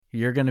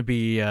you're gonna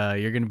be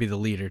the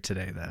leader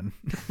today then.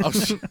 Oh,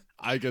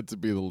 I get to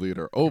be the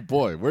leader. Oh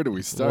boy, where do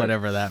we start?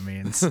 Whatever that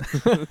means.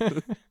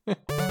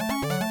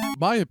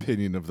 My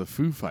opinion of the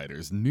Foo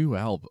Fighters' new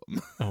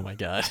album. Oh my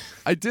god.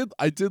 I did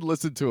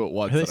listen to it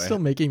once. Are they still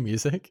making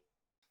music?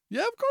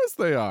 Yeah, of course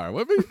they are.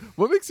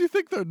 What makes you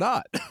think they're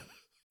not?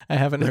 I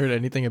haven't heard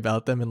anything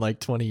about them in like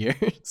 20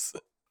 years.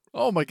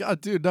 Oh my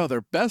god, dude, no,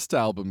 their best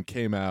album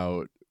came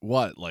out,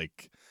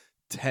 like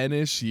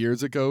 10-ish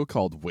years ago,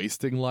 called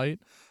Wasting Light.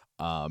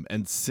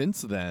 And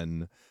since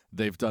then,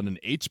 they've done an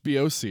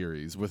HBO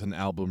series with an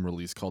album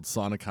release called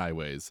Sonic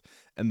Highways.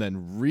 And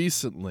then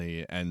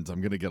recently, and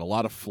I'm going to get a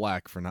lot of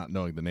flack for not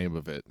knowing the name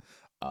of it,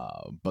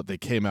 but they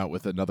came out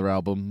with another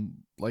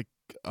album like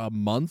a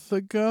month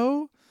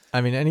ago. I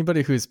mean,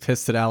 anybody who's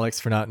pissed at Alex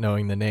for not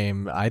knowing the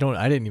name, I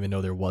didn't even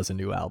know there was a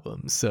new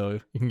album,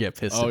 so you can get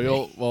pissed at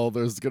me. Well,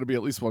 there's going to be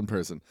at least one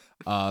person.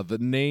 The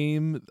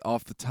name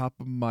off the top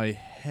of my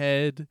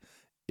head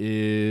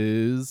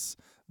is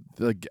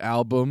the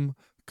album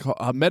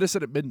called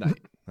Medicine at Midnight.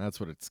 That's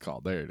what it's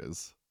called. There it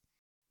is.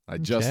 I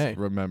just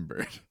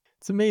remembered.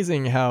 It's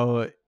amazing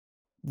how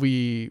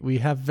we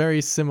have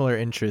very similar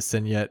interests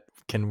and yet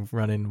can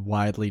run in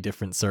widely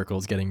different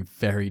circles getting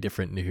very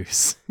different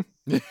news.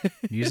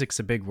 Music's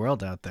a big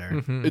world out there.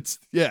 Mm-hmm.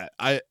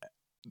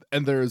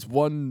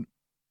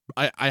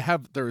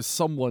 There is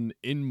someone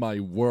in my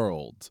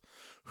world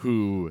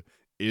who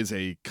is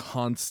a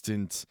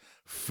constant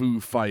Foo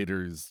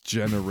Fighters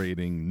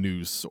generating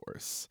news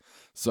source.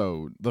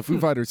 So the Foo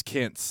Fighters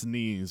can't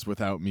sneeze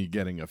without me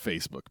getting a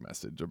Facebook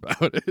message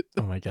about it.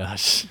 Oh my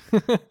gosh.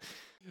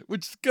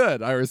 Which is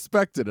good. I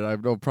respect it, and I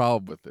have no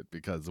problem with it,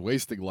 because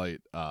Wasting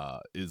Light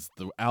is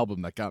the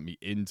album that got me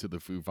into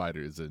the Foo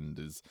Fighters and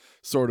is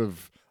sort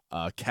of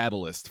a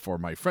catalyst for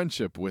my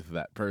friendship with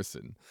that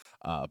person.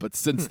 But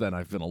since then,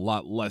 I've been a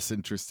lot less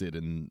interested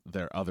in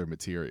their other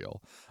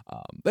material.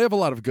 They have a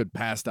lot of good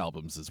past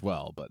albums as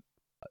well, but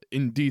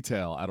in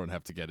detail, I don't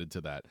have to get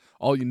into that.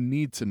 All you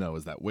need to know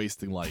is that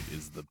Wasting Light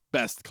is the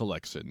best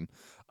collection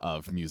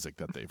of music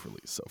that they've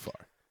released so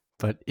far.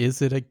 But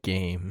is it a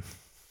game?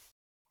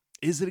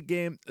 Is it a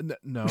game?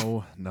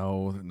 No.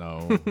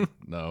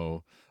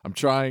 I'm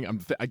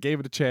trying. I gave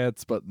it a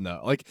chance, but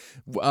no. Like,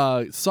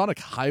 Sonic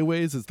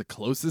Highways is the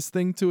closest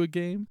thing to a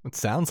game. It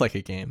sounds like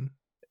a game.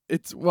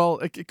 It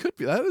could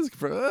be. That is.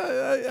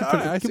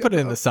 You could put it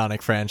in the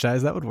Sonic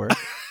franchise. That would work.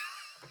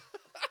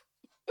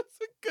 That's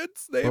a good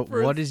name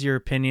for what is your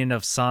opinion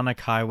of Sonic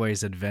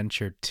Highways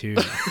Adventure 2?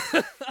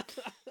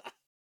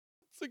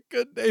 A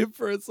good name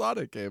for a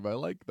Sonic game. I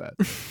like that.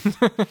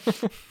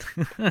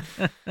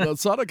 No,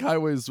 Sonic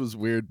Highways was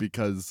weird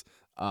because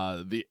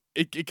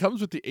it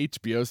comes with the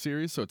HBO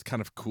series, so it's kind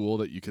of cool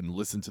that you can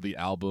listen to the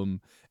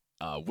album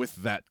with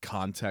that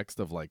context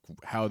of like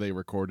how they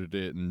recorded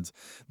it. And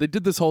they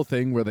did this whole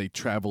thing where they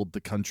traveled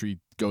the country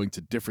going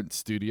to different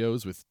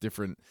studios with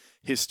different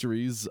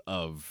histories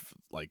of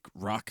like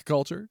rock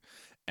culture.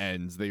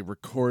 And they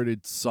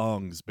recorded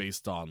songs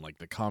based on like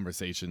the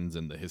conversations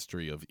and the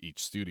history of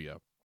each studio.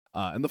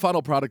 And the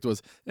final product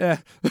was,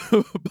 but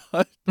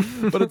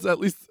it's at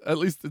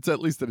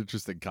least an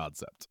interesting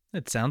concept.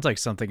 It sounds like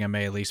something I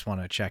may at least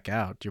want to check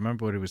out. Do you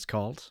remember what it was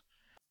called?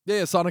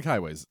 Yeah, Sonic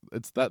Highways.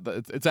 It's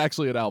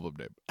actually an album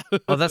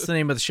name. Oh, that's the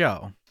name of the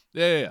show.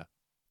 Yeah.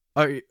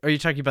 Are you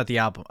talking about the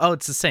album? Oh,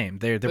 it's the same.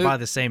 They're by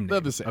the same name.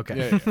 They're the same.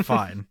 Okay, Yeah.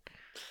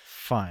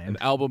 Fine. An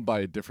album by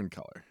a different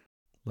color.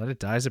 Let It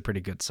Die is a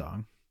pretty good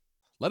song.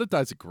 Let It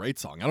Die is a great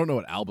song. I don't know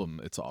what album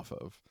it's off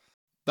of.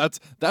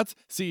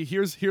 See,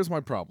 here's my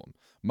problem.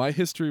 My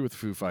history with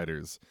Foo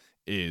Fighters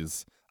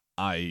is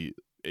I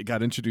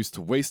got introduced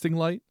to Wasting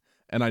Light,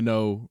 and I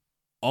know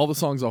all the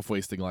songs off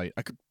Wasting Light.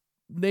 I could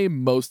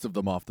name most of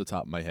them off the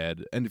top of my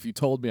head, and if you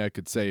told me, I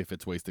could say if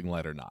it's Wasting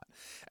Light or not.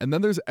 And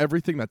then there's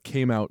everything that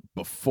came out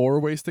before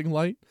Wasting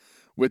Light,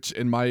 which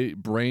in my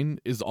brain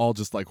is all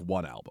just like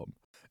one album.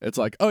 It's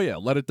like, oh yeah,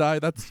 Let It Die,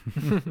 that's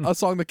a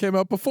song that came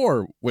out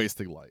before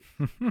Wasting Light.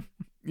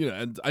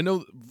 And I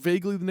know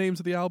vaguely the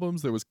names of the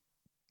albums. There was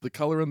The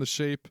Color and the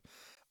Shape.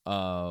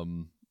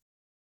 Oh,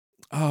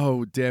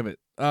 damn it.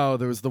 Oh,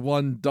 there was the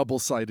one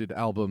double-sided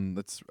album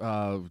that's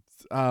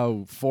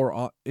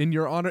In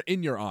Your Honor.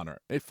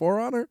 For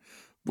Honor?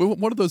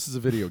 One of those is a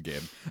video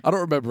game. I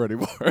don't remember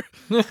anymore.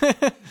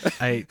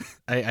 I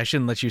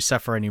shouldn't let you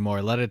suffer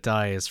anymore. Let It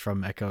Die is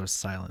from Echo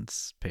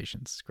Silence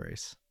Patience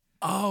Grace.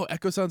 Oh,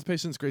 Echo Silence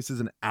Patience Grace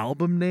is an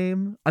album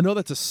name? I know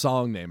that's a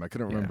song name. I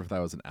couldn't remember if that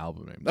was an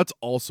album name. That's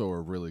also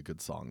a really good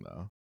song,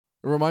 though.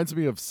 It reminds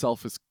me of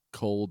Self is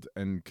Cold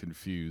and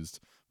Confused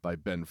by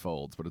Ben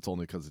Folds, but it's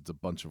only because it's a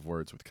bunch of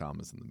words with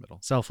commas in the middle.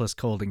 Selfless,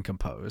 Cold, and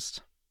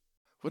Composed.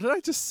 What did I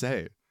just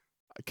say?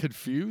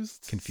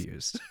 Confused?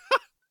 Confused.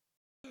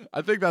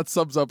 I think that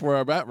sums up where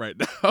I'm at right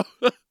now.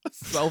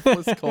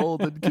 Selfless,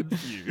 cold, and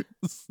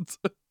confused.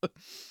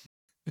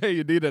 Hey,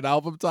 you need an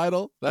album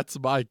title? That's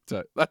my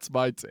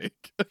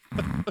take.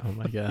 Oh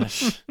my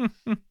gosh.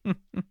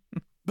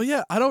 But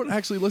yeah, I don't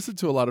actually listen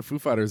to a lot of Foo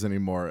Fighters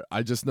anymore.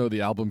 I just know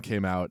the album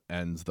came out,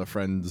 and the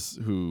friends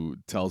who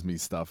tells me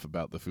stuff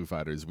about the Foo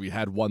Fighters, we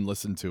had one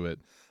listen to it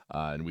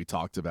and we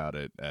talked about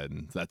it,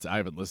 and I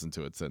haven't listened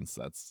to it since.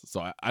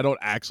 I don't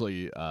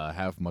actually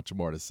have much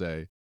more to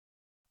say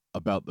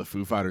about the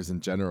Foo Fighters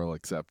in general,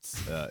 except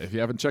if you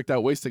haven't checked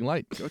out Wasting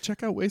Light, go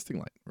check out Wasting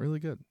Light. Really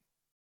good.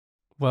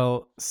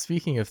 Well,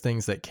 speaking of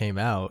things that came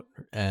out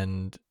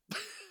and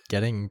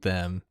getting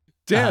them,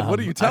 Dan, what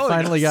are you telling us?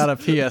 I finally got a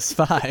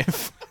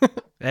PS5.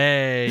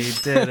 Hey, you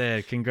did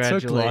it.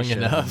 Congratulations. Took long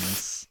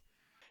enough.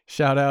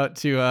 Shout out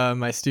to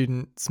my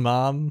student's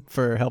mom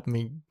for helping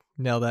me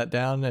nail that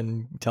down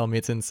and telling me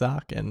it's in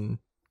stock, and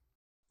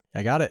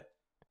I got it.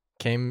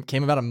 Came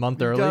about a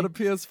month early. Got a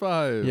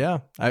PS5. Yeah.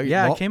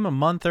 It came a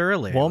month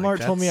early. Walmart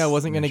Like, told me I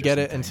wasn't going to get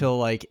it interesting until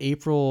like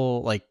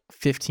April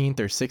 15th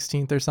or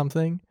 16th or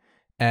something.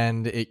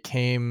 And it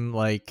came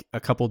like a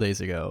couple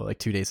days ago, like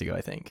 2 days ago,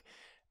 I think.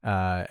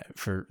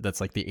 That's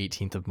like the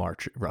 18th of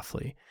March,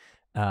 roughly.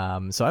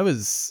 So I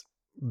was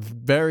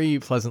very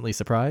pleasantly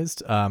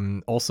surprised.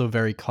 Also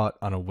very caught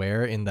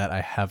unaware in that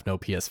I have no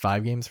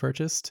PS5 games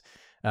purchased,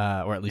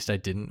 or at least I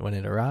didn't when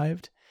it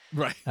arrived.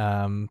 Right.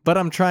 But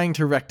I'm trying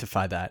to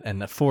rectify that,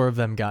 and 4 of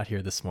them got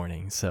here this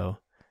morning, so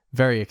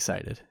very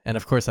excited. And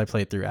of course, I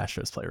played through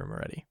Astro's Playroom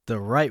already. The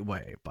right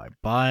way, by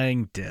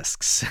buying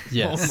discs.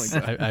 Yes, Oh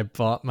my God. I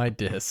bought my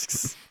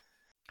discs.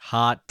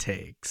 Hot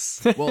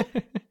takes. Well,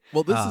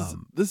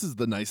 this is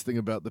the nice thing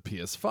about the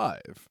PS5,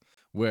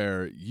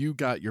 where you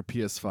got your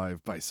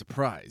PS5 by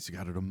surprise. You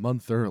got it a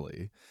month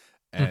early,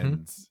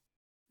 and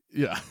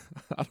yeah,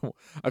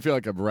 I feel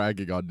like I'm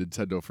ragging on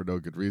Nintendo for no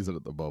good reason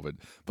at the moment.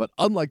 But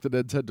unlike the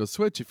Nintendo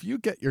Switch, if you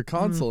get your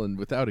console and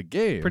without a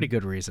game, Pretty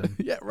good reason.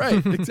 yeah,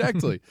 right,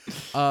 exactly.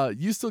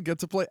 You still get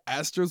to play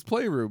Astro's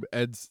Playroom.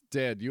 And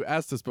Dan, you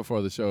asked us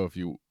before the show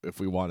if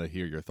we want to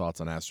hear your thoughts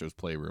on Astro's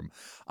Playroom.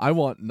 I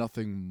want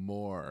nothing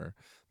more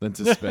than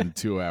to spend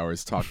 2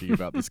 hours talking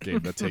about this game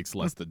that takes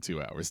less than 2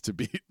 hours to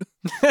beat.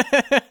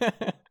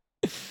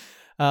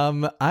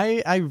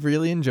 I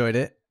really enjoyed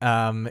it.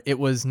 It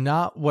was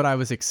not what I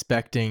was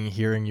expecting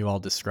hearing you all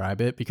describe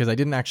it, because I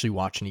didn't actually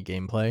watch any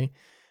gameplay.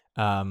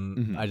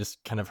 I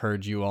just kind of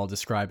heard you all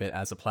describe it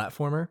as a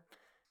platformer,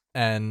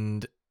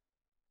 and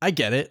I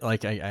get it.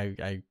 Like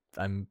I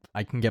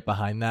can get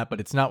behind that, but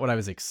it's not what I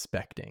was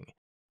expecting.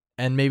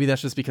 And maybe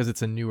that's just because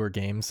it's a newer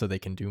game, so they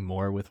can do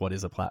more with what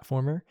is a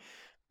platformer.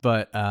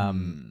 But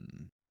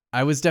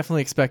I was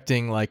definitely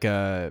expecting like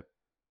a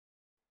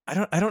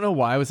I don't know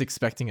why I was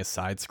expecting a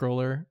side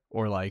scroller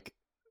or like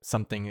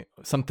something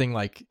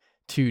like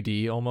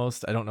 2D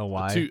almost. I don't know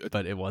why,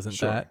 but it wasn't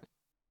that.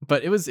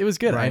 But it was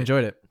good. Right. I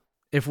enjoyed it.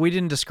 If we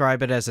didn't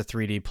describe it as a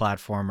 3D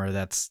platformer,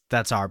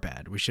 that's our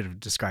bad. We should have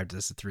described it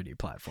as a 3D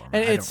platformer.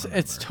 And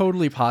it's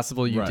totally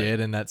possible you did,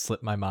 and that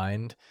slipped my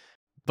mind.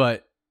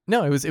 But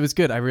no, it was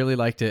good. I really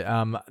liked it.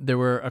 There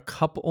were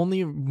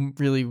only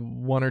really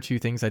 1 or 2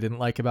 things I didn't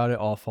like about it,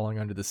 all falling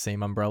under the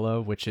same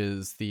umbrella, which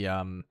is the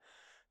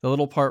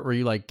little part where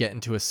you like get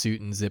into a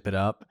suit and zip it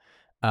up.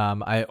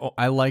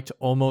 I liked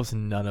almost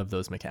none of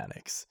those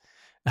mechanics.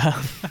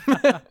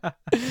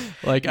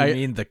 Like I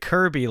mean the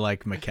Kirby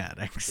like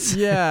mechanics.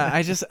 Yeah, I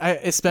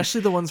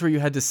especially the ones where you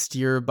had to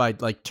steer by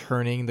like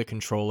turning the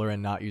controller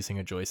and not using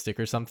a joystick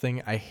or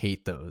something. I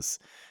hate those.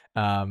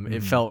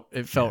 It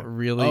felt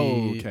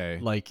really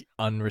like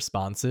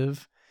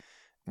unresponsive.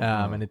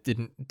 And it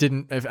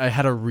didn't I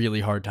had a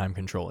really hard time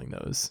controlling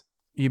those.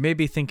 You may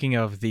be thinking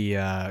of the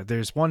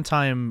there's one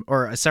time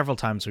or several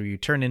times where you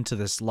turn into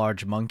this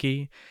large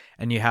monkey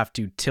and you have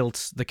to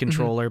tilt the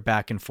controller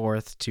back and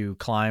forth to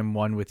climb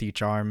one with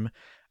each arm.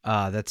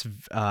 That's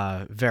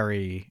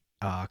very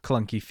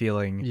clunky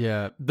feeling.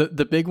 Yeah,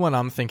 the big one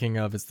I'm thinking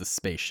of is the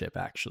spaceship,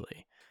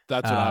 actually.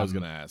 That's what I was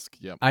gonna ask.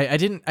 Yep. I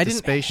didn't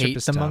hate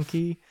the tough.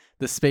 monkey.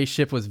 The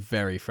spaceship was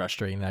very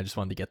frustrating, and I just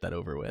wanted to get that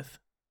over with.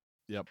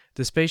 Yep.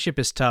 The spaceship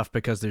is tough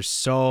because there's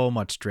so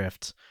much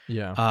drift.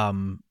 Yeah.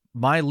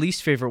 My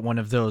least favorite one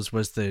of those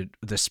was the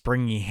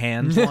springy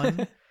hand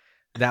one.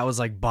 That was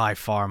like by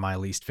far my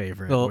least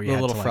favorite. Where you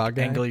had little to, frog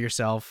guy? Angle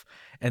yourself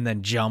and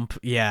then jump.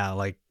 Yeah,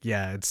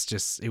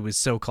 it was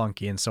so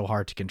clunky and so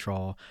hard to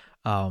control.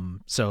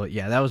 So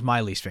yeah, that was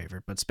my least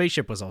favorite. But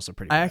spaceship was also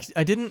pretty good.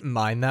 I didn't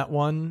mind that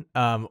one,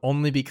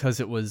 only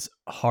because it was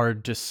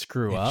hard to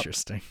screw up.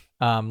 Interesting.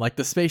 Like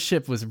the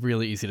spaceship was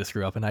really easy to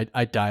screw up, and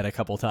I died a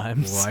couple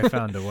times. Well, I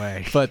found a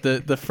way. But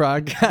the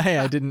frog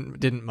guy, I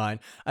didn't mind.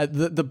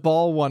 The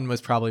ball one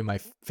was probably my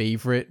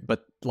favorite,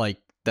 but like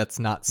that's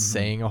not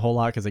saying a whole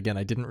lot, because again,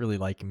 I didn't really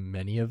like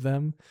many of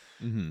them.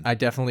 I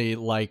definitely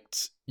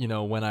liked,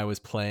 when I was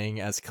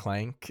playing as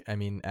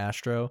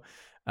Astro,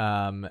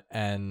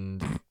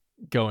 and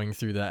going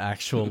through the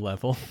actual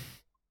level.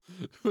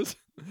 Was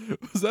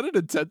that an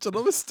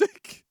intentional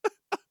mistake?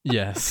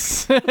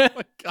 Yes. Oh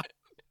my God.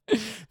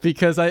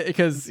 because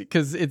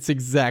it's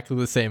exactly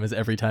the same as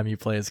every time you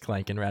play as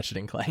Clank in Ratchet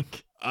and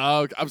Clank.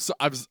 Oh,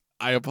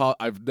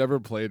 I've never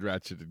played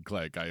Ratchet and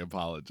Clank. I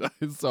apologize.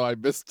 So I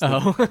missed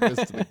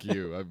the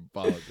cue. I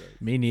apologize.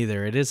 Me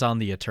neither. It is on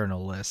the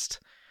eternal list.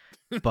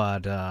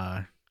 But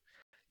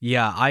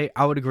yeah,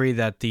 I would agree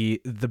that the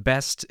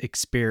best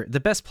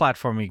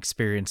platforming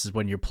experience is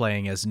when you're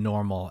playing as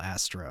normal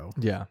Astro.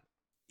 Yeah.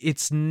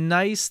 it's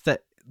nice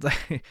that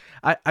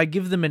I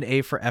give them an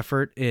A for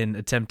effort in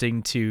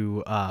attempting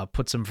to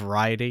put some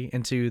variety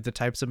into the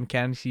types of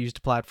mechanics used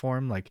to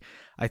platform. Like,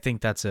 I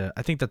think that's a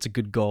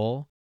good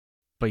goal.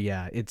 But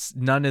yeah, it's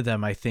none of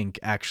them I think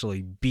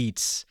actually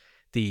beats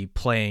the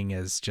playing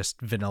as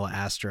just vanilla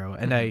Astro.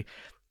 And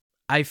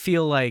I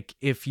feel like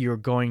if you're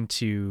going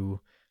to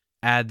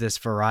add this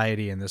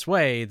variety in this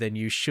way, then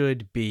you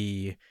should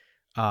be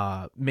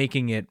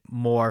making it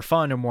more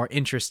fun or more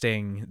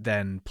interesting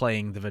than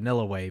playing the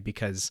vanilla way,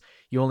 because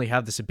you only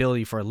have this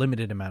ability for a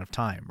limited amount of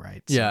time,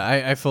 right? So,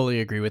 yeah, I fully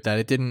agree with that.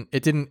 It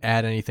didn't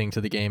add anything to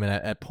the game, and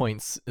at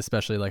points,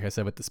 especially like I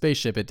said with the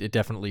spaceship, it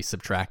definitely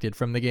subtracted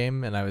from the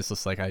game, and I was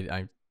just like,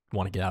 I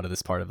want to get out of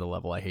this part of the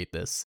level. I hate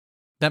this.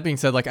 That being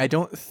said, like, I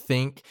don't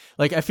think,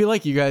 like, I feel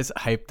like you guys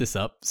hyped this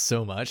up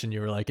so much and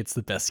you were like, it's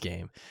the best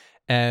game.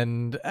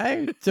 And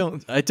I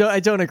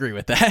don't agree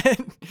with that.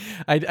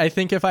 I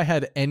think if I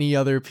had any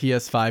other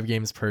PS5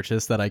 games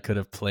purchased that I could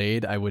have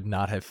played, I would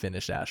not have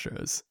finished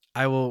Astros.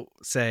 I will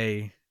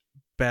say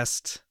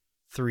best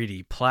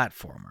 3D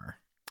platformer.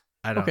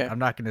 I'm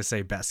not going to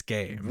say best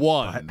game.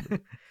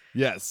 One.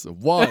 Yes,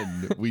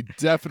 one. We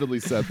definitely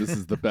said this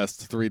is the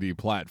best 3D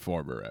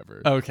platformer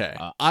ever. Okay.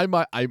 I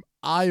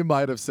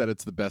might have said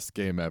it's the best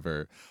game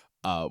ever,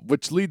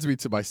 which leads me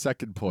to my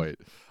second point.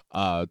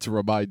 To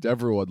remind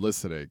everyone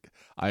listening,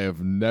 I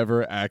have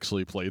never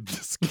actually played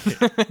this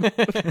game.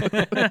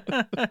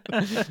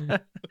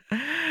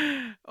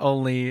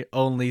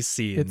 only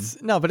seen.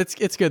 But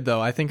it's good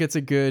though. I think it's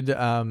a good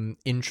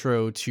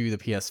intro to the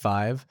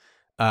PS5.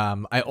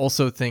 I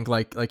also think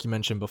like you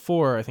mentioned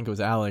before, I think it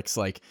was Alex,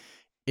 like,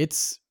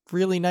 it's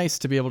really nice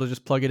to be able to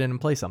just plug it in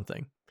and play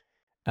something.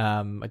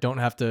 I don't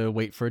have to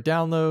wait for a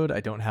download.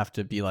 I don't have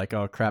to be like,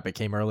 oh crap, it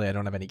came early, I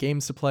don't have any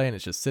games to play, and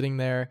it's just sitting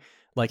there.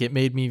 Like, it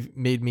made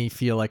me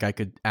feel like I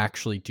could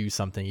actually do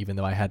something, even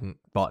though I hadn't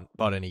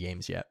bought any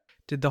games yet.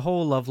 Did the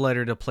whole love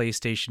letter to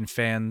PlayStation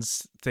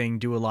fans thing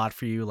do a lot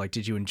for you? Like,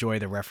 did you enjoy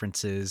the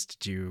references?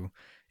 Did you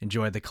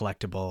enjoy the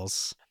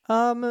collectibles?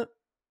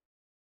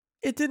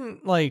 It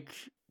didn't, like,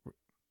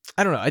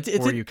 I don't know.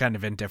 Or were you kind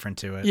of indifferent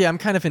to it? Yeah, I'm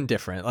kind of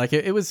indifferent. Like,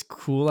 it was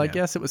cool, I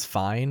guess. It was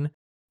fine.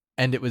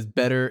 And it was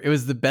better. It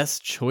was the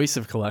best choice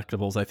of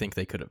collectibles I think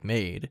they could have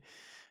made.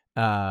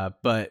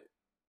 But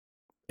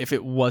if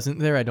it wasn't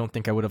there, I don't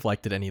think I would have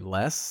liked it any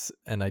less.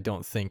 And I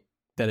don't think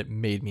that it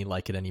made me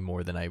like it any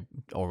more than I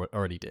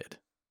already did.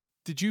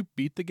 Did you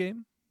beat the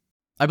game?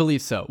 I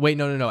believe so. Wait,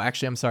 no.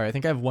 Actually, I'm sorry. I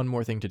think I have one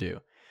more thing to do.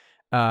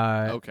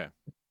 Okay.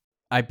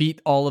 I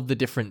beat all of the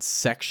different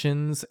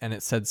sections, and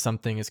it said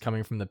something is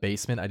coming from the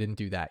basement. I didn't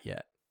do that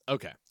yet.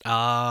 Okay.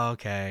 Oh,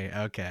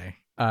 okay.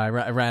 I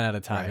ran out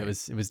of time.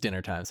 Right. It was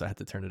dinner time, so I had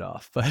to turn it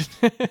off. But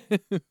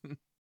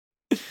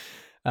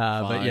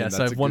but yeah,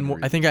 so I have one more.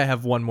 I think I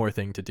have one more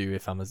thing to do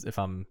if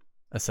I'm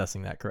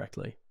assessing that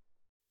correctly.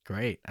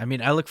 Great. I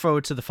mean, I look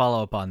forward to the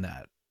follow up on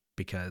that,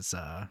 because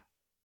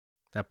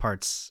that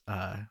part's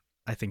I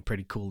think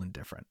pretty cool and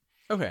different.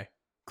 Okay,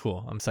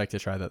 cool. I'm psyched to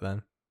try that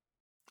then.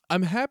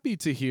 I'm happy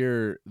to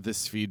hear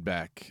this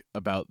feedback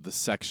about the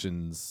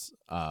sections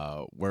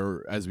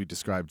where, as we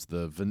described,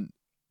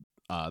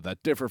 that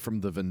differ from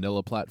the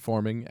vanilla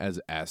platforming as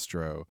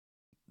Astro.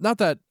 Not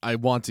that I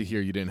want to hear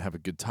you didn't have a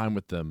good time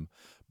with them,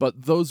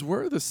 but those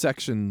were the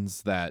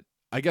sections that,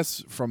 I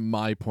guess from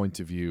my point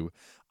of view,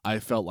 I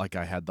felt like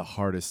I had the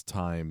hardest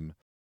time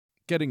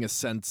getting a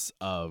sense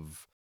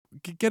of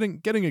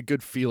getting a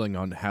good feeling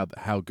on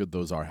how good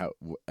those are,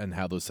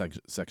 how those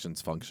sections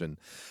function.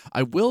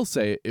 I will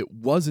say it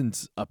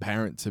wasn't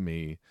apparent to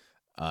me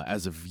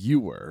as a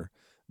viewer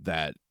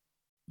that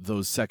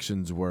those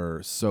sections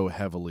were so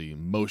heavily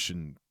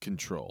motion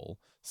control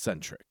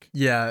centric.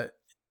 Yeah,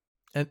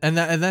 and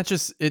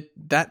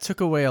that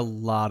took away a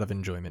lot of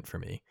enjoyment for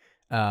me.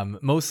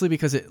 Mostly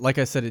because it, like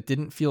I said, it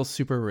didn't feel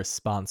super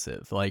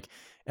responsive. Like,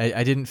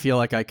 I didn't feel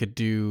like I could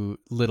do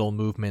little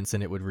movements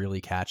and it would really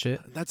catch it.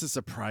 That's a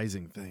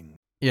surprising thing.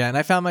 Yeah, and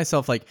I found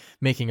myself like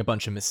making a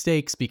bunch of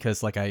mistakes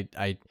because like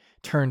I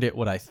turned it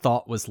what I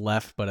thought was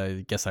left, but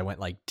I guess I went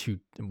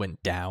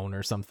down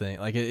or something.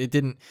 Like it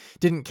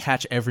didn't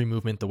catch every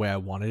movement the way I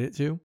wanted it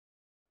to.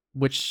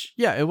 Which,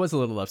 yeah, it was a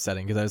little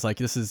upsetting because I was like,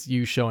 this is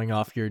you showing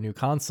off your new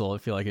console. I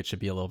feel like it should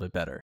be a little bit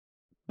better.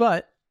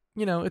 But,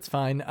 you know, it's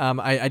fine.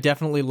 I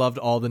definitely loved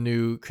all the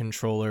new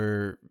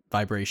controller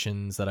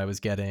vibrations that I was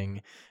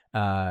getting.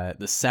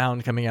 The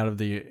sound coming out of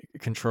the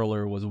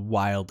controller was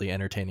wildly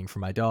entertaining for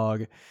my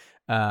dog.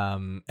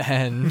 And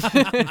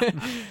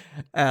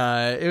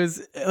it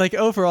was like,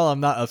 overall, I'm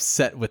not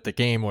upset with the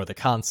game or the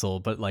console,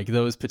 but like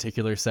those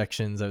particular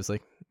sections, I was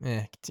like,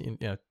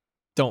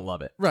 don't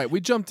love it. Right. We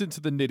jumped into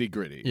the nitty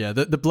gritty. Yeah.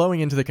 The blowing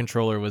into the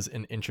controller was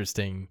an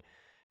interesting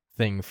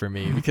thing for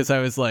me because I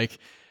was like,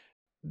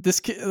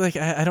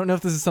 I don't know if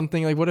this is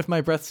something like, what if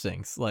my breath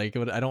stinks? Like,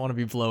 I don't want to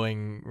be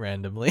blowing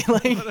randomly.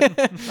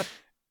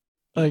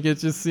 Like it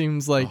just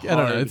seems like, I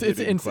don't know.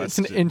 It's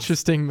an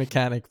interesting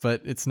mechanic,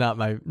 but it's not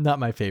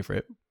my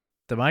favorite.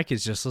 The mic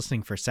is just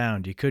listening for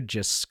sound. You could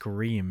just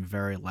scream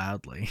very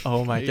loudly.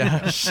 Oh my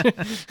gosh.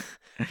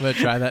 I'm going to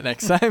try that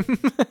next time.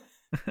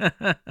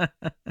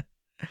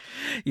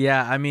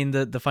 Yeah, I mean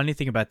the funny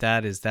thing about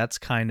that is that's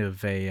kind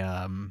of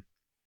a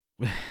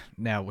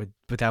now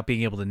without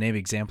being able to name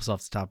examples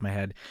off the top of my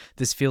head,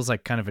 this feels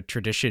like kind of a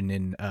tradition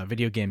in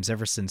video games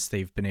ever since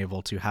they've been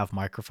able to have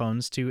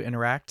microphones to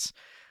interact.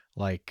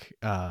 Like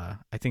I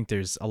think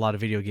there's a lot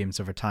of video games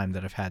over time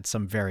that have had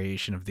some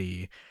variation of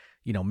the,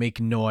 make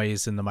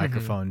noise in the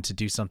microphone to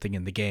do something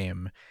in the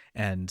game,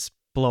 and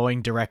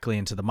blowing directly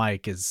into the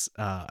mic is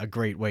a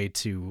great way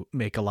to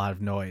make a lot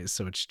of noise.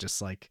 So it's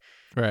just like,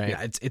 Right.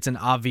 yeah, it's an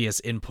obvious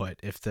input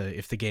if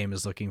the game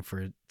is looking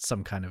for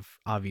some kind of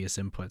obvious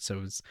input.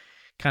 So it's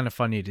kind of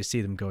funny to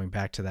see them going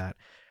back to that.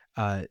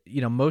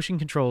 Motion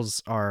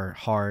controls are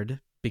hard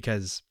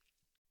because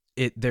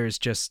there's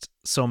just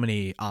so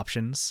many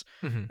options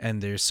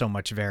and there's so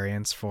much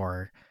variance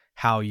for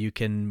how you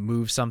can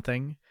move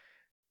something.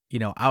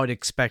 I would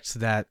expect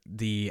that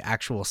the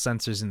actual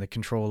sensors in the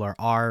controller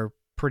are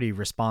pretty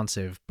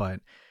responsive,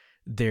 but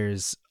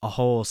there's a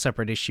whole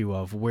separate issue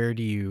of where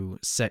do you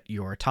set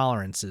your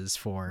tolerances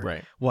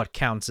for what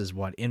counts as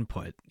what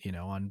input.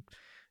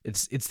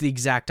 It's the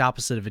exact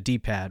opposite of a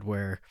D-pad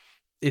where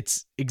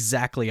it's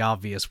exactly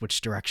obvious which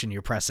direction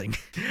you're pressing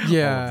all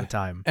of the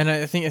time. And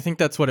I think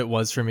that's what it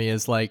was for me,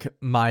 is like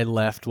my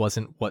left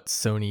wasn't what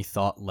Sony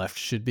thought left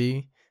should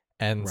be.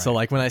 And so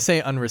like when I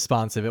say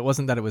unresponsive, it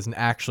wasn't that it was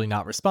actually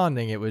not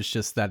responding, it was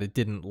just that it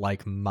didn't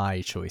like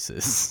my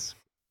choices.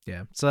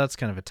 Yeah, so that's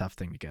kind of a tough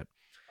thing to get.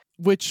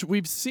 Which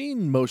we've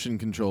seen motion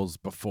controls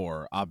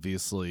before,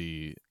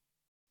 obviously,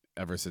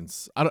 ever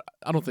since I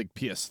don't think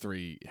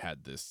PS3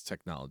 had this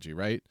technology,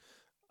 right?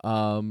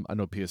 I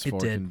know PS4 It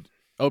did.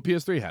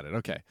 PS3 had it.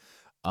 Okay.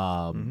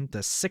 The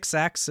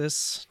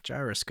 6-axis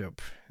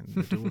gyroscope in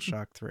the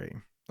DualShock 3.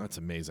 That's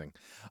amazing.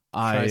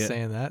 Try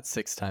saying that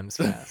 6 times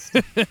fast.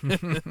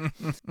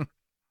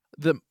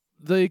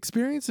 The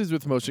experiences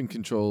with motion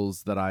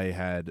controls that I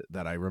had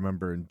that I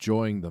remember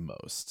enjoying the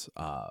most,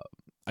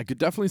 I could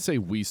definitely say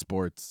Wii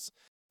Sports.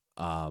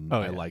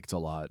 I liked a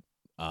lot.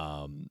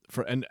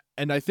 And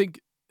I think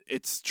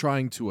it's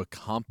trying to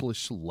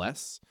accomplish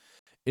less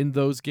in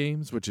those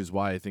games, which is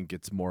why I think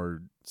it's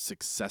more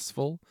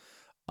successful.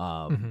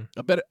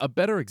 A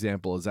better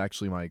example is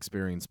actually my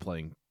experience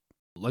playing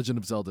Legend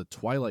of Zelda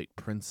Twilight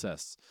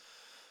Princess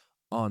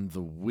on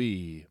the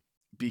Wii,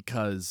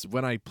 because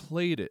when I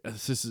played it,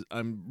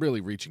 I'm really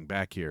reaching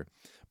back here,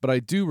 but I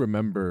do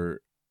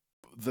remember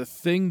the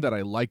thing that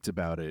I liked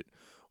about it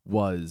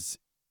was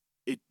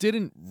it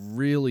didn't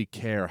really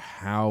care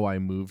how I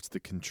moved the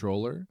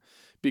controller,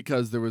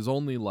 because there was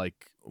only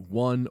like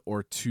 1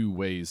 or 2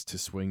 ways to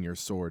swing your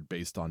sword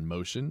based on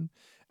motion,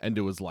 and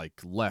it was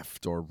like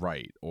left or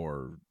right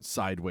or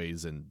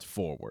sideways and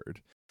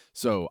forward.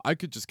 So I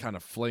could just kind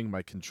of fling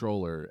my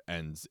controller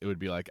and it would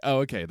be like, oh,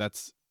 okay,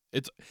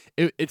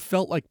 it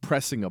felt like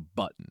pressing a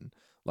button.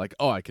 Like,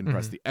 oh, I can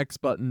press the X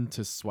button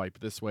to swipe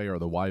this way or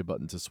the Y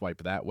button to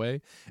swipe that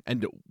way.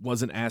 And it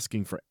wasn't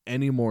asking for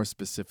any more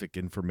specific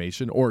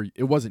information, or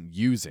it wasn't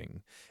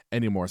using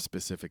any more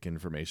specific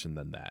information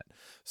than that.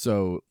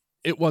 So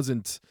it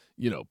wasn't,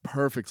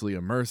 perfectly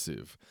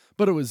immersive,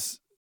 but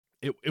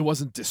it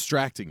wasn't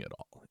distracting at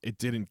all. It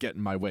didn't get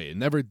in my way. It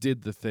never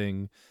did the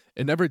thing.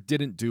 It never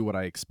didn't do what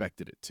I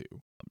expected it to.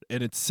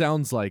 And it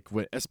sounds like,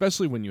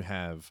 especially when you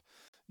have,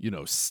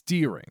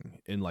 steering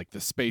in like the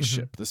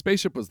spaceship. The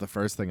spaceship was the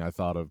first thing I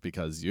thought of,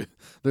 because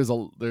there's a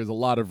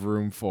lot of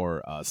room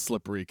for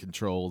slippery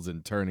controls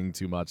and turning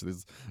too much.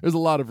 There's a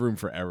lot of room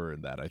for error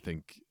in that, I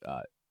think,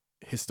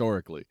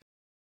 historically.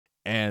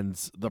 And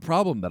the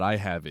problem that I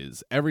have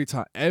is every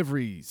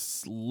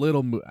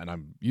little move, and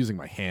I'm using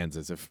my hands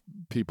as if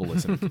people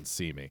listening can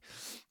see me.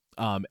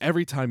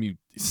 Every time you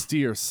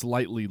steer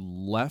slightly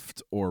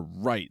left or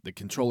right, the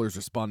controller is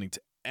responding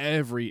to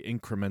every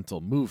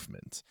incremental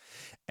movement.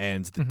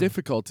 And the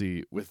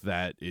difficulty with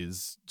that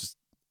is just,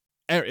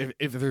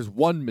 if there's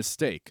one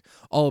mistake,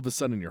 all of a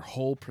sudden your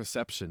whole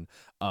perception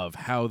of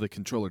how the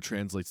controller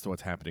translates to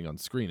what's happening on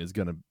screen is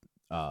going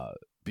to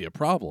be a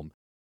problem.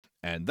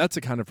 And that's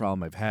the kind of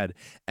problem I've had.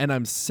 And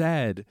I'm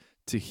sad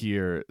to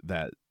hear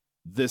that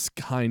this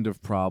kind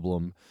of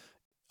problem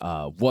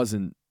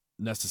wasn't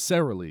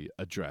necessarily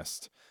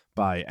addressed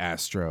by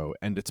Astro.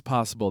 And it's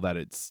possible that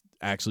it's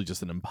actually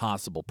just an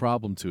impossible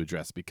problem to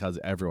address because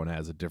everyone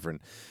has a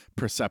different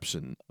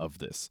perception of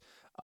this.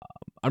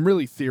 I'm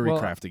really theory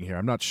crafting here.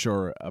 I'm not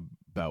sure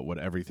about what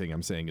everything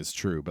I'm saying is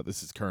true, but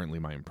this is currently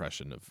my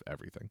impression of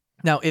everything.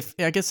 Now,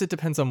 I guess it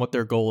depends on what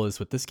their goal is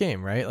with this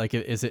game, right? Like,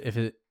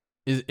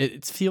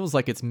 it feels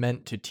like it's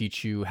meant to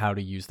teach you how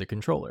to use the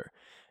controller.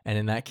 And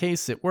in that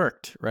case, it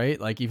worked, right?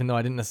 Like, even though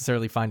I didn't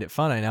necessarily find it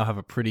fun, I now have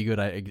a pretty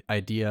good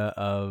idea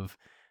of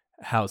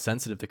how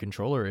sensitive the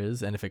controller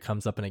is. And if it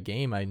comes up in a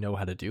game, I know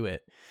how to do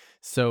it.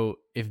 So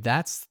if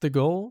that's the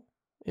goal,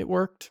 it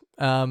worked.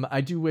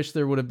 I do wish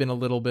there would have been a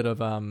little bit of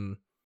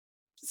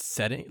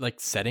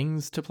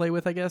settings to play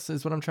with, I guess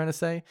is what I'm trying to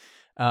say.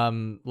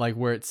 Like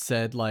where it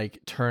said like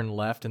turn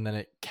left, and then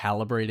it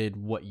calibrated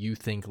what you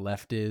think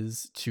left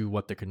is to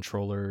what the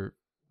controller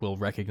will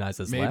recognize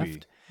as Maybe.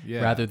 left,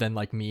 Yeah. rather than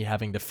like me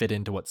having to fit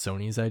into what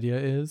Sony's idea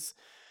is.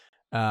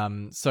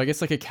 So I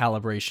guess like a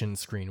calibration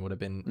screen would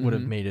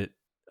have made it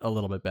a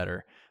little bit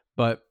better.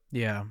 But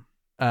Yeah.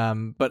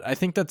 but I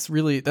think that's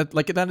really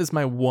that is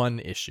my one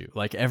issue.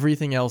 Like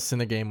everything else in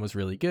the game was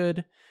really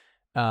good.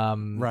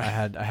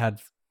 Right. I had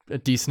a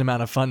decent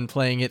amount of fun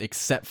playing it,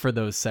 except for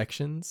those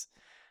sections.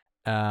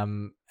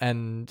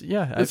 And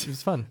yeah, it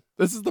was fun.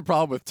 This is the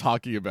problem with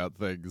talking about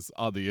things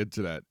on the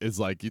internet, is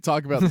like you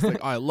talk about this thing,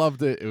 oh, I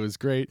loved it, it was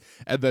great,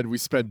 and then we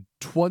spend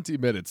 20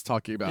 minutes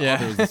talking about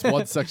there was this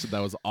one section that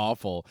was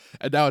awful,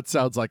 and now it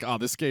sounds like, oh,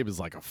 this game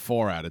is like a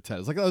 4 out of 10.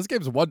 It's like, oh, this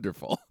game's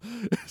wonderful.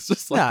 It's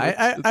just like,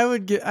 I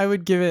would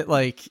give it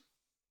like,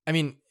 I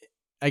mean,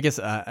 I guess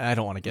I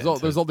don't want to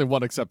get there's only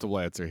one acceptable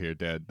answer here,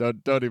 Dan.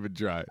 Don't even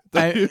try.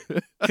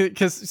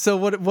 Because so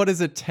what is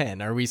a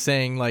 10? Are we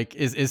saying like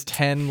is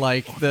 10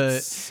 like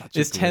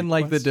is 10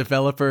 like the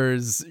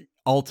developer's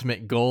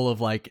ultimate goal of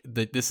like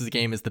this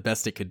game is the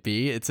best it could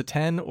be? It's a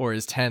 10, or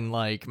is 10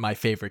 like my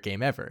favorite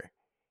game ever?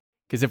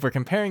 Because if we're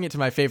comparing it to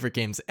my favorite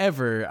games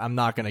ever, I'm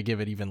not gonna give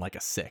it even like a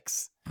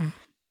 6.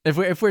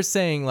 If we're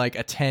saying like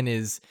a 10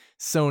 is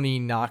Sony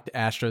knocked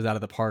Astros out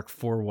of the park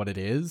for what it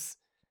is,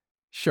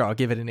 sure, I'll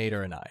give it an 8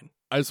 or a 9.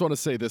 I just want to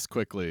say this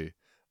quickly.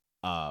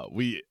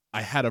 I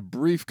had a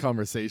brief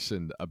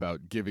conversation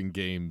about giving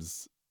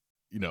games,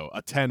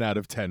 a 10 out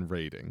of 10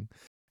 rating.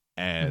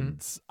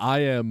 And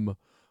I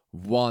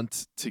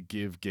want to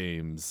give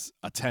games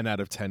a 10 out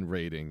of 10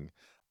 rating.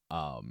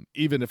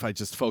 Even if I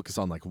just focus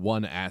on like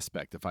one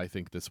aspect, if I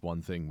think this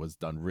one thing was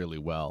done really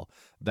well,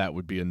 that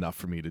would be enough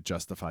for me to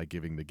justify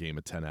giving the game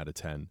a 10 out of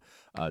 10.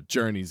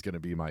 Journey's going to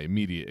be my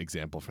immediate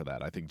example for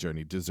that. I think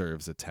Journey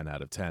deserves a 10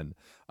 out of 10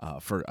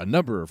 for a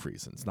number of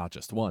reasons, not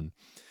just one.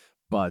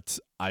 But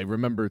I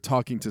remember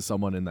talking to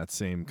someone in that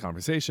same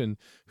conversation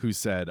who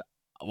said,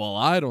 well,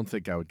 I don't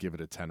think I would give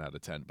it a 10 out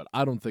of 10, but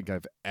I don't think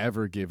I've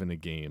ever given a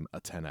game a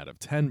 10 out of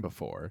 10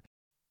 before.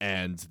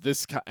 And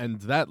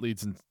that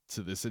leads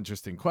into this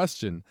interesting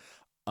question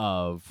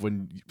of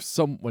when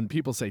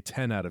people say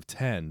 10 out of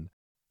 10,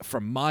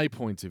 from my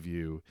point of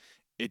view,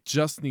 it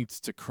just needs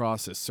to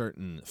cross a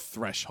certain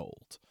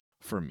threshold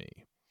for me.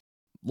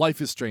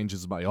 Life is Strange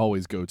is my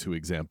always go-to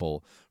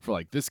example for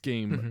like this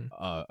game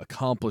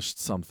accomplished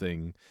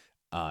something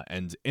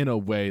and in a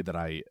way that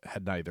I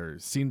had neither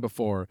seen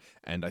before,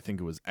 and I think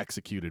it was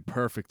executed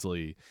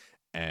perfectly,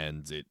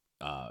 and it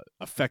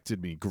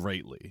affected me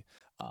greatly.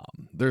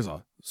 There's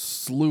a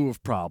slew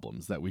of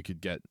problems that we could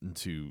get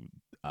into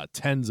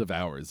tens of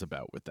hours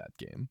about with that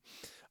game.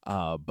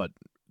 But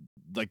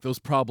like those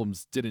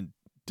problems didn't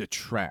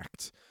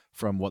detract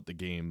from what the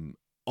game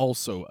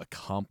also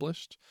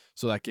accomplished.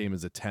 So that game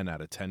is a 10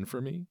 out of 10 for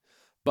me.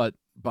 But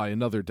by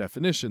another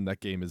definition, that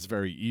game is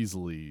very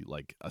easily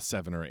like a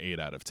 7 or 8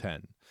 out of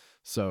 10.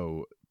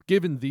 So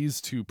given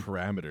these two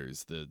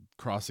parameters, the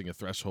crossing a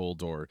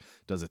threshold or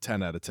does a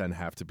 10 out of 10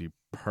 have to be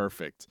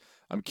perfect,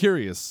 I'm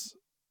curious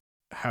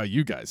how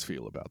you guys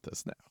feel about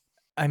this now.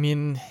 I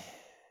mean,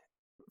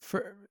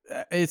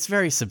 it's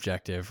very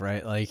subjective,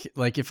 right?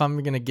 Like if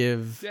I'm gonna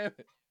give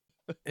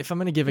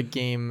a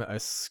game a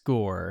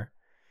score,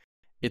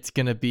 it's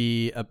gonna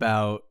be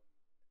about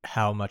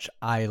how much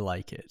I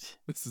like it.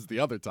 This is the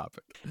other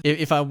topic.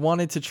 If I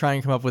wanted to try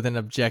and come up with an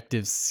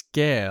objective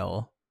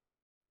scale,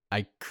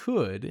 I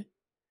could.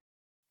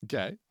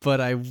 Okay. But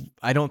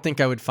I don't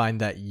think I would find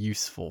that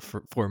useful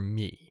for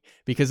me,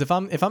 because if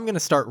I'm gonna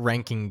start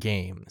ranking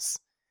games,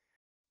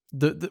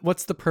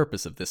 what's the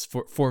purpose of this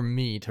for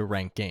me to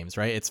rank games,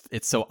 right?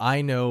 It's so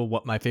I know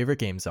what my favorite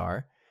games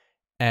are,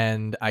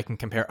 and I can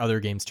compare other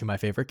games to my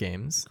favorite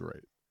games.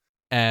 Great.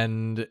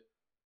 And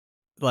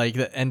like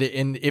and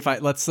if I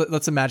let's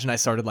imagine I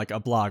started like a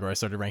blog, or I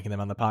started ranking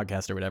them on the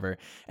podcast or whatever,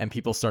 and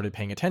people started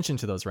paying attention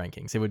to those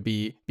rankings, it would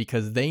be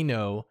because they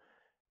know,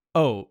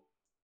 oh,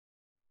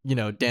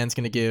 Dan's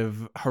going to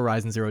give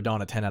Horizon Zero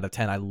Dawn a 10 out of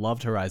 10. I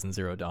loved Horizon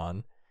Zero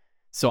Dawn.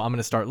 So I'm going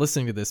to start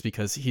listening to this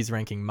because he's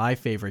ranking my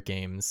favorite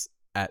games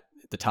at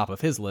the top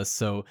of his list.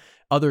 So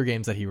other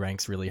games that he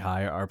ranks really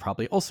high are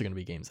probably also going to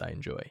be games I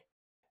enjoy.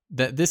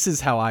 This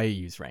is how I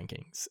use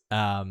rankings.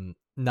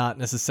 Not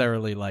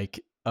necessarily like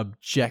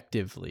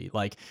objectively.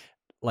 Like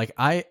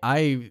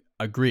I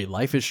agree.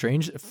 Life is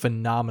Strange,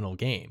 phenomenal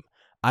game.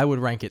 I would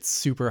rank it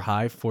super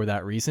high for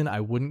that reason.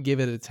 I wouldn't give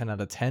it a 10 out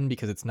of 10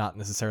 because it's not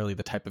necessarily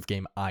the type of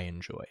game I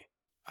enjoy.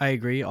 I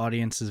agree.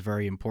 Audience is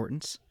very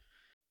important.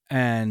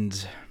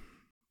 And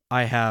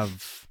I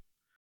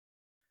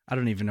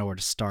don't even know where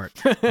to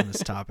start on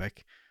this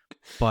topic.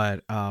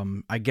 But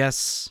I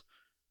guess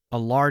a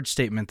large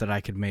statement that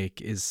I could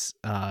make is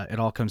it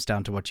all comes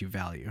down to what you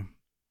value.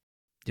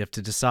 You have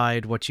to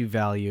decide what you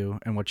value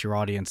and what your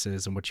audience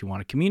is and what you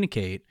want to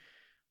communicate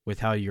with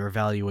how you're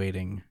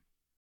evaluating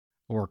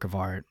work of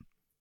art,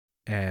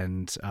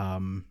 and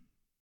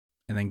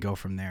then go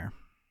from there.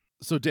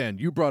 So Dan,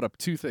 you brought up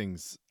two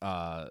things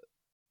that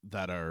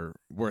are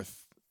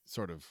worth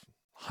sort of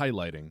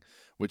highlighting,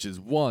 which is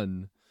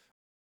one,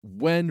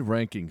 when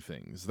ranking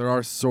things, there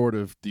are sort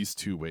of these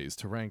two ways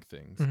to rank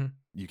things.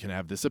 you can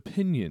have this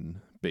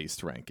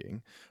opinion-based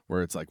ranking,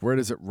 where it's like, where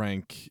does it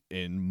rank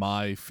in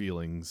my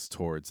feelings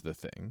towards the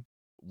thing,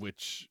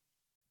 which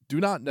do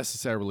not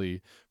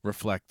necessarily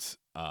reflect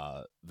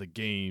the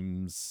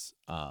game's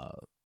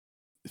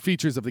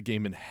features of the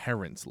game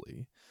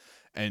inherently.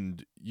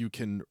 And you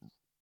can,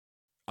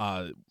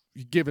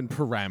 given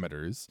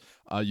parameters,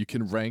 you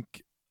can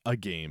rank a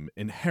game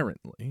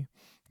inherently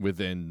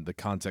within the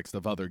context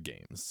of other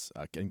games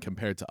and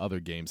compared to other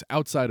games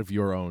outside of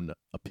your own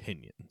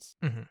opinions.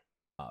 Mm-hmm.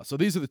 So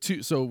these are the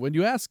two. So when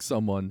you ask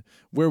someone,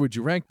 where would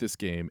you rank this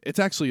game? It's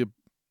actually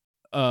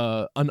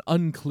an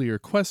unclear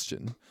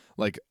question.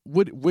 Like,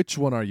 which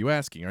one are you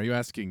asking? Are you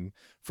asking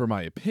for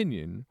my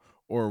opinion,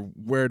 or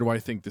where do I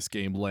think this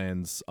game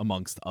lands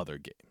amongst other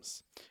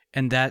games?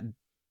 And I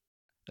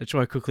just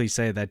want to quickly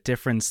say that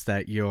difference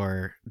that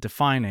you're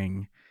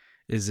defining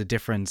is a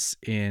difference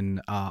in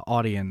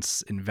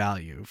audience and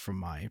value from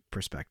my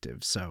perspective.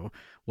 So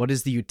what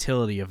is the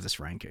utility of this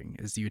ranking?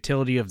 Is the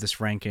utility of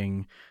this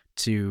ranking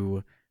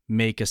to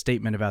make a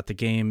statement about the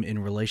game in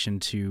relation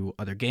to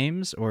other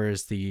games, or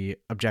is the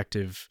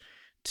objective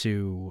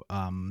to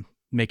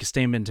make a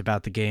statement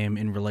about the game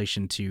in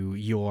relation to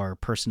your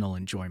personal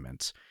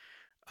enjoyment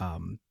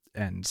and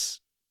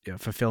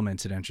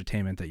fulfillment and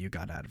entertainment that you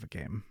got out of a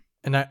game?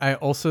 And I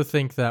also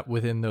think that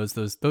within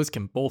those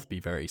can both be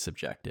very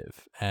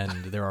subjective,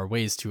 and there are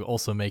ways to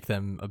also make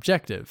them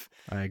objective.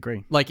 I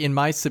agree. Like in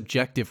my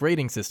subjective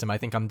rating system, I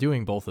think I'm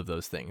doing both of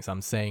those things.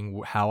 I'm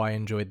saying how I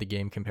enjoyed the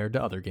game compared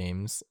to other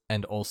games,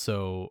 and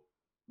also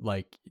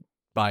like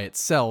by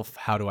itself,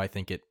 how do I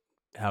think it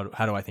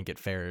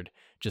fared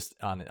just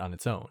on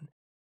its own.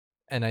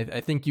 And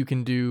I think you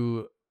can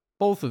do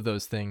both of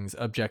those things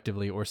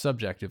objectively or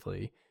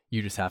subjectively.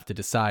 You just have to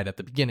decide at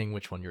the beginning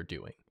which one you're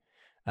doing.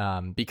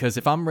 Because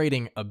if I'm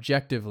rating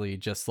objectively,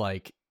 just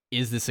like,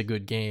 is this a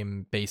good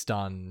game based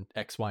on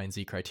X, Y, and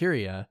Z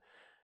criteria?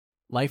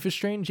 Life is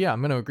Strange, yeah,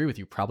 I'm going to agree with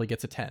you. Probably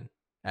gets a 10,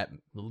 at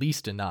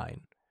least a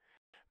 9.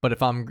 But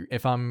if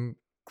I'm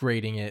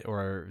grading it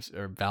or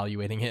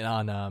evaluating it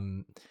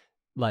on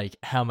like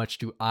how much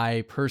do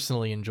I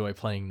personally enjoy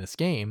playing this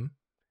game,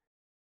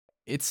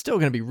 it's still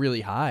going to be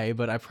really high,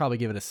 but I probably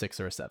give it a 6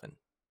 or a 7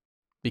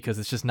 because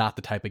it's just not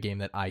the type of game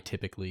that I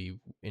typically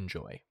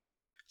enjoy.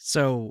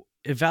 So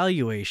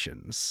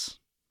evaluations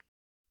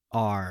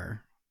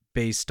are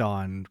based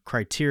on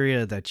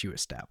criteria that you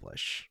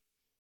establish.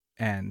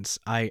 And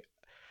I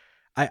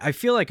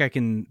feel like I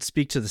can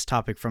speak to this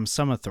topic from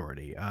some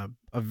authority.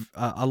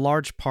 A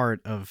large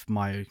part of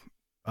my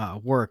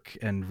work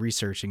and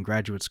research in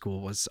graduate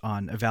school was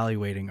on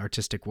evaluating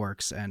artistic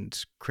works and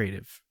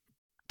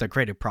the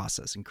creative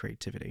process and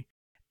creativity.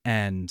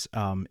 And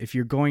if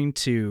you're going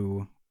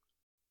to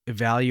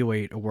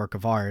evaluate a work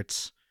of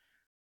art,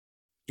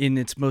 in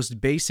its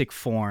most basic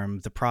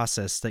form, the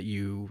process that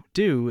you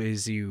do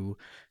is you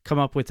come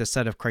up with a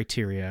set of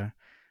criteria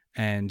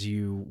and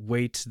you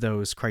weight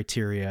those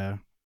criteria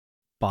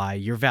by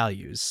your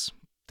values.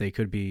 They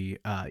could be,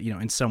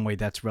 in some way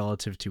that's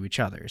relative to each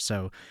other.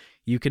 So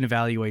you can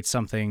evaluate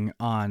something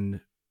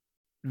on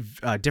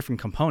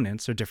different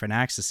components or different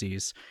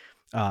axes.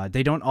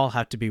 They don't all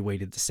have to be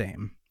weighted the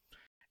same.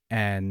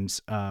 And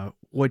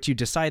what you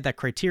decide that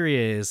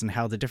criteria is and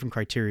how the different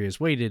criteria is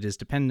weighted is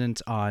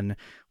dependent on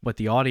what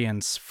the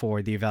audience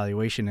for the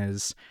evaluation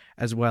is,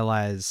 as well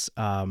as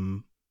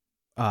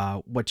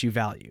what you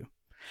value.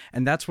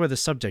 And that's where the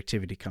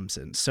subjectivity comes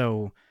in.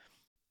 So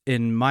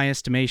in my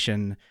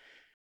estimation,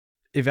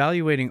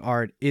 evaluating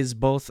art is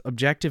both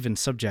objective and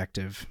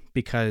subjective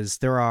because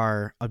there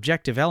are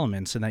objective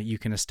elements in that you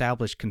can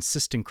establish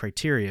consistent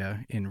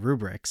criteria in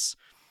rubrics,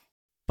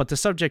 but the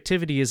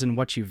subjectivity is in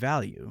what you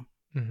value.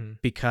 Mm-hmm.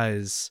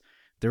 Because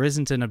there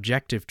isn't an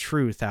objective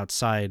truth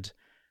outside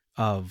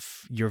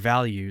of your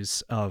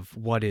values of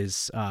what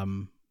is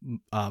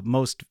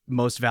most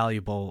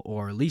valuable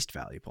or least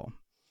valuable.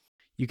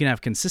 You can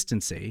have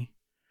consistency,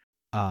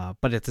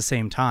 but at the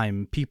same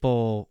time,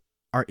 people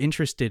are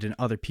interested in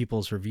other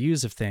people's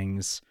reviews of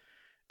things,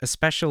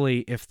 especially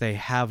if they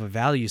have a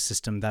value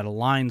system that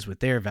aligns with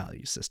their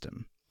value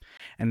system.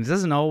 And it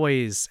doesn't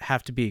always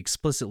have to be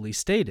explicitly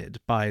stated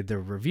by the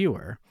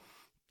reviewer,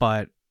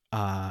 but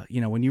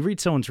when you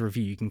read someone's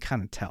review, you can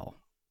kind of tell,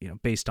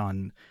 based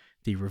on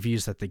the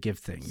reviews that they give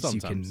things.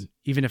 Sometimes. You can,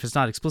 even if it's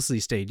not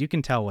explicitly stated, you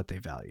can tell what they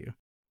value.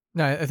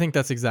 No, I think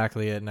that's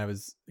exactly it. And I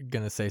was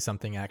going to say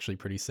something actually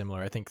pretty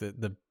similar. I think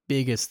that the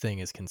biggest thing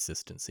is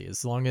consistency.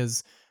 As long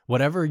as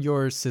whatever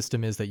your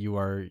system is that you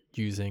are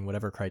using,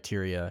 whatever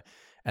criteria,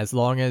 as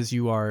long as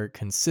you are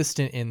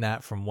consistent in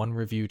that from one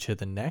review to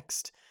the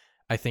next,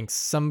 I think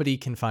somebody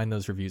can find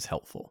those reviews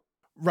helpful.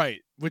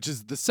 Right, which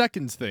is the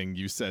second thing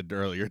you said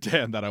earlier,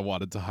 Dan, that I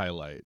wanted to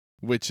highlight,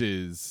 which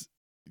is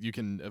you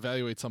can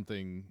evaluate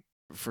something,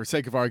 for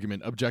sake of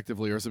argument,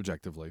 objectively or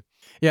subjectively.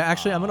 Yeah,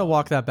 actually, I'm going to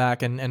walk that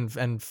back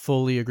and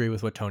fully agree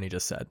with what Tony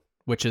just said,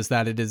 which is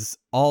that it is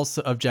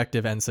also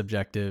objective and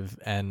subjective,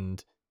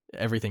 and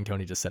everything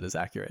Tony just said is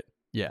accurate.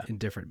 Yeah. In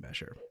different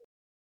measure.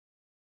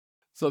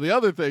 So the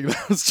other thing that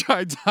I was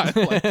trying to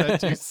highlight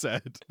that you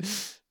said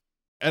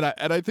and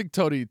I think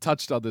Tony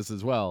touched on this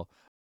as well.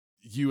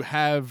 You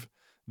have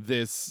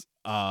this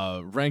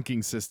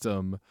ranking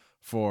system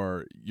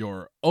for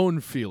your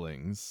own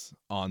feelings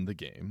on the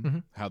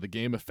game, how the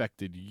game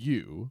affected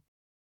you,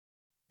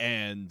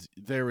 and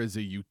there is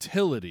a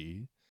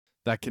utility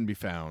that can be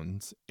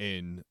found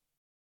in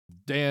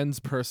Dan's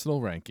personal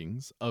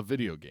rankings of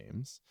video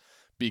games,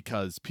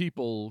 because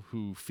people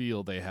who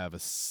feel they have a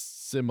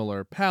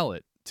similar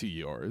palette to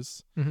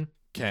yours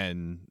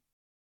can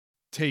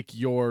take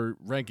your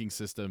ranking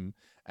system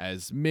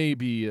as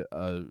maybe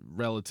a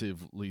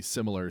relatively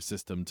similar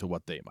system to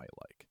what they might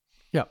like.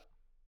 Yeah,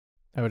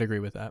 I would agree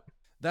with that.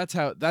 That's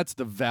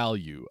the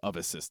value of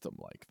a system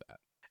like that.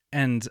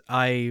 And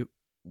I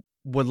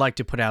would like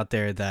to put out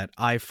there that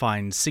I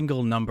find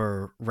single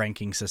number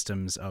ranking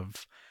systems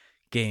of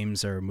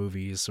games or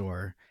movies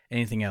or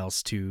anything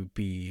else to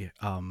be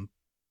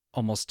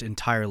almost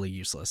entirely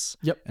useless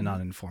and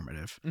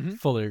uninformative.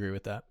 Fully agree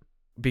with that.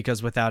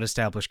 Because without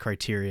established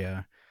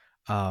criteria,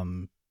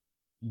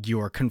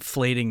 you're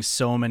conflating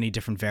so many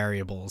different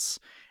variables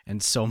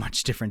and so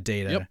much different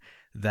data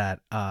that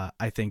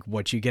I think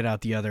what you get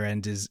out the other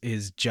end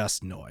is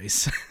just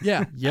noise.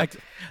 Yeah.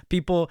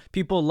 People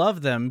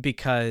love them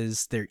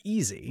because they're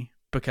easy,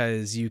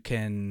 because you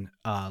can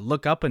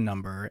look up a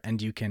number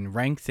and you can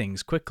rank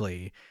things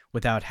quickly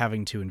without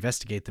having to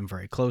investigate them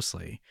very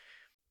closely.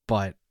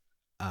 But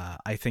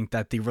I think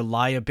that the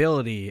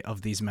reliability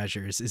of these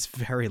measures is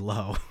very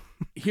low.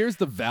 Here's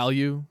the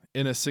value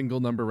in a single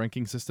number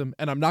ranking system,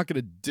 and I'm not going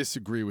to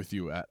disagree with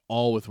you at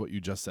all with what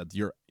you just said.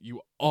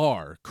 You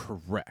are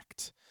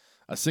correct.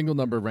 A single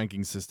number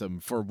ranking system,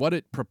 for what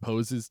it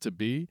proposes to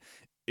be,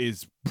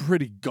 is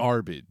pretty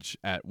garbage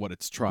at what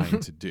it's trying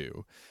to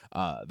do.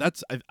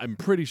 I'm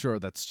pretty sure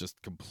that's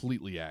just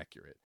completely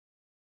accurate.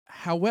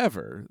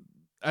 However,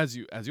 as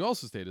you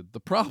also stated, the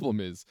problem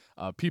is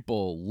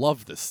people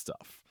love this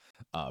stuff.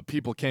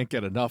 People can't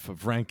get enough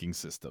of ranking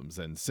systems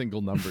and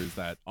single numbers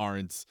that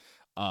aren't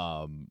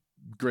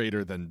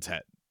greater than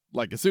 10.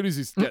 Like, as soon as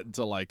you get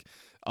into like,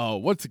 oh,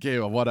 what's a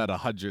game of 1 out of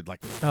 100? Like,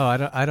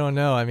 oh, I don't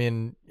know. I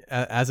mean,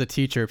 as a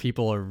teacher,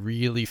 people are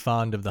really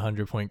fond of the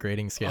 100-point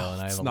grading scale,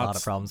 and I have a lot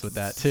of problems with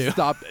that too.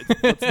 Stop.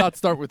 Let's not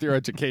start with your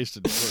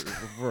education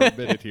for a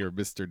minute here,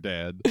 Mr.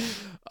 Dan.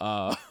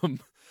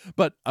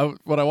 But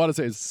what I want to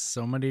say is,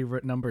 so many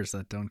numbers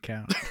that don't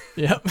count.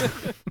 Yep.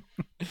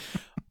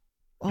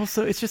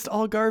 Also, it's just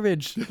all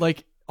garbage.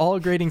 Like, all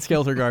grading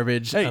scales are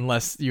garbage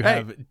unless you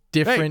have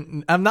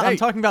different. I'm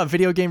talking about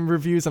video game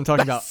reviews. I'm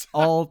talking about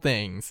all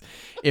things.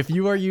 If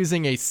you are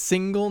using a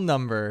single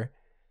number,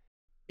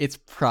 it's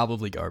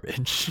probably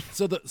garbage.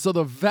 So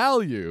the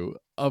value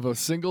of a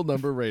single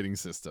number rating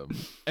system,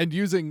 and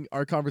using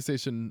our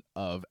conversation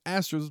of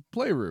Astro's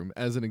Playroom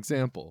as an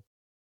example,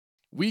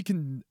 we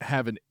can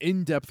have an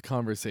in-depth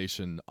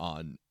conversation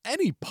on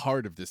any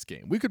part of this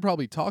game. We could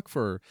probably talk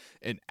for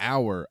an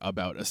hour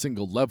about a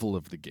single level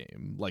of the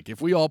game. Like,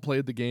 if we all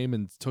played the game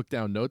and took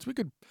down notes,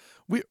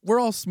 we're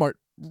all smart,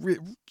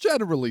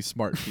 generally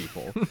smart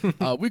people.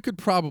 We could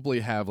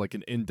probably have like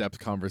an in-depth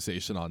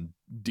conversation on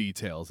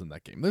details in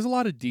that game. There's a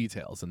lot of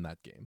details in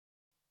that game.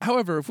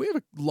 However, if we have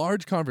a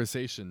large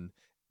conversation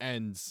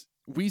and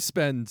we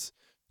spend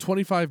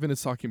 25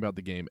 minutes talking about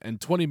the game and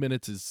 20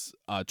 minutes is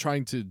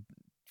trying to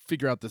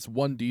figure out this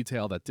one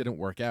detail that didn't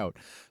work out,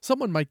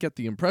 someone might get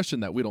the impression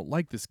that we don't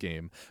like this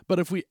game. But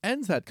if we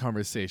end that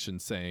conversation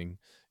saying,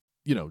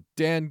 you know,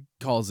 Dan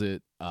calls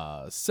it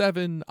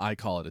 7, I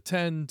call it a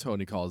 10,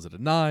 Tony calls it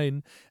a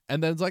 9,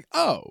 and then it's like,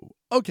 oh,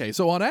 okay,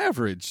 so on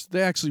average,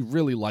 they actually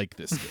really like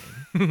this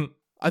game.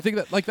 I think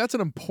that, like, that's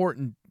an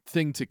important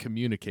thing to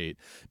communicate,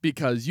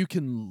 because you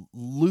can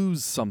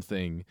lose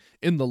something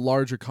in the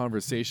larger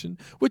conversation,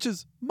 which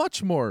is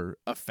much more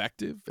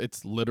effective.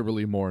 It's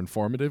literally more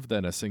informative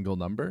than a single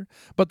number,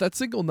 but that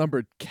single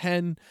number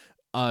can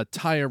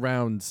tie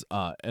around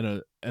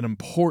an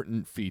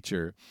important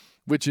feature,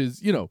 which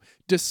is, you know,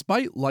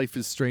 despite Life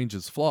is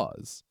Strange's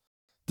flaws,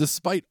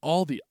 despite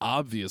all the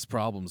obvious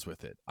problems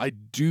with it, I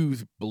do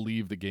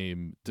believe the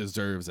game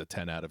deserves a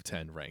 10 out of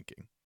 10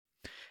 ranking.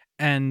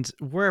 And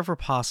wherever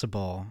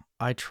possible,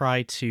 I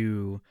try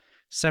to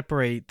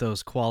separate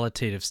those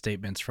qualitative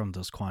statements from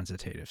those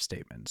quantitative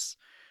statements.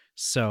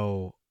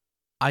 So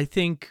I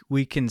think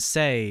we can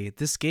say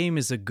this game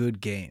is a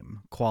good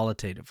game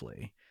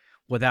qualitatively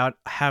without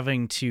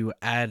having to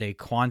add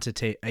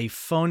a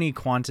phony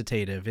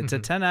quantitative. It's a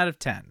 10 out of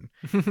 10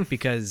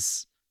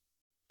 because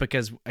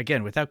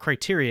again, without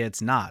criteria,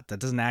 it's not.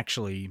 That doesn't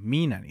actually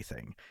mean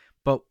anything.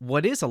 But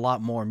what is a lot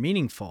more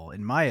meaningful,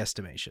 in my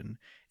estimation,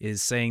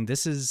 is saying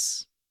this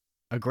is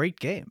a great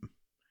game.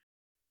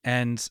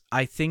 And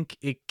I think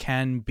it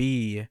can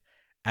be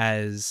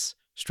as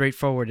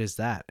straightforward as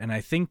that. And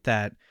I think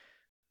that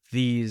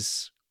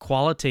these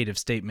qualitative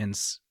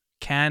statements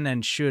can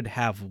and should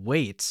have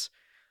weights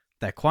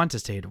that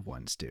quantitative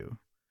ones do.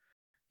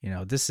 You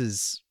know, this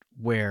is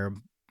where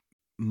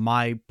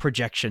my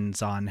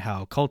projections on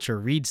how culture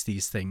reads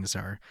these things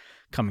are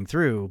coming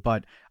through.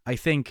 But I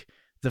think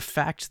the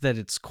fact that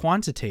it's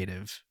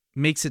quantitative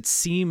makes it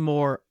seem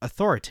more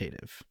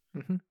authoritative.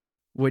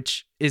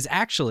 which is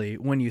actually,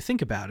 when you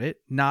think about it,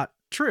 not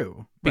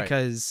true.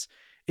 Because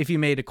if you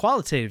made a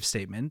qualitative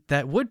statement,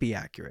 that would be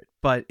accurate.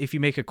 But if you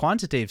make a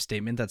quantitative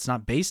statement that's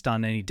not based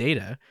on any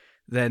data,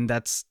 then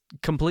that's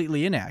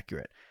completely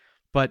inaccurate.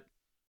 But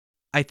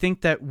I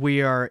think that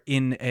we are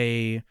in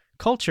a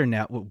culture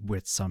now,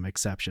 with some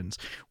exceptions,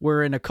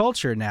 we're in a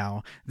culture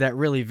now that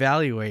really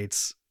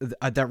values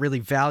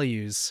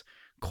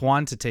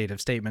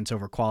quantitative statements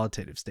over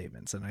qualitative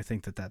statements, and I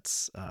think that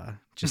that's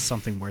just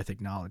something worth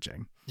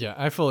acknowledging. Yeah,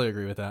 I fully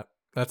agree with that.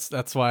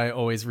 That's why I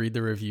always read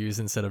the reviews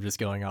instead of just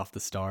going off the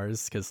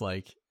stars, because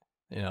like,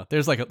 you know,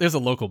 there's a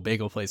local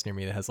bagel place near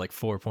me that has like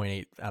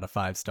 4.8 out of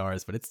 5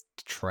 stars, but it's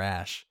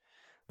trash.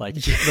 Like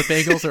the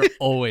bagels are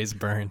always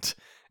burnt.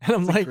 And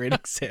I'm like, great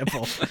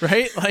example,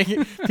 right? Like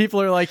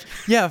people are like,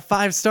 yeah,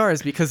 5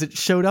 stars because it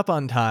showed up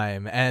on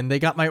time and they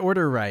got my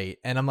order right.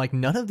 And I'm like,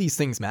 none of these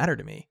things matter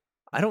to me.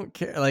 I don't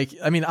care. Like,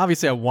 I mean,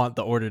 obviously I want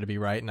the order to be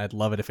right and I'd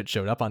love it if it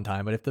showed up on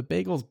time, but if the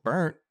bagel's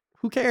burnt,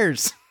 who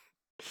cares?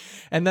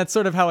 And that's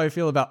sort of how I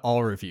feel about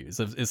all reviews.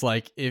 It's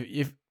like,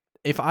 if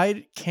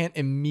I can't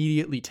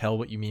immediately tell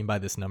what you mean by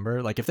this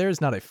number, like if there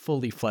is not a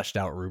fully fleshed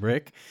out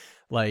rubric,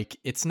 like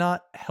it's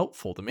not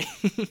helpful to me.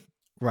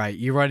 Right.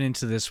 You run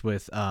into this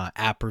with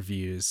app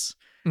reviews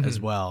as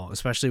well,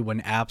 especially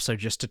when apps are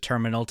just a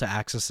terminal to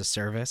access a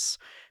service.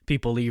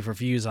 People leave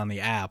reviews on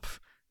the app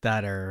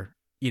that are,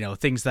 you know,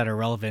 things that are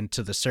relevant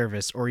to the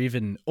service or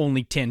even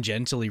only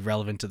tangentially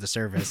relevant to the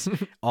service,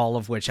 all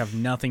of which have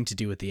nothing to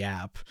do with the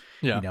app.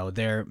 Yeah. You know,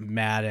 they're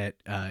mad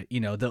at, you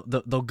know,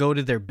 they'll go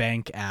to their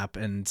bank app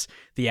and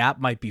the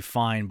app might be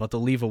fine, but they'll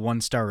leave a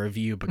 1-star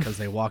review because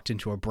they walked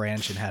into a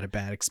branch and had a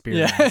bad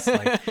experience. Yeah.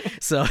 Like,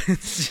 so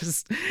it's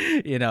just,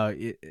 you know,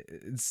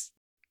 it's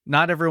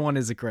not everyone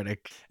is a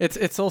critic.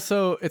 It's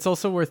also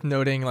worth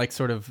noting, like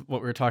sort of what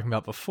we were talking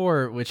about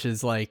before, which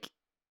is like,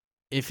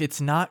 if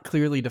it's not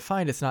clearly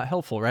defined, it's not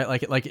helpful, right?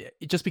 Like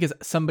just because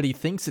somebody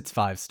thinks it's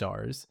 5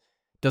 stars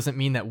doesn't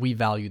mean that we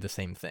value the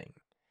same thing,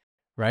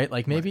 right?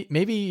 Like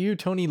maybe you,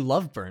 Tony,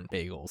 love burnt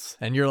bagels,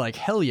 and you're like,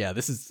 hell yeah,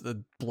 this is a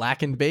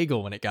blackened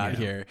bagel when it got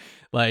here,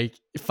 like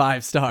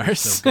 5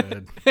 stars. So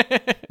good.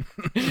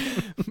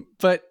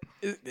 But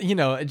you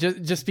know,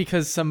 just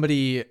because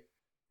somebody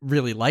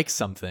really likes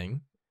something,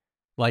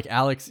 like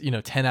Alex, you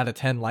know, 10 out of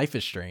 10 Life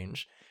is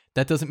Strange,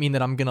 that doesn't mean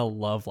that I'm gonna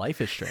love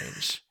Life is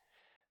Strange.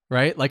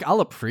 Right? Like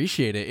I'll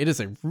appreciate it. It is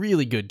a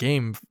really good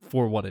game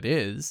for what it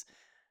is,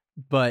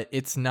 but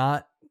it's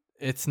not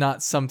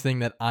something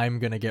that I'm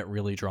going to get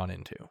really drawn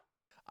into.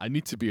 I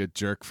need to be a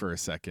jerk for a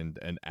second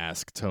and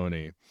ask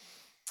Tony,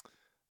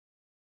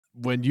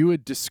 when you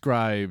had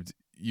described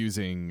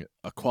using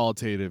a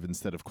qualitative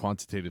instead of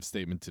quantitative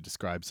statement to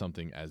describe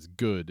something as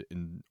good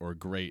or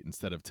great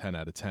instead of 10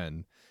 out of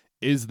 10,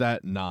 is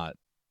that not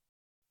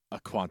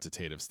a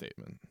quantitative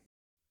statement?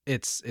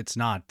 It's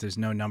not. There's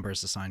no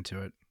numbers assigned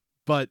to it.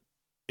 But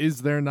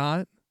is there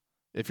not?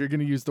 If you're going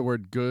to use the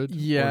word good or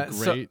great,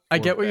 so I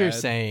get what bad, you're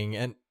saying,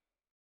 and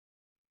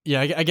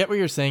yeah, I get what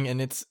you're saying,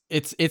 and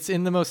it's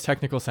in the most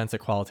technical sense a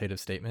qualitative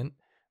statement,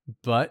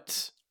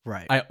 but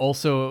right. I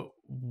also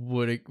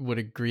would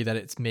agree that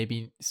it's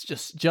maybe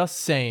just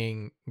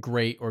saying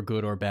great or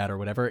good or bad or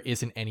whatever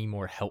isn't any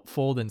more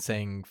helpful than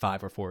saying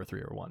 5 or 4 or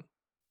 3 or 1.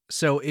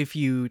 So if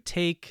you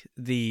take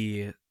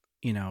the,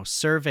 you know,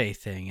 survey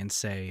thing and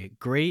say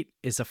great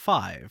is a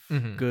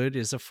 5, good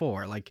is a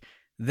 4, like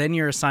then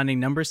you're assigning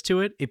numbers to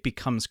it, it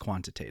becomes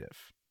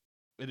quantitative.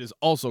 It is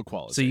also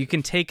qualitative. So you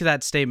can take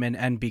that statement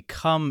and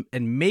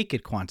make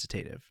it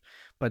quantitative,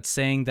 but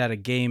saying that a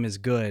game is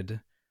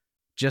good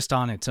just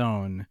on its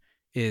own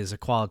is a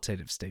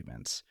qualitative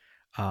statement.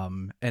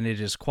 And it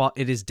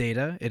is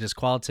data, it is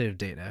qualitative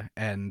data,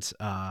 and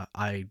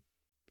I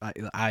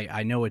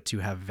know it to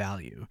have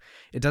value.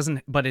 It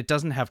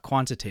doesn't have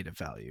quantitative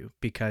value,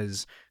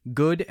 because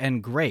good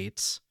and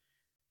great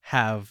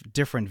have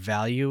different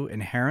value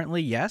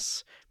inherently,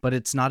 yes, but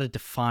it's not a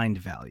defined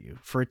value.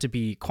 For it to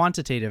be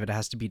quantitative, it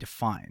has to be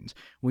defined.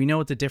 We know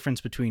what the difference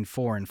between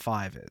 4 and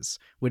 5 is.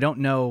 We don't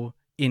know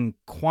in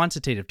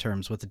quantitative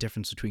terms what the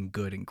difference between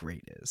good and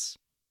great is.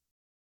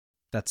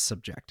 That's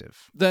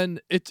subjective.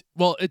 Then it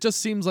just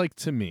seems like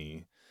to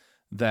me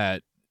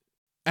that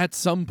at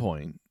some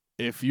point,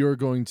 if you're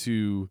going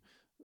to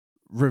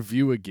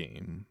review a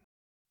game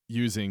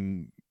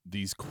using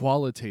these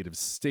qualitative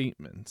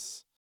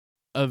statements,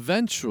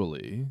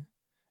 eventually,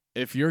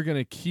 if you're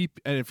going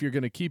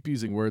to keep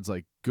using words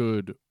like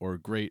good or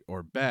great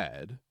or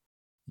bad,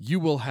 you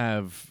will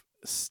have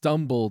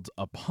stumbled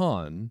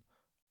upon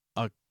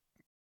a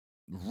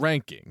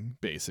ranking,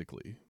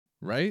 basically,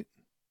 right?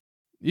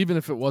 Even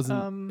if it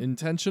wasn't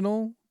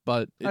intentional,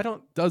 but it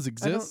does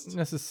exist.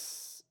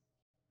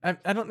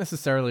 I don't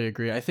necessarily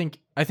agree. I think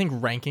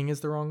ranking is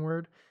the wrong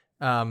word.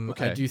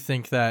 Okay. I do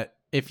think that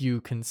if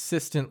you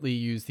consistently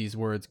use these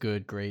words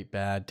good, great,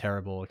 bad,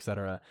 terrible,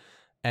 etc.,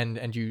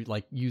 and you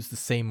like use the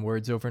same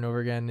words over and over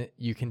again,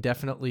 you can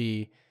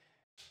definitely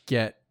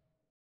get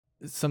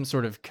some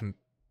sort of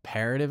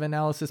comparative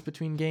analysis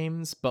between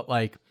games. But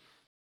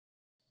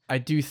I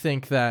do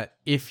think that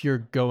if you're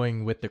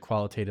going with the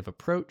qualitative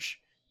approach,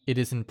 it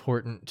is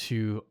important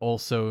to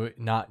also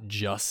not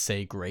just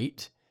say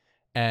great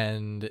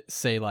and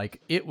say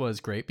like it was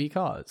great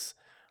because,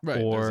 Right.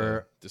 There's a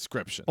or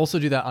description. also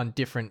do that on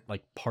different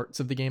like parts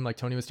of the game, like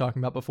Tony was talking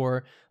about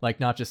before. Like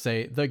not just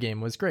say the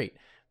game was great,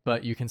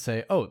 but you can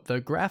say, oh, the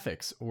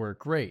graphics were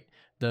great,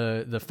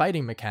 the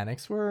fighting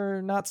mechanics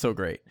were not so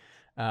great,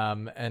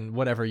 and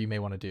whatever you may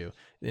want to do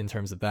in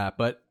terms of that.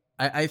 But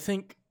I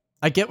think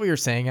I get what you're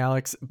saying,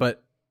 Alex,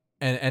 but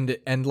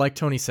and like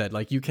Tony said,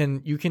 like you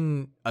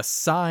can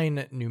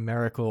assign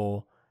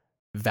numerical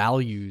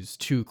values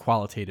to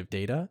qualitative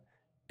data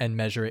and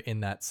measure it in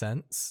that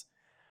sense,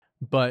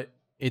 but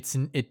it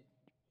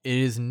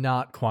is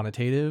not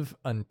quantitative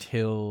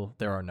until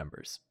there are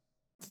numbers.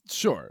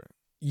 Sure.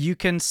 You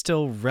can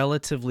still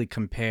relatively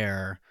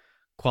compare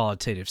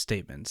qualitative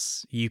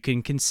statements. You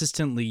can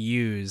consistently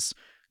use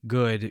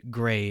good,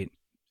 great,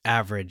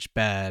 average,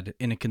 bad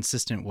in a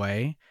consistent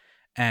way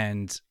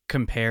and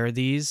compare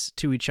these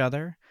to each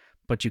other,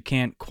 but you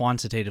can't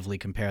quantitatively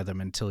compare them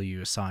until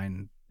you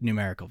assign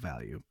numerical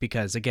value.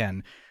 Because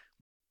again,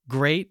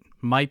 great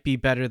might be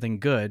better than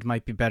good,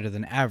 might be better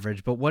than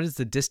average, but what is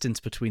the distance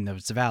between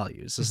those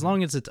values? As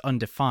long as it's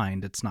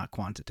undefined, it's not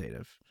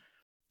quantitative.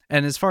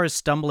 And as far as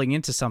stumbling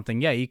into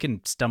something, yeah, you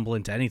can stumble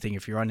into anything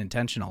if you're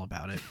unintentional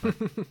about it.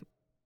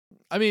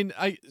 I mean,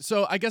 I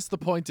guess the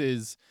point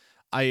is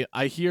I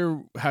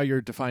hear how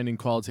you're defining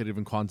qualitative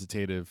and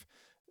quantitative,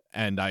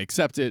 and I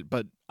accept it,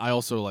 but I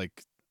also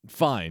like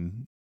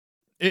fine.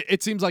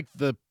 It seems like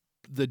the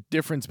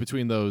difference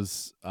between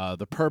those,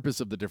 the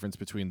purpose of the difference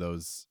between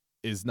those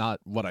is not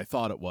what I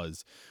thought it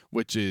was,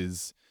 which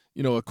is,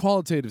 a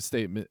qualitative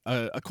statement,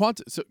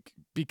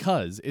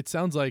 because it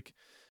sounds like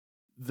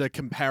the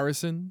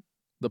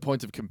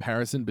point of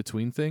comparison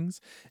between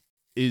things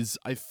is,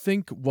 I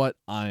think, what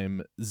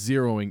I'm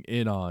zeroing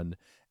in on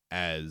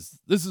as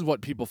this is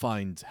what people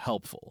find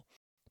helpful.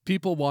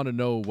 People want to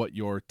know what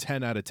your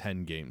 10 out of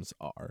 10 games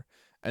are,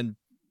 and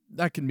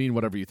that can mean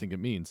whatever you think it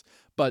means.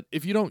 But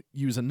if you don't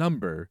use a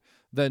number,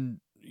 then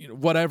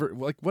whatever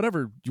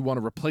you want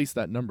to replace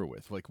that number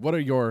with, like what are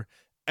your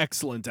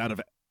excellent out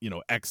of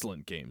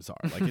excellent games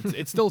are. Like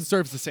it still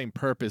serves the same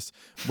purpose,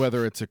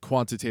 whether it's a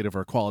quantitative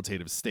or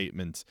qualitative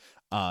statement.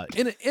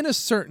 In a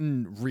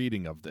certain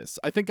reading of this,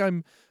 I think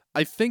I'm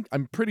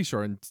pretty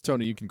sure, and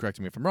Tony, you can correct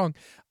me if I'm wrong,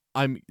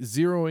 I'm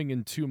zeroing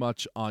in too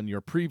much on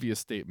your previous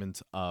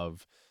statement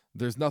of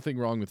there's nothing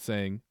wrong with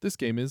saying this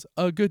game is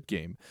a good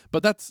game.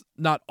 But that's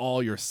not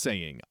all you're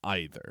saying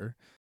either.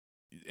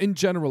 In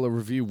general, a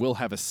review will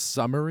have a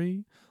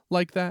summary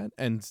like that,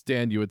 and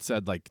Dan, you had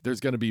said like there's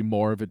going to be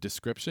more of a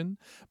description,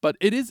 but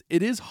it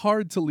is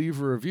hard to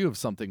leave a review of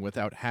something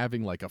without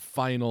having like a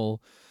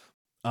final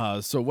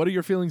so what are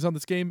your feelings on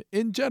this game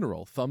in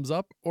general? Thumbs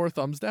up or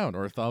thumbs down,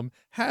 or thumb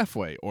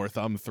halfway or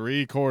thumb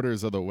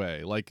 3/4 of the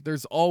way. Like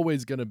there's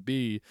always going to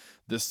be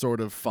this sort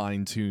of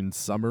fine-tuned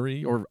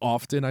summary, or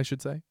often I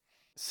should say.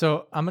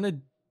 So I'm going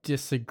to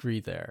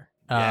disagree there.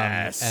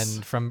 Yes.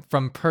 And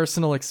from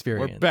personal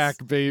experience. We're back,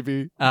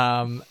 baby.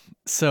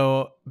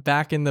 So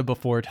back in the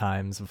before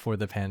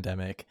the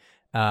pandemic,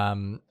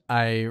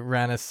 I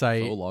ran a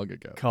site so long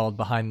ago called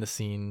Behind the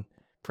Scene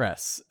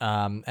Press.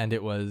 And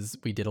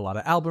we did a lot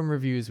of album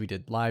reviews, we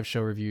did live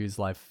show reviews,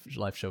 live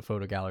show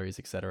photo galleries,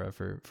 etc.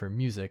 for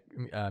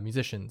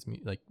musicians,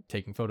 like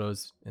taking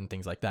photos and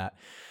things like that.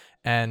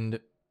 And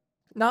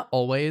not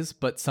always,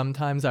 but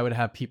sometimes I would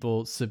have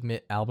people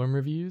submit album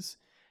reviews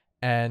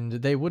and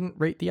they wouldn't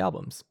rate the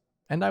albums,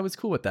 and I was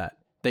cool with that.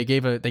 They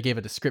gave a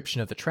description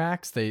of the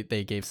tracks, they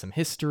gave some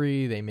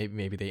history, they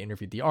maybe they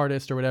interviewed the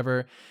artist or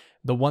whatever.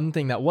 The one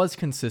thing that was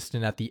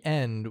consistent at the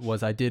end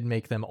was I did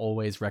make them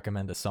always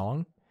recommend a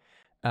song,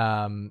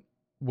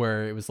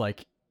 where it was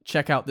like,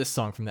 check out this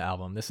song from the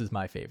album, this is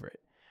my favorite.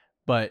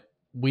 But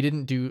we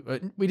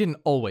didn't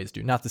always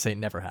do, not to say it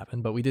never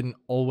happened, but we didn't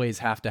always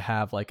have to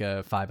have like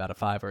a 5 out of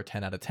 5 or a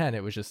 10 out of 10.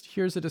 It was just,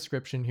 here's a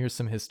description, here's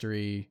some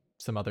history,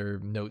 some other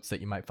notes that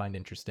you might find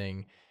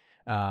interesting.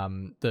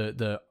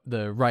 The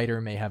writer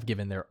may have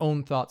given their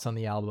own thoughts on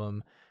the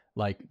album,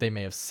 like they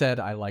may have said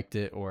I liked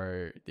it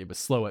or it was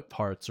slow at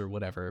parts or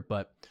whatever,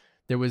 but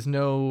there was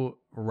no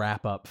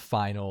wrap up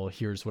final,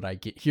 here's what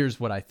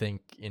I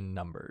think in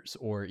numbers,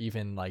 or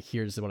even like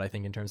here's what I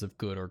think in terms of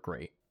good or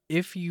great.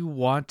 If you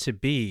want to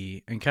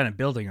be, and kind of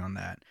building on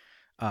that,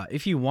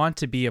 if you want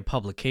to be a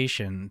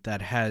publication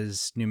that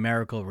has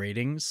numerical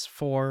ratings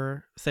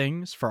for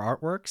things, for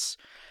artworks,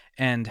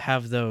 and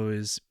have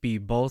those be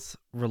both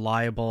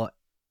reliable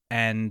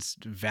and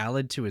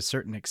valid to a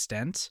certain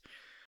extent,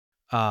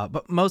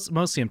 but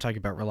mostly I'm talking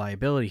about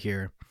reliability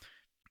here.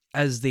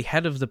 As the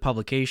head of the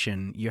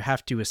publication, you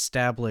have to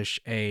establish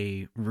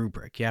a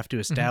rubric. You have to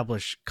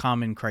establish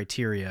common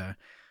criteria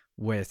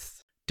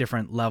with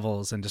different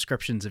levels and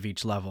descriptions of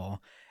each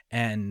level,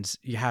 and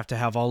you have to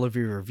have all of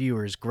your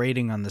reviewers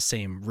grading on the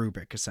same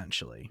rubric,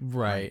 essentially.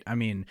 Right. I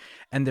mean,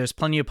 and there's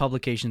plenty of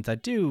publications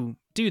that do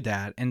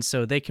that, and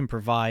so they can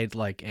provide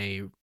like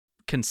a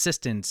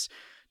consistent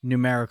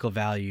numerical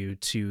value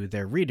to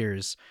their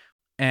readers,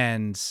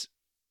 and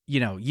you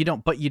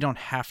don't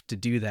have to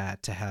do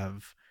that to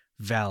have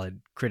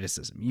valid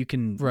criticism. You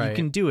can Right. you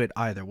can do it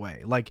either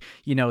way. Like,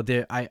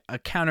 a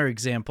counter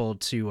example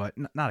to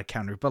not a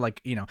counter, but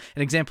like, an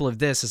example of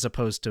this as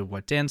opposed to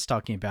what Dan's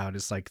talking about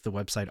is like the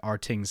website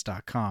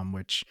rtings.com,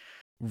 which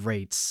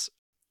rates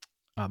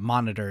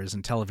monitors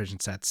and television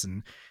sets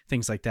and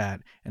things like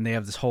that, and they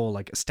have this whole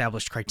like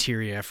established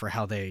criteria for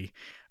how they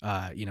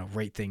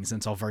rate things, and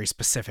it's all very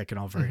specific and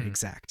all very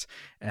exact,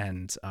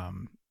 and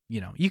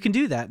you can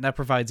do that, and that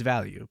provides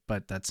value,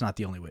 but that's not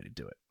the only way to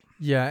do it.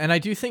 Yeah, and I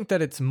do think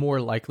that it's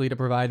more likely to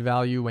provide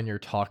value when you're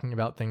talking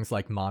about things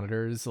like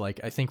monitors. Like,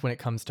 I think when it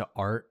comes to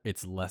art,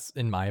 it's less,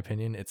 in my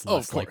opinion, it's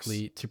less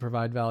likely to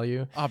provide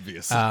value.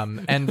 Obviously.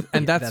 And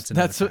that's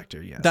another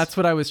factor, yes. That's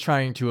what I was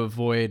trying to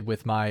avoid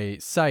with my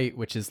site,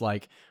 which is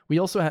like, we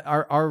also had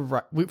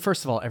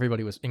first of all,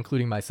 everybody was,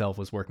 including myself,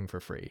 was working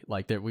for free.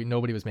 Like,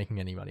 nobody was making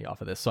any money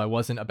off of this. So I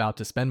wasn't about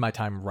to spend my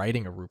time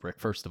writing a rubric,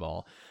 first of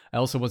all. I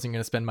also wasn't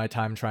going to spend my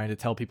time trying to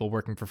tell people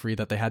working for free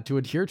that they had to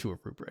adhere to a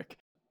rubric.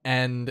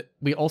 And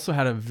we also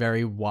had a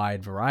very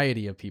wide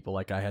variety of people.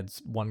 Like, I had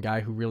one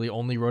guy who really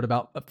only wrote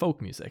about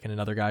folk music, and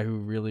another guy who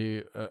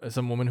really,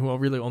 some woman who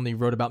really only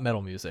wrote about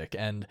metal music.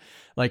 And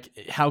like,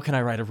 how can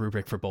I write a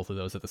rubric for both of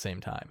those at the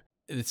same time?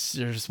 They're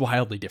just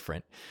wildly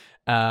different.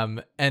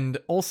 And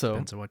also,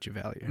 depends on what you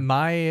value.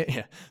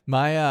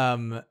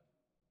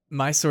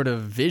 My sort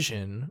of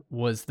vision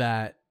was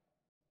that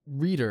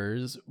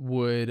readers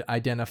would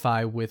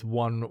identify with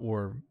one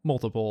or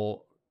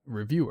multiple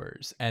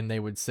reviewers, and they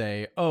would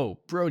say, oh,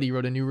 Brody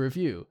wrote a new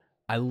review.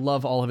 I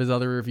love all of his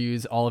other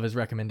reviews, all of his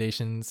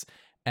recommendations,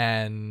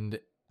 and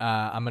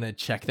I'm going to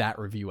check that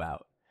review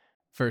out.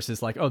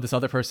 Versus like, oh, this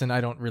other person, I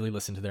don't really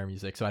listen to their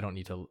music, so I don't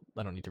need to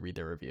read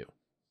their review.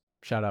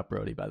 Shout out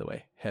Brody, by the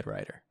way, head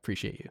writer.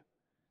 Appreciate you.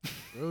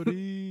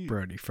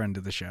 Brody, friend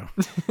of the show.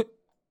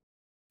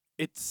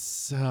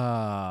 It's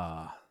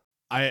I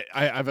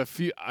have a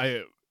few,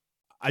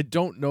 I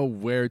don't know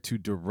where to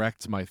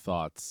direct my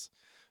thoughts,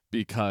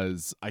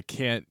 because I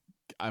can't,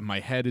 my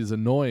head is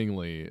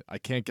annoyingly, I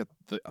can't get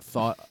the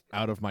thought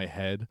out of my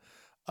head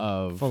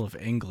of... Full of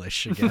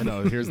English again.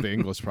 No, here's the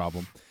English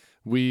problem.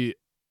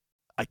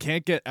 I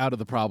can't get out of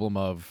the problem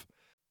of,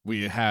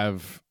 we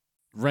have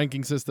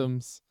ranking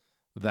systems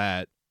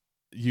that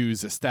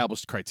use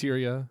established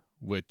criteria,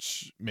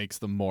 which makes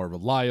them more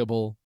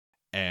reliable,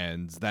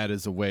 and that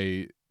is a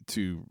way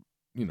to,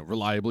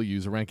 reliably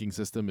use a ranking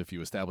system if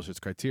you establish its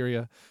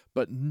criteria.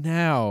 But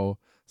now,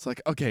 it's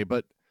like, okay,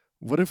 but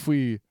what if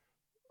we,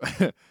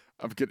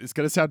 it's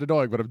going to sound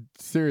annoying, but I'm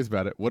serious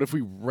about it. What if we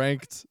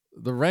ranked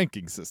the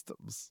ranking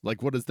systems?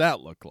 Like, what does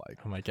that look like?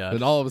 Oh my God.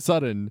 And all of a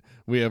sudden,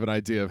 we have an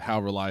idea of how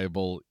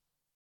reliable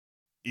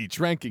each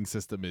ranking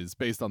system is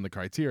based on the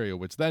criteria,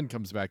 which then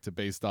comes back to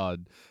based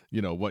on,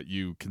 what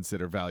you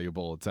consider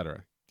valuable,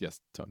 etc. Yes,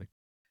 Tony.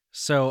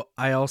 So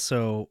I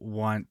also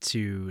want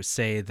to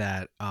say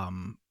that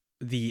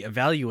the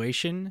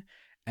evaluation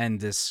and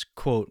this,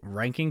 quote,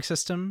 ranking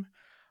system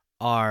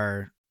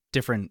are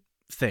different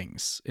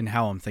things in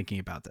how I'm thinking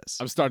about this.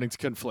 I'm starting to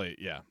conflate,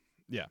 yeah.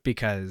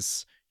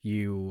 Because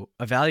you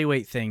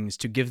evaluate things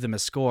to give them a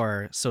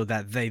score so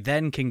that they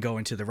then can go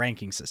into the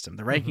ranking system.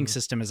 The ranking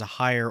system is a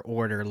higher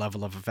order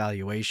level of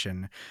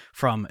evaluation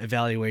from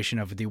evaluation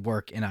of the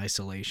work in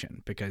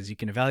isolation, because you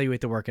can evaluate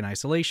the work in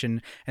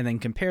isolation and then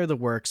compare the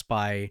works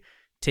by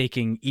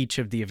taking each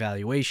of the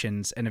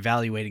evaluations and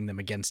evaluating them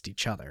against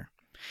each other.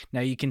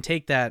 Now you can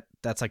take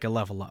that's like a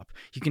level up.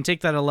 You can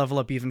take that a level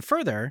up even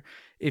further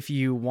if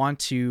you want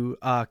to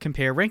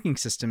compare ranking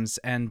systems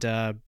and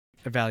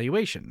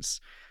evaluations.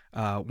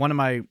 One of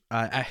my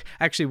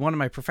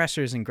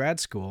professors in grad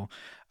school,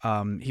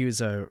 he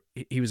was a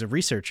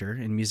researcher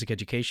in music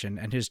education,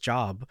 and his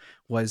job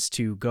was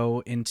to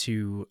go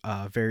into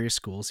various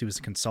schools. He was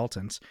a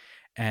consultant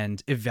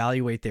and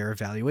evaluate their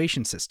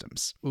evaluation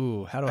systems.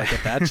 Ooh, how do I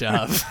get that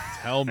job?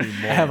 Tell me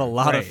more. I have a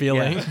lot of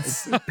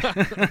feelings.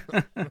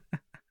 Yeah.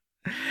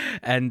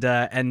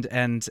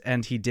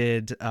 And he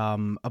did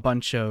a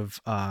bunch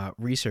of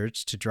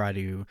research to try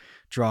to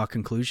draw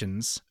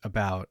conclusions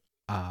about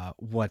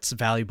what's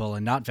valuable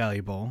and not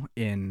valuable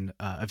in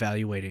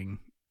evaluating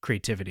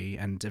creativity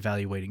and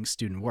evaluating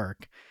student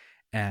work.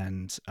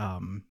 And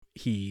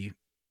he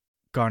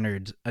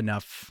garnered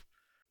enough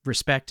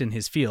respect in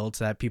his field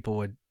that people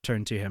would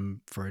turn to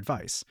him for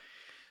advice.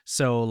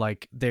 So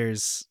like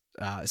there's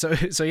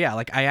so yeah,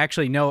 like I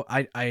actually know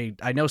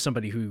I know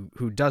somebody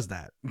who does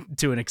that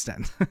to an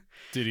extent.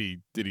 Did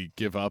he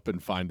give up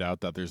and find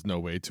out that there's no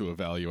way to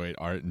evaluate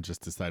art and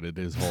just decided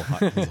his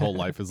whole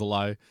life is a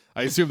lie?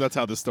 I assume that's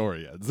how the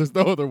story ends. There's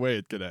no other way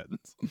it could end.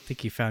 I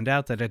think he found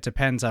out that it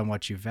depends on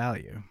what you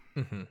value.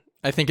 Mm-hmm.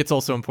 I think it's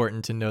also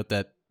important to note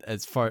that,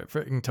 as far,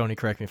 Tony,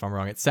 correct me if I'm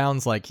wrong, it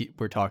sounds like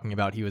we're talking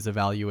about he was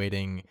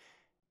evaluating,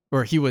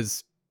 or he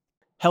was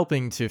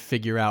helping to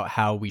figure out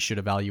how we should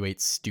evaluate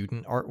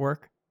student artwork.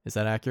 Is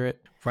that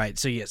accurate? Right.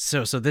 So yes.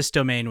 So this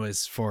domain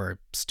was for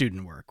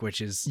student work,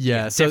 which is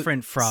so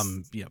different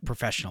from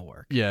professional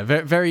work. Yeah.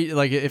 Very, very,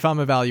 like if I'm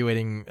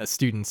evaluating a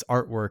student's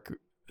artwork,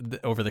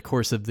 over the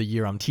course of the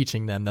year I'm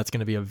teaching them, that's going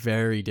to be a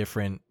very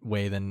different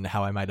way than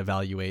how I might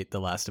evaluate The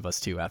Last of Us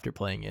 2 after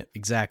playing it.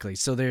 Exactly.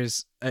 So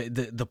there's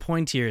the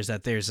point here is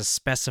that there's a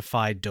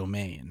specified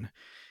domain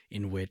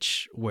in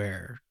which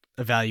we're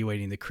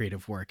evaluating the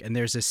creative work, and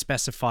there's a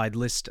specified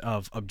list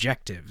of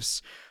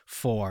objectives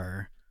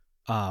for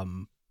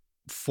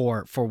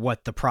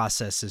what the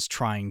process is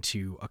trying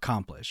to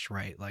accomplish,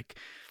 right? Like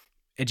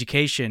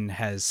education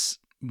has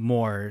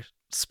more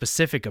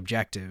specific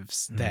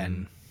objectives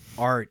than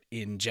art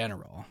in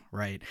general,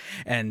 right?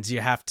 And you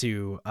have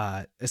to,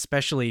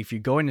 especially if you're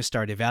going to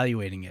start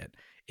evaluating it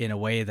in a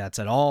way that's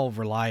at all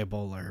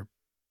reliable or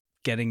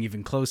getting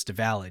even close to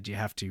valid, you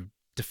have to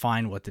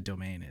define what the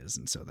domain is.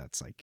 And so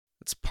that's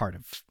part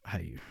of how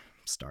you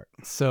start.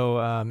 So,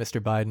 Mr.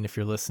 Biden, if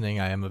you're listening,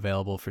 I am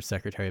available for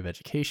Secretary of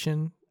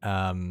Education.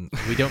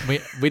 We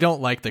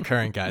don't like the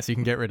current guy, so you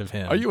can get rid of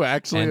him. Are you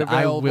actually And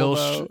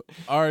available?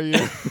 Are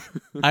you?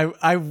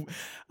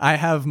 I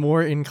have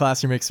more in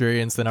classroom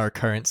experience than our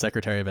current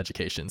Secretary of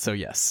Education, so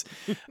yes.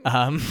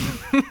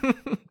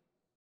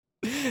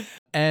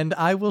 And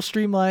I will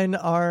streamline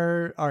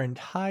our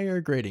entire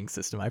grading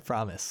system, I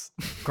promise.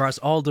 Across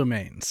all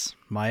domains.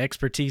 My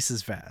expertise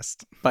is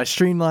vast. By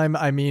streamline,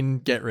 I mean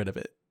get rid of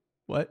it.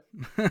 What?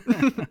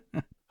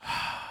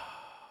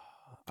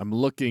 I'm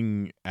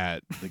looking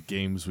at the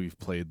games we've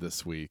played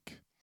this week.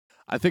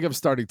 I think I'm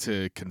starting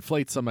to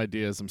conflate some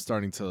ideas. I'm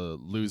starting to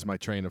lose my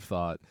train of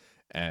thought.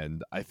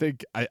 And I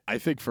think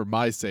for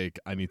my sake,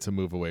 I need to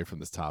move away from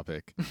this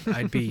topic.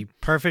 I'd be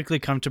perfectly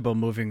comfortable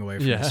moving away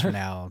from this for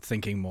now,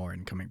 thinking more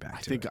and coming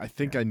back to it. I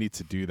think I need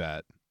to do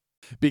that.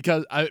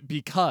 Because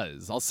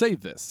I'll say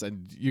this,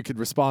 and you can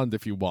respond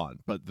if you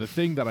want, but the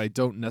thing that I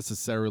don't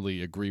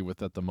necessarily agree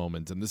with at the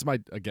moment, and this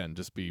might, again,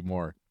 just be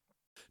more,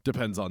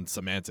 depends on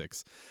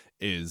semantics,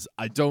 is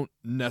I don't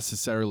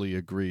necessarily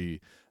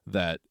agree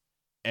that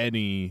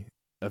any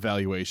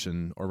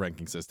evaluation or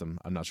ranking system,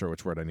 I'm not sure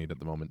which word I need at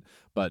the moment,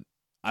 but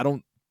I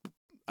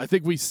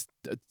think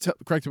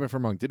correct me if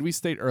I'm wrong, did we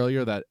state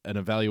earlier that an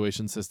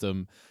evaluation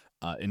system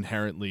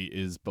inherently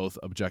is both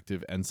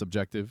objective and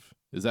subjective?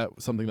 Is that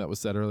something that was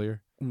said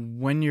earlier?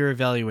 When you're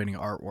evaluating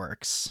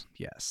artworks,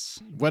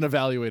 yes. When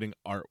evaluating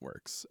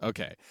artworks.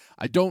 Okay.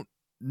 I don't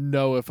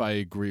know if I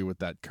agree with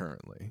that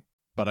currently,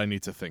 but I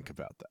need to think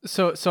about that.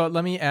 So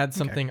let me add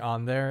something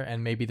on there,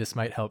 and maybe this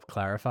might help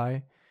clarify,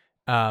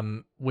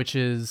 which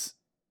is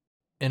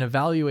an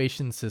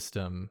evaluation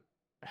system.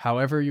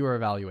 However you are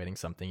evaluating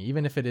something,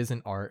 even if it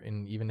isn't art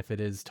and even if it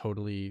is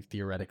totally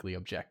theoretically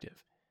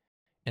objective,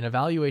 an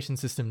evaluation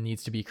system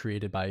needs to be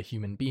created by a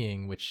human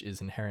being, which is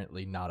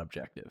inherently not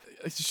objective.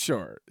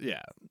 Sure,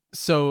 yeah.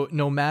 So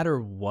no matter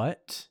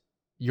what,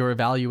 your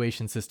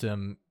evaluation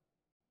system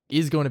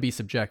is going to be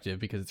subjective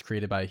because it's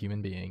created by a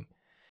human being.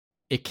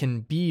 It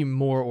can be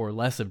more or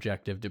less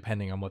objective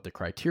depending on what the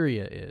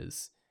criteria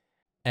is.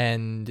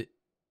 And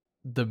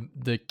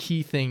the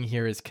key thing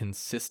here is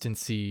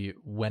consistency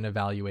when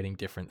evaluating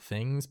different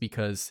things,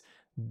 because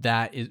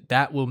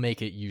that will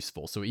make it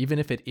useful. So even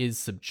if it is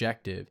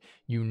subjective,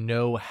 you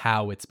know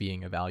how it's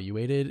being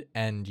evaluated,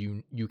 and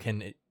you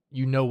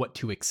know what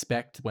to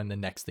expect when the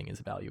next thing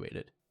is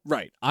evaluated.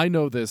 Right. I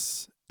know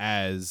this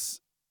as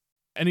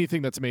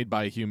anything that's made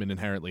by a human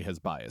inherently has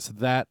bias.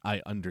 That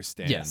I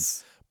understand.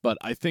 Yes. But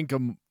I think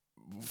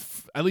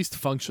at least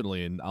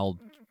functionally, and I'll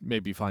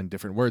maybe find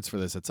different words for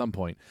this at some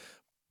point,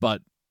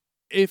 but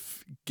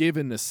if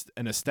given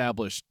an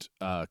established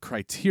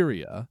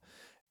criteria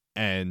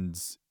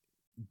and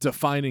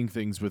defining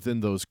things within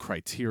those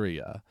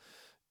criteria,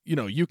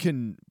 you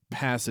can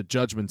pass a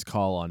judgment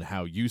call on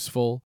how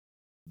useful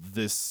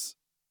this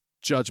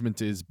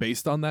judgment is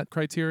based on that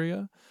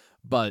criteria.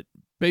 But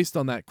based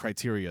on that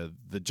criteria,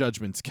 the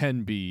judgments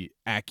can be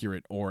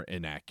accurate or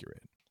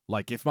inaccurate.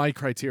 Like if my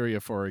criteria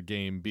for a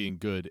game being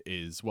good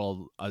is,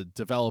 well, a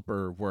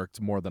developer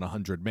worked more than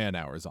 100 man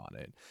hours on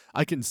it,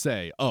 I can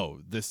say,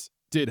 oh, this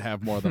did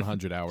have more than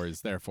 100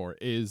 hours, therefore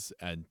is,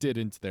 and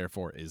didn't,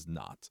 therefore is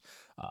not.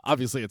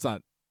 Obviously,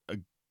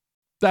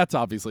 that's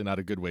obviously not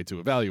a good way to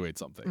evaluate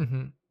something.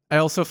 Mm-hmm. I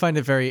also find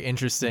it very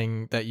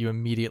interesting that you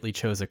immediately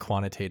chose a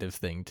quantitative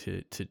thing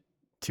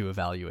to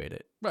evaluate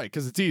it. Right,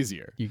 because it's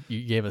easier. You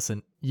gave us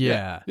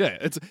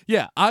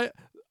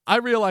I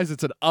realize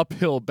it's an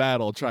uphill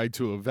battle trying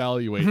to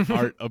evaluate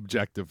art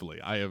objectively.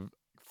 I have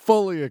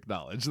fully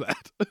acknowledged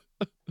that.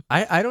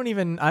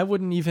 I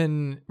wouldn't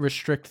even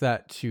restrict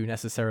that to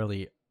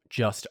necessarily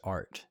just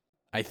art.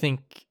 I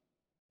think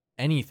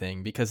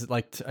anything, because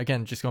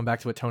again, just going back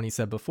to what Tony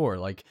said before,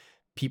 like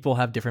people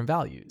have different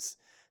values.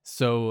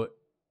 So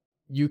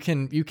you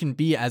can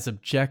be as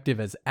objective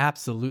as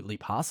absolutely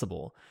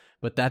possible,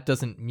 but that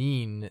doesn't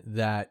mean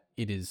that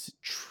it is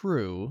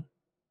true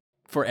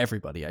for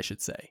everybody, I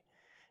should say.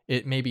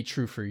 It may be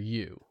true for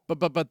you.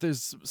 But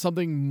there's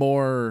something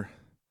more,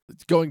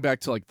 going back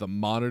to like the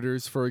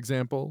monitors, for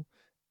example.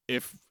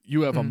 If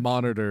you have a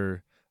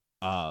monitor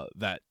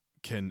that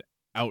can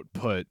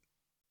output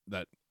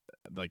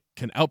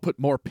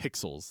more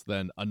pixels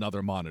than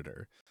another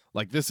monitor,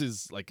 like this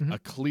is like a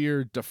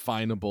clear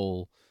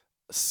definable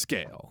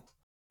scale.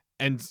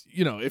 And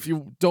if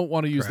you don't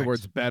want to use the Correct.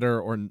 words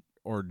better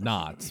or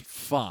not,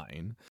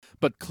 fine.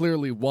 But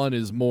clearly one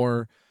is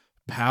more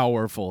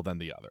powerful than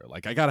the other.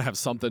 Like, I got to have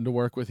something to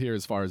work with here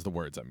as far as the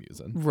words I'm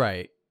using.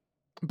 Right.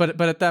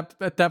 But at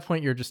that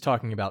point you're just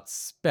talking about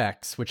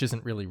specs, which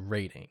isn't really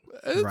rating.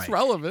 It's Right.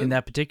 relevant. In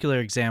that particular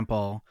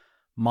example,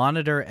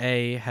 monitor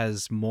A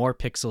has more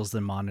pixels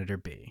than monitor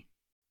B.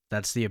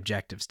 That's the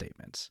objective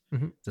statement.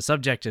 Mhm. The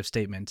subjective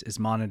statement is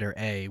monitor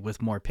A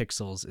with more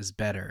pixels is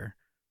better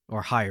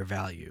or higher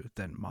value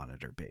than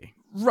monitor B.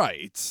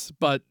 Right.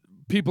 But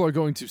people are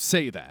going to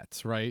say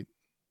that, right?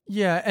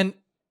 Yeah, and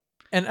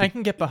I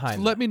can get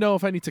behind Let that. me know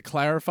if I need to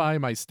clarify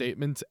my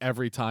statement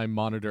every time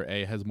monitor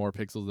A has more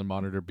pixels than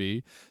monitor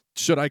B.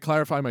 Should I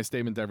clarify my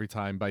statement every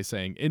time by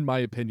saying, in my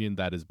opinion,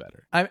 that is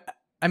better?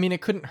 I mean, it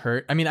couldn't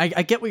hurt. I mean, I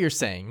get what you're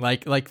saying.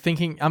 Like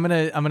thinking, I'm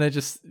gonna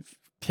just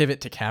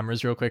pivot to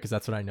cameras real quick because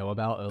that's what I know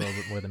about a little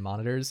bit more than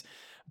monitors.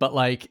 But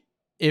like,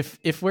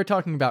 if we're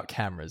talking about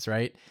cameras,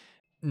 right?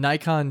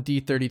 Nikon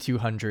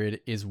D3200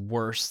 is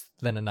worse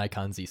than a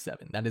Nikon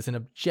Z7. That is an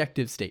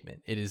objective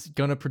statement. It is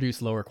gonna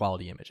produce lower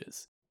quality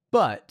images.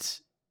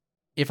 But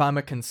if I'm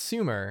a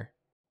consumer,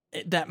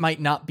 that might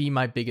not be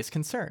my biggest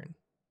concern,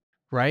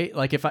 right?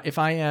 Like if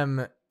I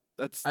am.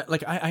 That's I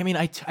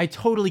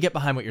totally get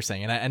behind what you're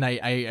saying, and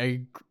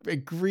I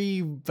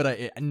agree, but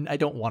I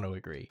don't want to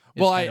agree.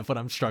 It's Well, kind of what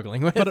I'm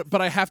struggling with.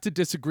 but I have to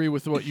disagree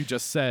with what you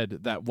just said,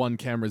 that one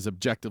camera is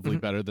objectively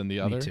better than the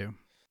other. Me too.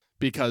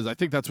 Because I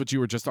think that's what you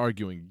were just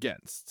arguing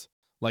against.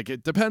 Like,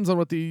 it depends on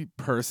what the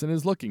person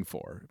is looking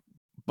for.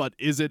 But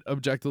is it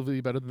objectively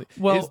better than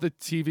is the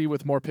TV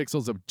with more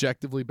pixels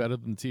objectively better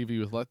than the TV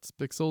with less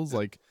pixels?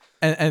 Like,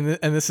 and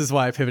this is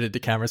why I pivoted to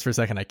cameras for a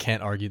second. I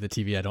can't argue the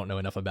TV. I don't know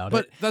enough about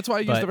but it. that's why I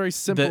used But a very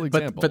simple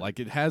example. but-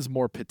 Like, it has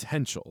more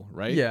potential,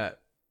 right? Yeah.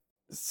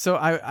 So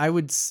I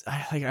would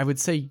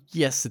say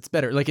yes, it's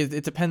better. Like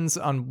it depends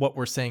on what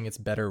we're saying it's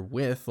better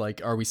with.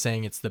 Like, are we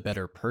saying it's the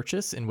better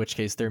purchase? In which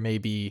case there may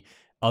be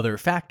other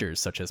factors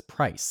such as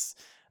price,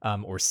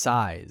 or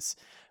size.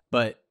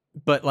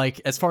 But like,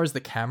 as far as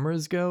the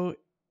cameras go,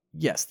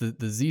 yes, the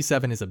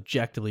Z7 is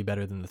objectively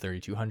better than the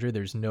 3200.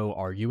 There's no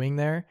arguing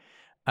there.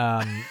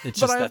 It's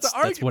just that's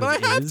what it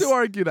is. I have to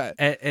argue that.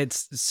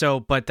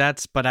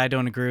 But I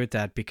don't agree with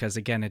that because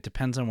again, it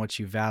depends on what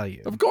you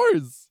value. Of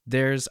course.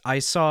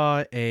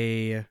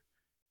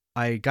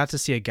 I got to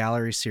see a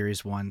gallery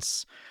series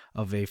once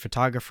of a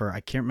photographer. I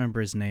can't remember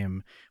his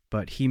name,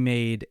 but he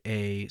made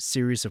a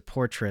series of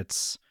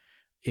portraits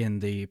in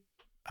the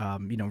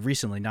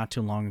recently, not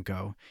too long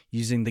ago,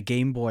 using the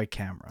Game Boy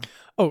camera.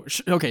 Oh,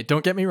 okay.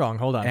 Don't get me wrong.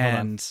 Hold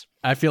on.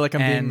 I feel like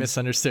I'm being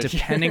misunderstood.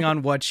 Depending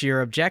on what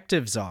your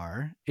objectives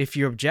are, if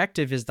your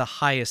objective is the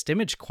highest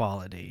image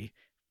quality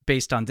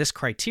based on this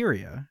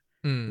criteria,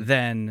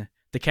 then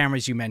the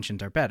cameras you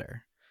mentioned are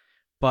better.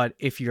 But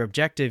if your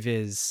objective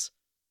is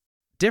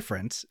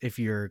different, if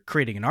you're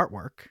creating an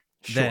artwork,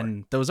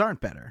 then those aren't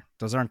better.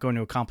 Those aren't going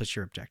to accomplish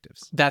your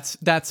objectives.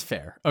 That's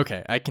fair.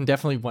 Okay, I can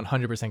definitely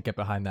 100% get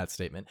behind that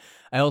statement.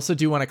 I also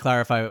do want to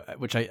clarify,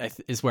 which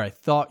is where I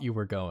thought you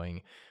were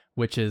going,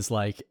 which is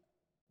like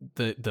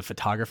the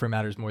photographer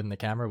matters more than the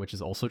camera, which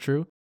is also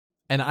true.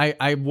 And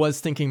I was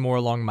thinking more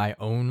along my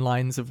own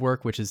lines of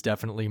work, which is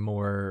definitely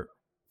more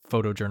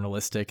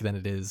photojournalistic than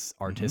it is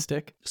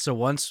artistic. So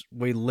once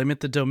we limit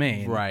the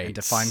domain Right. and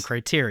define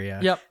criteria,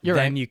 You're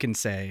then right. you can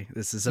say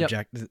this is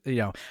objective.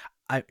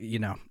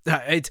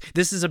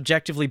 This is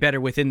objectively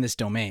better within this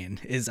domain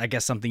is, I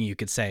guess, something you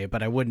could say.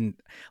 But I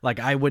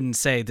wouldn't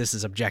say this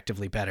is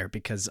objectively better,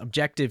 because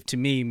objective to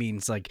me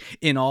means like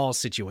in all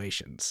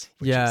situations.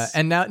 Yeah,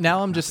 and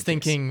now I'm just the case.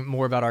 thinking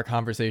more about our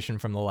conversation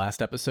from the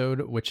last episode,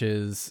 which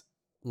is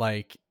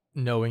like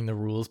knowing the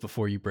rules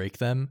before you break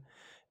them.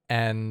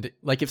 And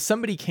like, if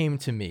somebody came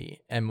to me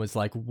and was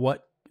like,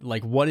 what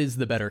is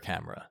the better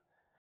camera?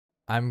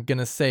 I'm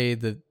gonna say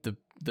to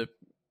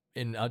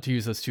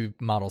use those two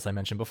models I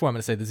mentioned before, I'm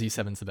gonna say the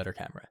Z7's the better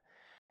camera.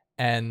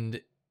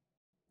 And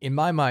in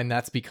my mind,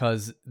 that's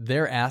because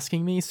they're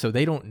asking me, so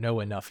they don't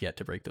know enough yet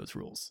to break those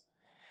rules.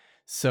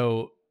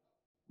 So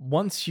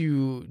once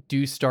you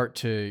do start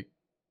to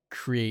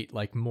create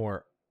like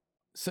more,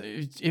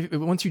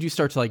 once you do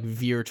start to like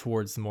veer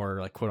towards more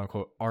like quote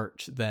unquote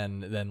art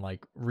than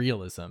like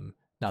realism,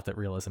 not that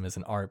realism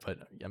isn't art, but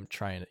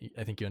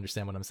I think you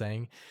understand what I'm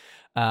saying.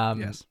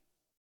 Yes.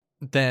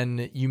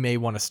 Then you may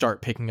want to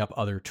start picking up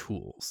other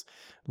tools.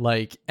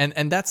 Like,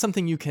 and that's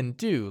something you can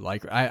do.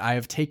 Like I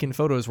have taken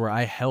photos where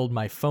I held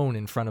my phone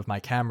in front of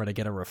my camera to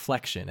get a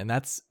reflection. And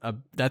that's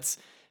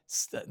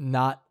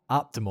not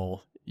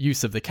optimal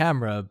use of the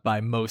camera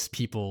by most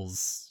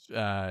people's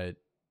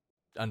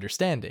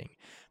understanding,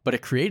 but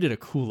it created a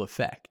cool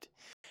effect.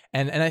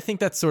 And I think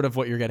that's sort of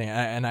what you're getting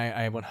at. And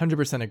I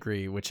 100%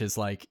 agree, which is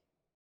like,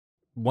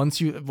 I'm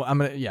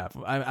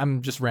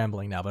just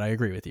rambling now, but I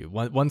agree with you.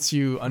 Once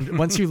you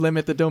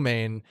limit the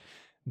domain,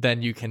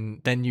 then you can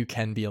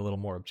be a little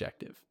more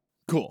objective.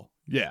 Cool.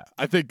 Yeah,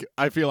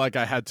 I feel like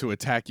I had to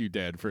attack you,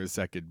 Dan, for a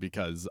second,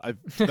 because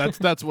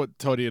that's what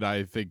Tony and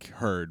I think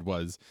heard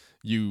was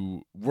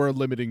you were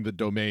limiting the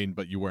domain,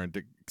 but you weren't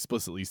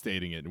explicitly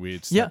stating it. And we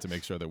just had to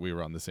make sure that we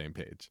were on the same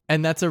page.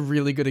 And that's a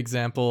really good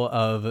example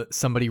of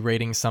somebody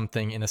rating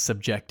something in a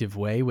subjective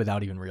way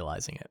without even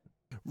realizing it.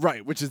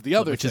 Right, which is the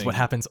other which thing. is what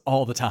happens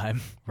all the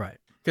time. Right.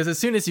 Because as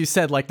soon as you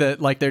said like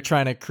they're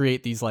trying to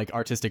create these like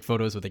artistic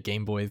photos with a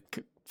Game Boy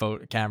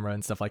camera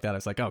and stuff like that, I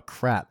was like, oh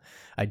crap,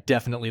 I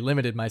definitely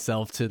limited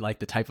myself to like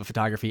the type of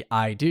photography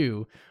I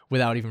do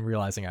without even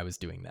realizing I was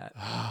doing that.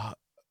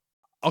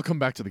 I'll come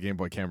back to the Game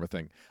Boy camera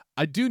thing.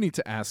 I do need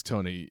to ask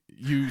Tony,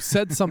 you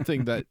said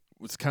something that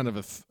was kind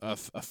of a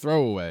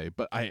throwaway,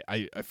 but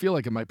I feel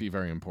like it might be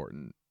very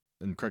important,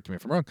 and correct me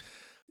if I'm wrong.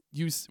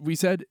 We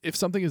said if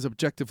something is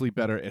objectively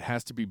better, it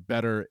has to be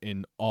better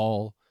in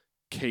all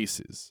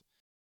cases.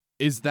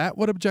 Is that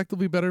what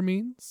objectively better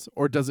means?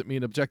 Or does it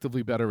mean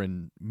objectively better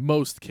in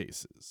most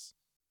cases?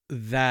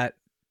 That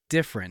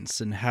difference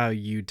in how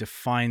you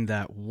define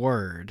that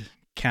word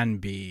can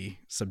be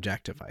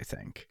subjective, I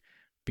think,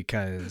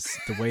 because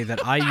the way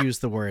that I use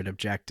the word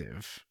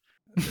objective,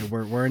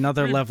 we're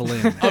another level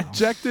in now.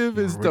 Objective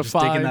is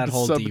defined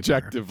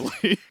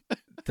subjectively.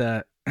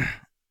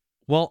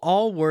 Well,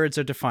 all words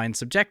are defined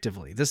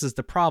subjectively. This is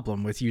the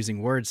problem with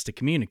using words to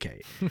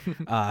communicate.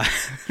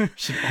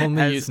 Should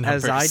only use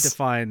numbers. As I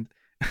define,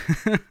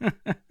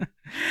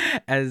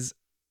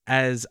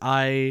 as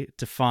I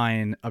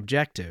define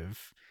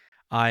objective,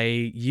 I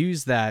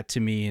use that to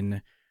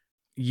mean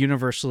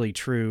universally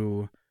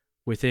true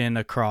within,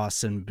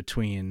 across, and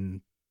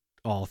between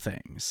all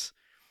things.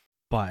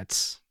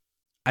 But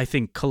I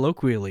think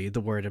colloquially, the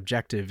word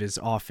objective is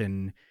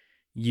often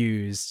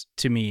used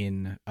to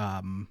mean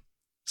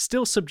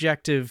still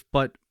subjective,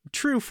 but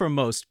true for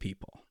most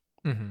people,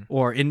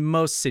 or in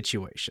most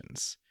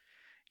situations,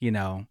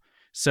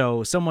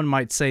 So someone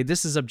might say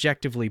this is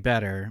objectively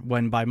better,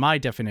 when by my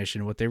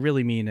definition, what they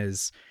really mean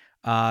is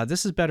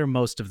this is better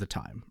most of the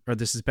time, or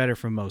this is better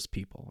for most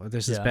people, or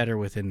this is better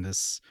within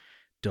this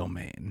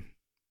domain.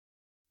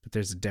 But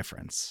there's a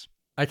difference.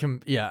 I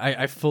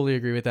fully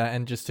agree with that.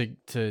 And just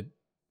to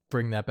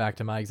bring that back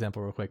to my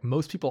example real quick,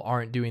 most people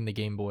aren't doing the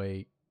Game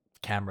Boy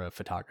camera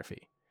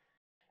photography.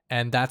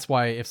 And that's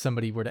why if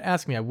somebody were to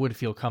ask me, I would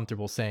feel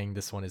comfortable saying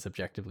this one is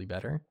objectively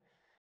better.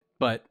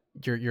 But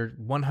you're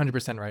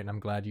 100% right, and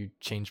I'm glad you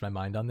changed my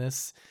mind on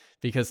this,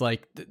 because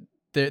like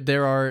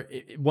there are,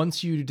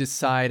 once you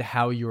decide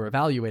how you're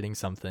evaluating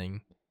something,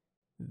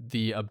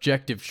 the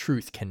objective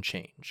truth can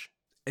change.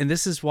 And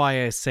this is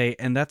why I say,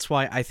 and that's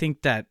why I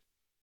think that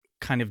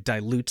kind of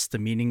dilutes the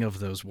meaning of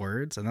those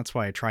words, and that's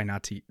why I try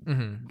not to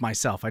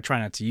myself. I try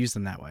not to use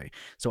them that way.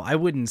 So I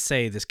wouldn't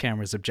say this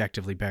camera is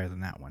objectively better than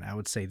that one. I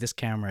would say this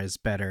camera is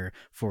better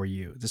for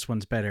you. This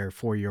one's better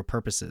for your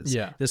purposes.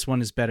 Yeah. This one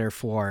is better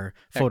for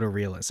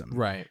photorealism.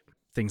 Right.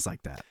 Things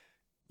like that.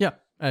 Yeah.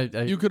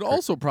 You could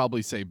also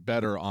probably say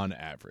better on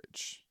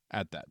average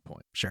at that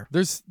point. Sure.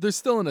 There's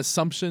still an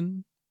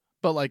assumption,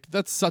 but like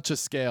that's such a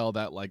scale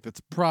that like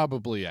that's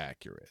probably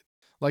accurate.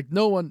 Like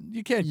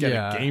you can't get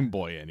a Game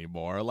Boy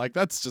anymore. Like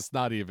that's just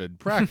not even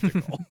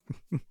practical.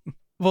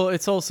 Well,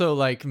 it's also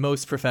like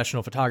most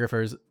professional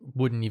photographers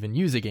wouldn't even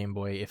use a Game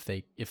Boy if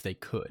they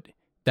could.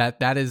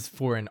 That is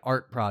for an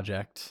art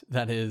project.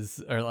 That is,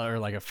 or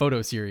like a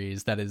photo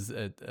series. That is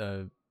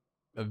a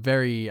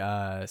very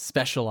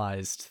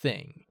specialized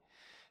thing.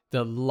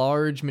 The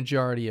large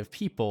majority of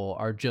people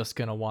are just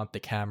going to want the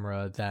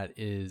camera that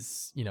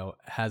is,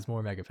 has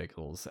more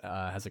megapixels,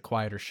 has a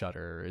quieter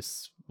shutter,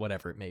 is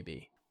whatever it may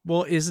be.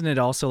 Well, isn't it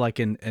also like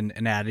an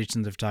adage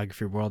in the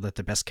photography world that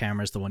the best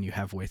camera is the one you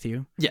have with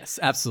you? Yes,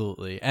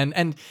 absolutely.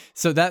 And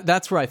so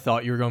that's where I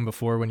thought you were going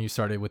before when you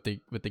started with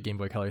the Game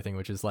Boy Color thing,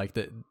 which is like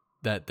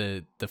that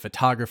the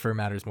photographer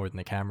matters more than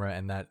the camera,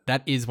 and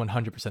that is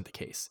 100% the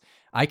case.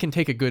 I can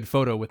take a good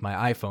photo with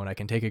my iPhone. I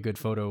can take a good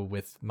photo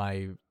with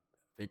my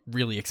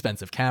really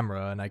expensive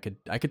camera, and I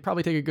could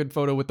probably take a good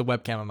photo with the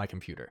webcam on my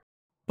computer.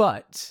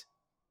 But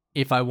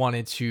if I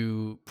wanted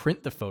to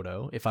print the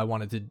photo, if I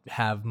wanted to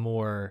have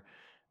more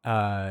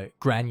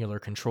granular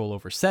control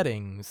over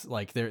settings,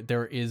 like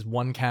there is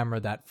one camera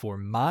that for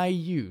my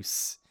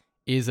use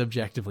is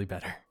objectively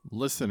better.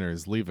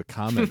 Listeners, leave a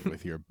comment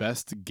with your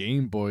best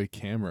Game Boy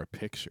camera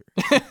picture.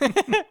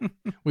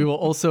 We will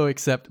also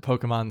accept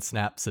Pokemon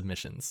Snap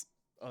submissions.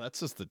 Oh,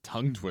 that's just a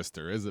tongue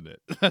twister, isn't it?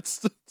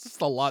 That's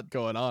just a lot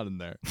going on in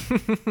there.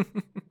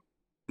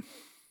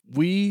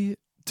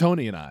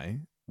 Tony and I,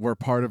 were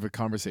part of a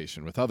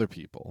conversation with other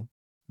people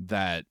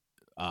that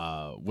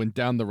went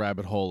down the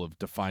rabbit hole of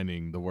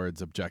defining the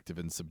words objective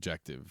and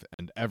subjective.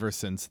 And ever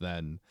since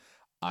then,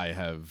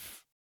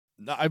 I've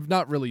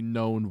not really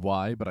known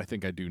why, but I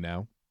think I do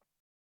now.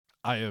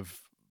 I have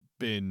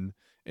been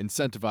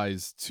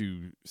incentivized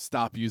to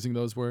stop using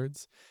those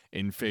words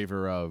in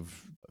favor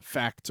of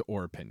fact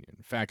or opinion,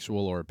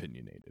 factual or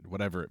opinionated,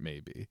 whatever it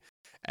may be.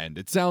 And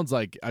it sounds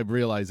like I'm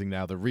realizing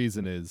now the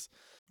reason is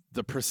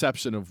the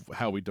perception of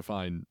how we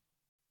define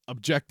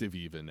objective,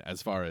 even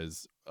as far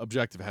as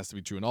objective has to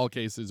be true in all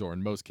cases or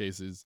in most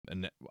cases.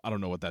 And I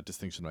don't know what that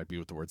distinction might be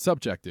with the word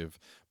subjective,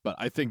 but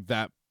I think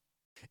that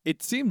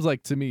it seems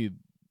like to me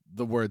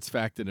the words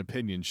fact and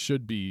opinion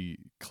should be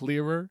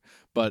clearer,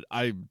 but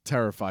I'm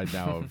terrified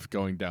now of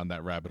going down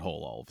that rabbit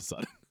hole all of a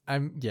sudden.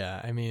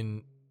 I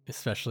mean,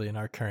 especially in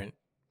our current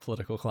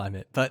political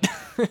climate, but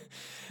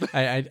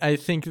I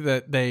think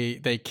that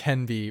they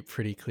can be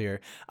pretty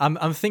clear.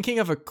 I'm thinking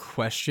of a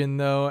question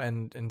though,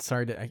 and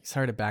sorry to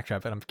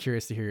backtrack, but I'm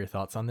curious to hear your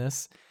thoughts on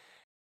this.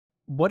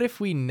 What if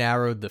we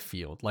narrowed the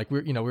field? Like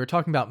we were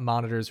talking about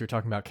monitors, we were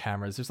talking about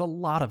cameras. There's a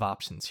lot of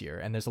options here,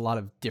 and there's a lot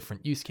of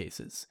different use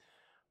cases.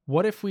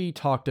 What if we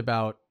talked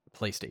about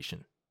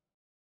PlayStation?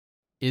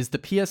 Is the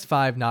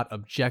PS5 not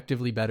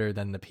objectively better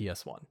than the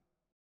PS1?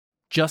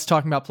 Just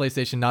talking about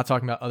PlayStation, not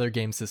talking about other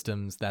game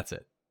systems. That's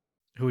it.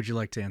 Who would you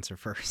like to answer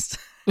first?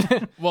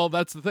 Well,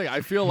 that's the thing. I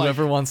feel like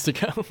whoever wants to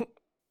go.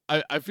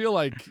 I feel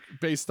like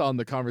based on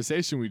the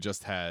conversation we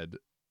just had,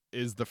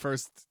 is the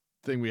first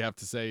thing we have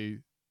to say,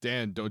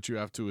 Dan, don't you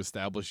have to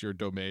establish your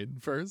domain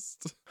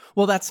first?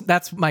 Well,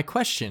 that's my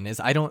question. Is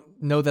I don't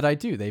know that I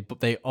do.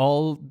 They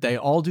all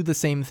do the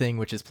same thing,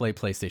 which is play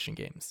PlayStation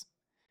games.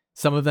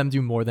 Some of them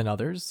do more than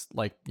others.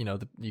 Like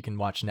you can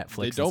watch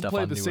Netflix. They don't and stuff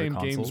play on the newer same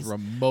consoles. games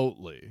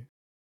remotely.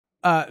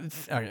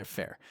 Okay,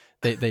 fair.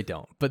 They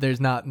don't. But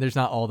there's not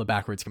all the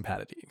backwards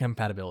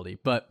compatibility.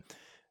 But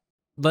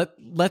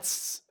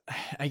let's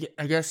I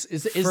guess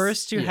is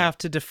first you have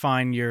to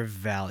define your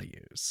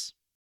values.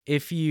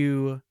 If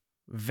you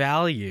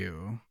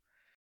value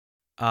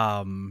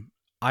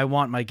I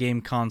want my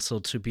game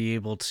console to be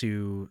able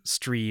to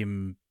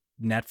stream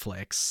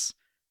Netflix,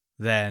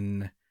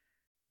 then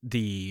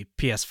the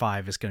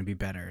PS5 is going to be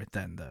better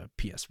than the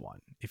PS1.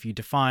 If you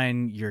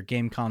define your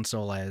game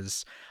console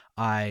as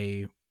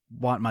I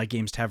want my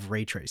games to have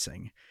ray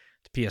tracing,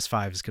 the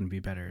PS5 is going to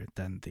be better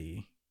than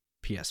the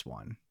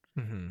PS1.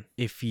 Mm-hmm.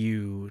 If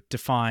you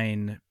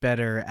define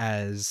better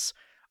as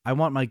I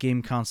want my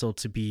game console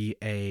to be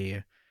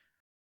a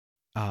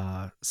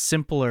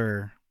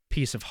simpler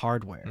piece of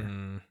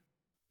hardware.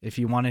 If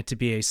you want it to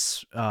be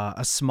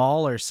a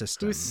smaller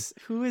system,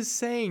 who is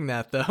saying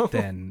that though?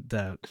 Then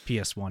the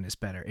PS1 is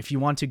better. If you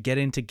want to get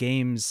into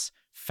games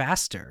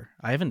faster,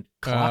 I haven't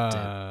clocked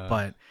it,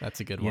 but that's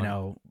a good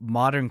one.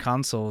 Modern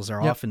consoles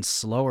are often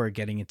slower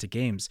getting into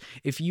games.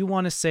 If you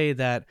want to say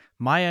that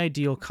my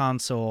ideal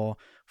console,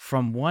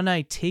 from when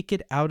I take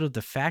it out of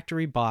the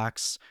factory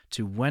box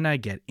to when I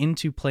get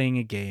into playing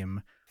a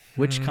game,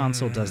 which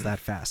console does that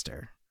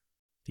faster?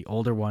 The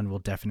older one will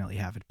definitely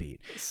have it beat.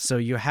 So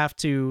you have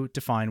to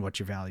define what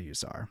your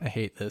values are. I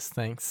hate this.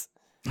 Thanks.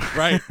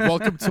 Right.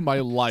 Welcome to my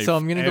life. So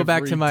I'm going to go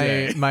back to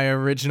my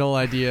original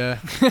idea.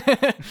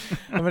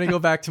 I'm going to go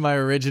back to my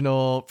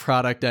original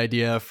product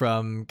idea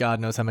from God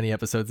knows how many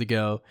episodes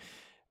ago,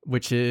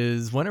 which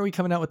is, when are we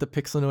coming out with the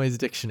Pixel Noise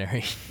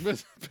Dictionary?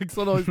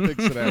 Pixel Noise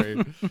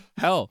Dictionary.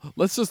 Hell,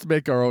 let's just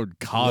make our own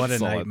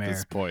console at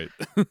this point.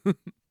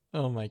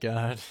 Oh my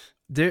God.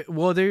 There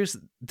was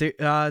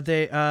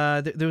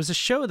a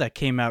show that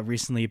came out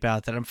recently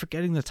about that. I'm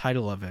forgetting the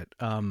title of it.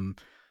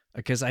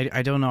 Because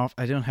I don't know,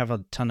 I don't have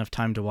a ton of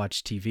time to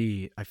watch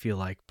TV, I feel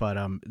like, but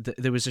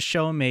there was a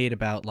show made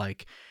about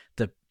like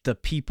the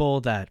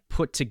people that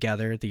put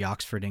together the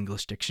Oxford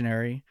English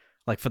Dictionary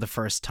like for the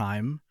first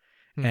time.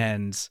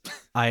 And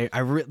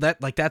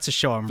that's a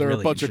show They're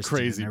really a bunch interested of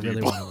crazy in. I people.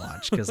 really want to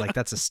watch because like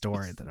that's a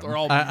story that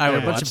I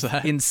would watch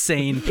that.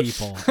 Insane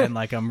people, and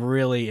like I'm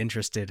really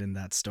interested in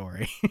that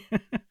story.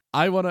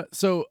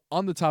 So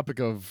on the topic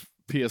of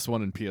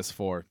PS1 and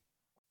PS4,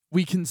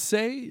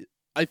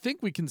 I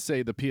think we can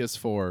say the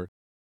PS4,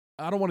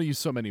 I don't want to use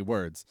so many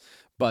words,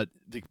 but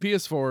the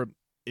PS4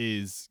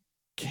 is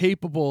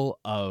capable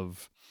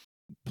of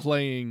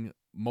playing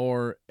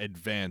more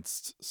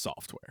advanced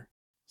software.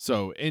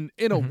 So in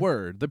a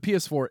word, the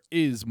PS4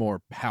 is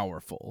more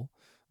powerful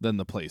than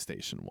the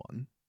PlayStation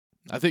 1.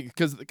 I think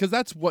because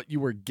that's what you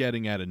were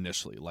getting at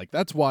initially. Like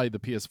that's why the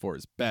PS4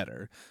 is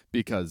better,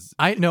 because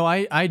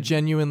I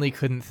genuinely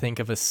couldn't think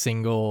of a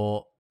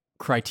single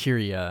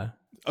criteria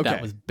that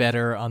was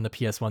better on the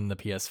PS1 than the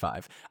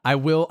PS5. I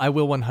will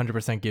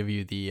 100% give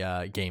you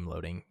the game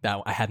loading.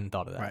 That I hadn't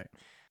thought of that. Right.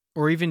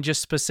 Or even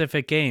just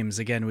specific games.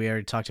 Again, we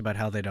already talked about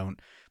how they don't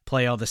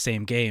play all the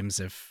same games.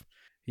 If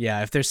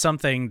there's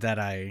something that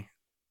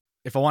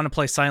if I want to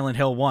play Silent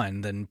Hill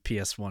 1, then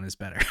PS1 is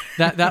better.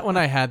 that one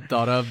I had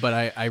thought of,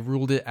 but I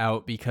ruled it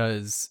out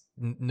because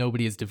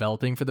nobody is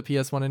developing for the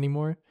PS1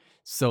 anymore.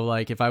 So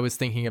like if I was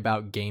thinking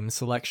about game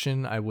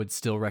selection, I would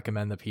still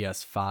recommend the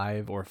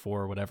PS5 or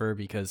 4 or whatever,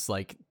 because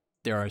like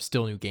there are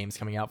still new games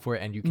coming out for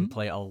it, and you can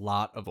play a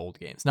lot of old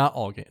games. Not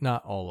all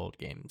old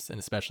games, and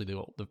especially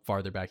the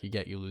farther back you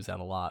get, you lose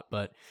out a lot.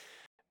 But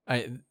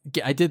I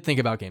did think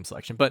about game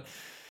selection, but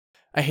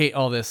I hate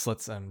all this.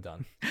 I'm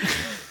done.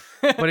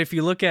 But if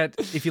you look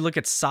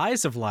at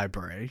size of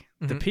library,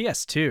 the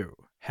PS2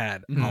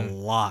 had a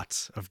Mhm.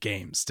 lot of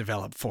games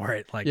developed for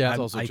it. Like, Yeah, that's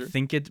also I true.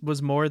 think it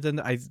was more than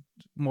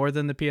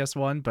the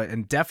PS1,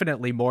 and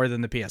definitely more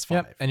than the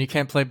PS5. Yep. And you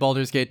can't play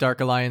Baldur's Gate Dark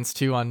Alliance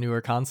 2 on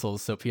newer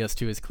consoles, so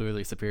PS2 is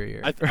clearly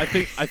superior. I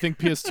think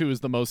PS2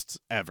 is the most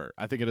ever.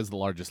 I think it is the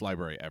largest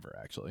library ever,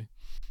 actually,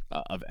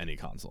 of any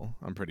console.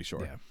 I'm pretty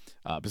sure.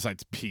 Yeah.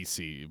 Besides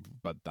PC,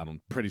 but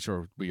I'm pretty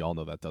sure we all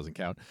know that doesn't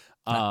count.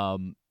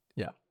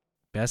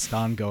 Best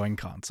ongoing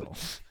console.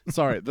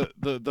 Sorry,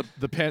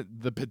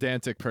 the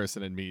pedantic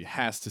person in me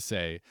has to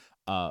say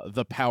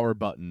the power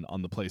button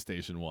on the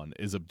PlayStation 1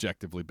 is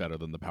objectively better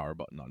than the power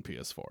button on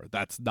PS4.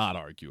 That's not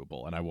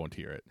arguable, and I won't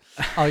hear it.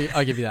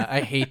 I'll give you that.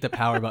 I hate the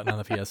power button on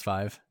the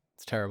PS5.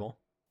 It's terrible.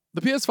 The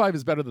PS5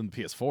 is better than the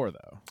PS4,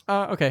 though.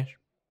 Okay.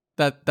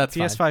 That's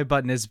PS5 fine.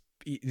 button is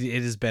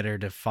better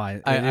to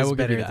find. I It is will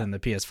give you better that. than the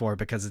PS4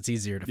 because it's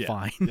easier to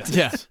find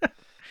Yeah.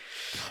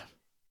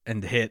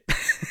 and hit.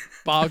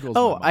 Boggles.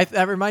 Oh, my mind.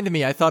 that reminded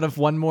me. I thought of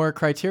one more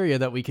criteria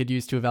that we could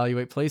use to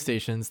evaluate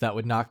PlayStations that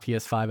would knock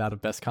PS5 out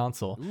of best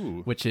console,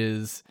 Ooh, which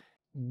is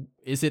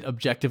it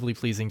objectively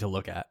pleasing to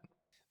look at?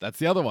 that's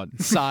the other one.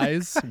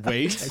 Size,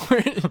 weight.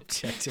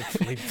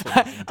 Objectively.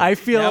 I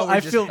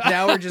feel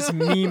now we're just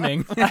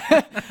memeing.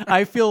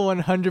 I feel 100%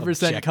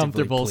 Objectively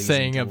comfortable pleasing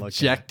saying to look at.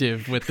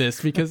 objective with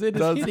this because it is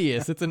Does-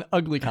 hideous. It's an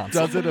ugly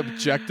console. Does it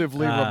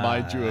objectively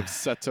remind you of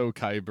Seto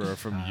Kaiba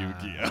from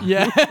Yu-Gi-Oh?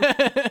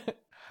 Yeah.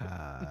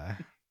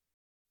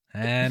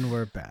 And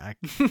we're back.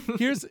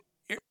 Here's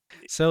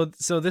So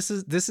this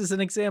is an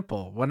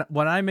example.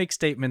 When I make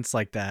statements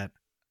like that,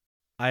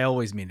 I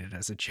always mean it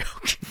as a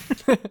joke.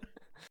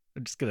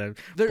 I'm just gonna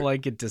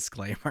blanket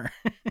disclaimer.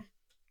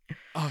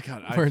 oh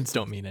god, I Words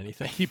don't mean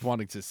anything. keep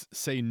wanting to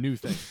say new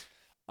things.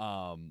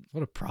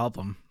 What a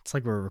problem! It's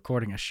like we're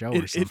recording a show or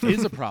It something.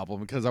 is a problem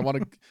because I want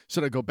to.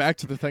 Should I go back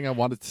to the thing I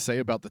wanted to say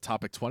about the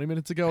topic 20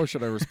 minutes ago, or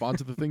should I respond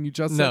to the thing you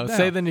just No, said?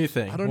 say now? the new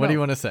thing. I don't What do you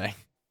know. want to say?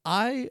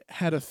 I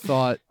had a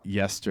thought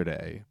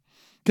yesterday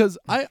because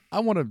I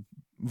want to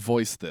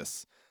voice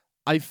this.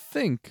 I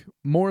think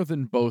more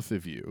than both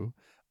of you,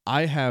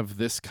 I have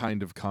this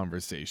kind of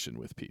conversation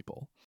with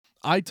people.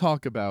 I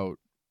talk about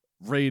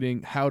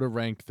rating, how to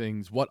rank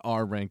things, what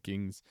are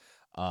rankings,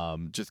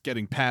 just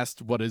getting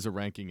past what is a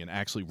ranking and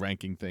actually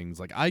ranking things.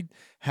 Like I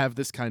have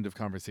this kind of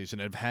conversation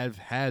and have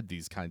had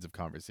these kinds of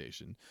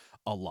conversation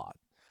a lot.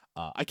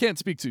 I can't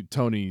speak to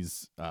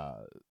Tony's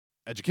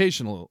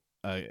educational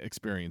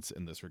experience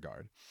in this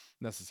regard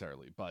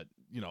necessarily, but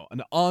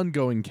an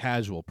ongoing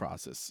casual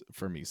process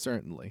for me,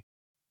 certainly.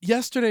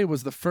 Yesterday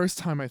was the first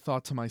time I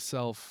thought to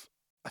myself,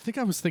 I think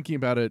I was thinking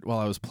about it while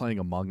I was playing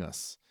Among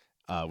Us,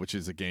 which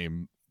is a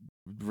game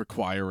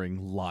requiring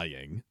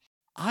lying.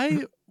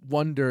 I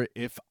wonder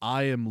if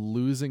I am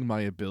losing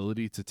my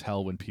ability to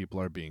tell when people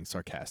are being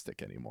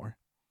sarcastic anymore.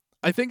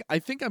 I think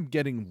I'm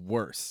getting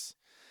worse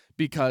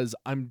because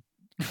I'm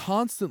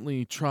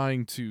constantly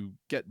trying to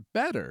get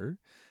better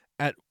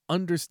at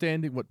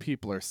understanding what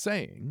people are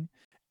saying,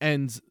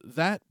 and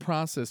that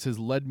process has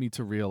led me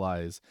to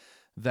realize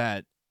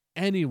that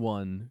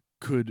anyone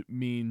could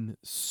mean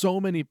so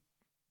many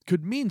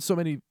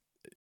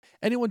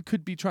anyone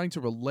could be trying to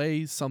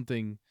relay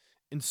something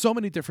in so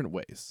many different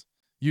ways,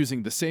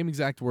 using the same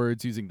exact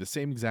words, using the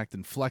same exact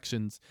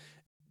inflections.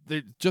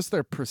 Just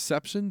their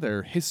perception,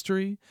 their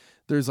history.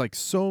 There's like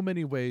so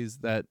many ways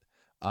that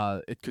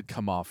it could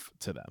come off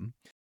to them.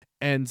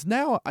 And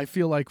now I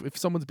feel like if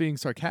someone's being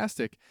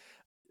sarcastic,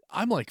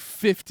 I'm like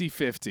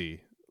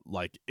 50-50.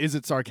 Like, is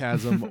it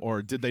sarcasm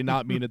or did they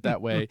not mean it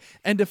that way?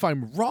 And if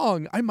I'm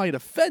wrong, I might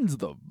offend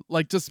them.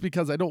 Like, just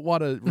because I don't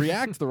want to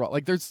react the wrong.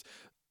 Like, I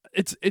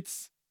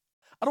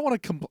don't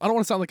want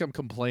to sound like I'm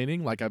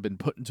complaining, like I've been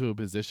put into a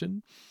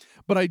position,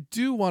 but I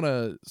do want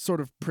to sort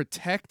of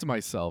protect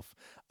myself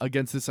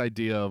against this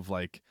idea of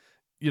like,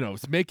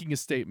 making a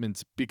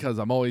statement because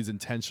I'm always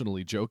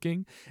intentionally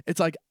joking. It's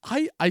like,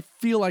 I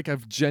feel like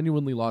I've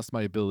genuinely lost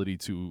my ability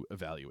to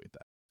evaluate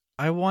that.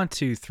 I want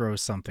to throw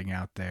something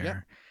out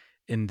there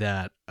in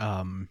that,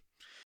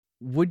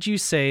 would you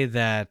say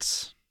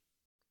that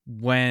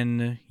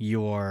when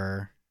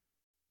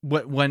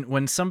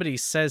when somebody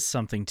says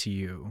something to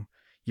you,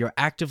 you're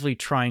actively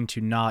trying to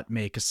not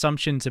make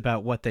assumptions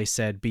about what they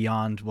said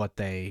beyond what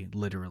they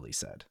literally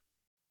said?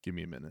 Give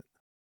me a minute.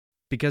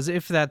 Because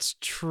if that's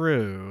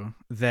true,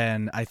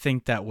 then I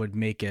think that would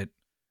make it,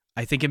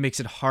 it makes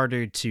it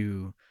harder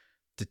to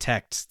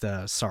detect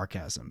the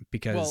sarcasm.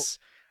 Because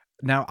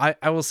now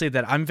I will say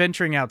that I'm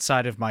venturing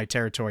outside of my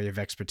territory of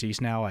expertise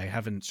now. I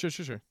haven't.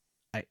 Sure.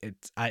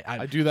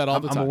 I do that all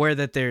the time. I'm aware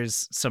that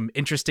there's some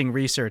interesting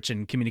research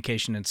in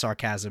communication and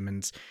sarcasm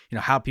and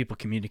how people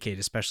communicate,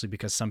 especially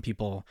because some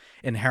people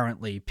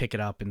inherently pick it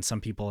up and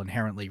some people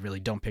inherently really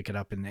don't pick it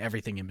up and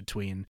everything in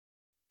between.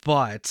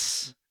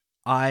 But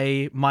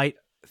I might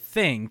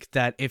think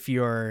that if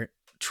you're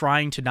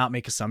trying to not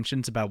make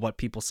assumptions about what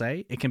people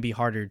say, it can be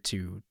harder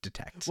to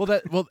detect.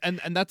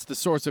 And that's the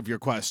source of your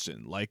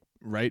question, like,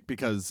 right?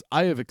 Because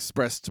I have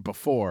expressed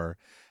before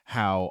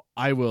how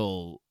I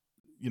will,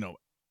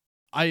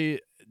 I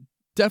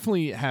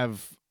definitely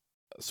have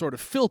sort of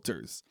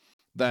filters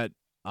that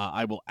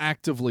I will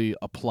actively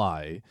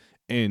apply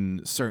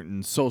in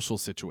certain social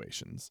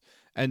situations.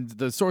 And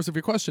the source of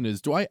your question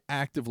is, do I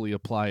actively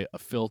apply a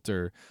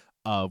filter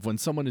of when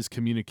someone is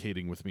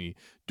communicating with me?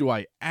 Do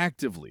I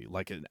actively,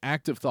 like an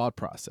active thought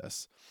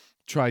process,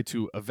 try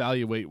to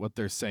evaluate what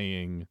they're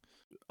saying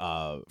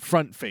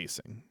front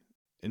facing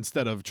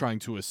instead of trying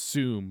to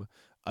assume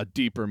a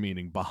deeper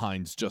meaning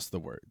behind just the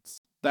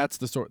words? That's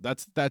the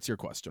that's your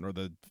question, or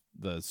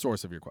the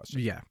source of your question.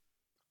 Yeah.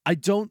 I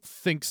don't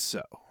think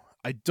so.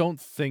 I don't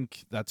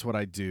think that's what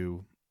I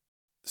do.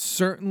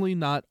 Certainly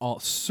not all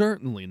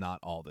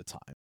the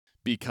time.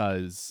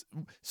 Because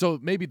so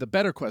maybe the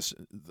better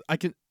question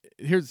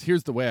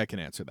here's the way I can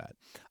answer that.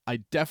 I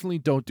definitely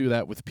don't do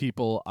that with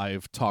people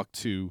I've talked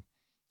to,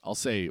 I'll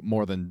say,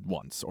 more than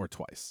once or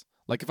twice.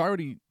 Like if I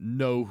already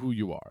know who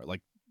you are,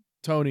 like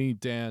Tony,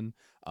 Dan,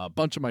 a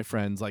bunch of my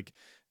friends, like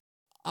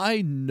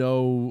I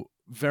know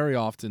very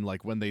often,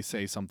 like when they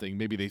say something,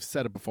 maybe they've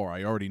said it before,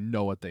 I already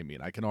know what they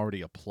mean. I can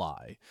already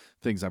apply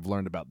things I've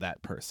learned about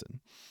that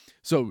person.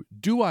 So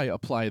do I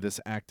apply this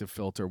active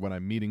filter when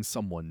I'm meeting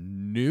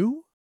someone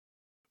new?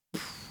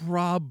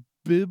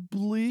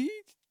 Probably.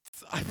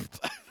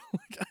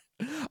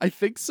 I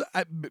think so.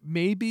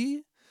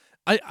 Maybe.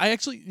 I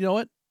actually, you know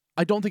what?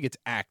 I don't think it's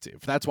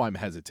active. That's why I'm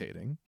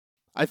hesitating.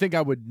 I think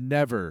I would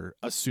never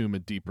assume a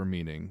deeper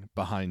meaning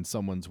behind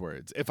someone's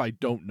words if I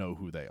don't know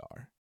who they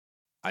are.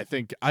 I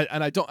think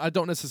I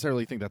don't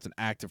necessarily think that's an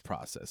active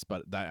process,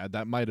 but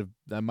that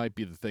might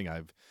be the thing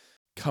I've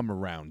come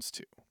around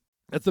to.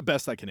 That's the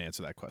best I can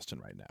answer that question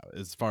right now,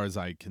 as far as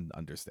I can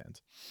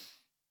understand.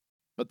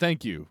 But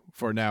thank you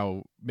for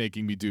now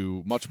making me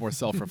do much more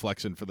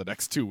self-reflection for the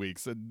next 2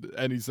 weeks in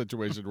any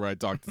situation where I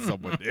talk to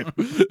someone new.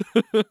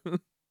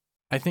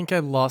 I think I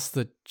lost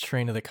the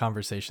train of the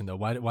conversation, though.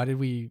 Why did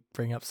we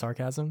bring up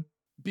sarcasm?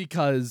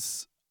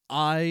 Because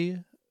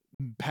I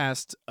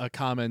passed a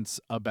comment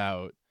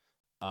about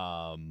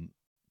I'll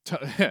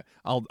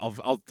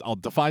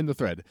define the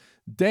thread.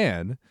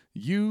 Dan,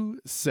 you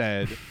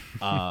said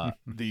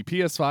the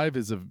PS5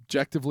 is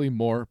objectively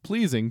more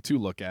pleasing to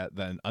look at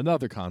than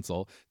another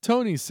console.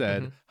 Tony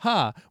said,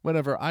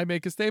 whenever I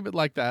make a statement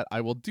like that,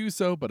 I will do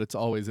so, but it's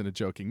always in a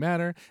joking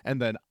manner. And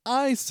then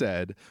I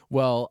said,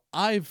 well,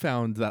 I've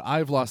found that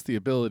I've lost the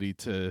ability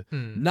to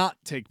not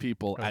take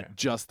people at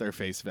just their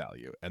face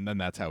value. And then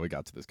that's how we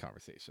got to this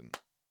conversation.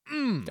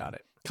 Got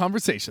it.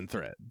 Conversation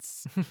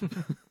threads.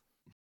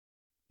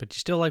 But you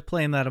still like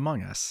playing that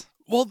Among Us.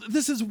 Well,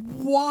 this is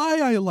why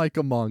I like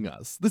Among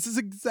Us. This is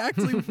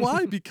exactly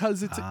why,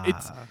 because it's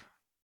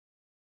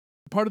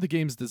part of the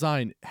game's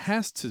design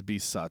has to be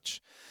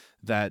such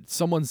that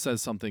someone says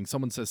something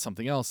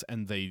else,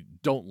 and they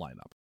don't line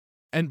up.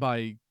 And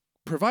by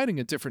providing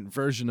a different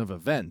version of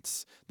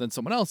events than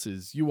someone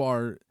else's, you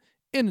are,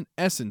 in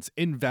essence,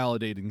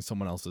 invalidating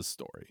someone else's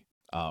story.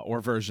 Or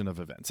version of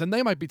events. And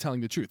they might be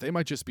telling the truth. They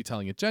might just be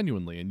telling it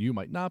genuinely, and you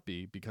might not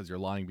be because you're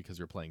lying because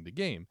you're playing the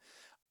game.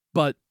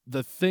 But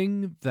the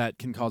thing that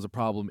can cause a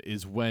problem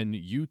is when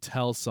you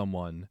tell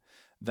someone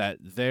that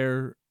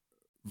their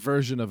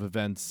version of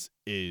events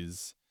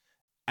is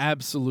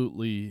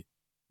absolutely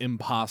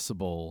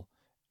impossible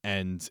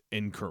and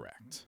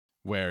incorrect.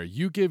 Where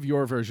you give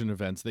your version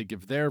of events, they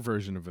give their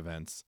version of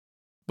events.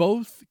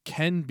 Both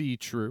can be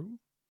true.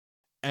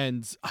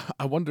 And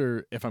I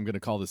wonder if I'm going to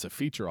call this a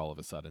feature all of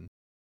a sudden.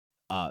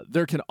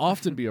 There can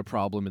often be a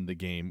problem in the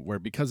game where,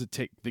 because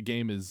the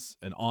game is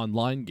an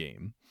online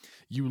game,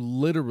 you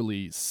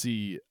literally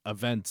see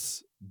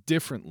events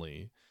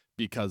differently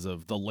because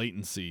of the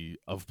latency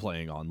of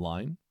playing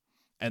online.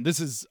 And this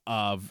is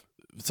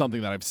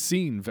something that I've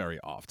seen very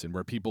often,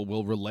 where people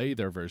will relay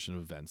their version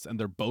of events, and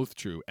they're both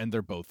true and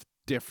they're both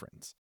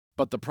different.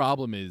 But the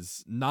problem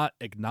is not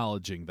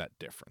acknowledging that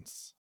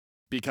difference.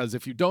 Because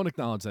if you don't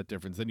acknowledge that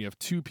difference, then you have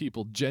two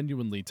people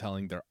genuinely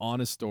telling their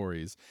honest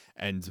stories,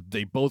 and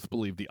they both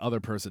believe the other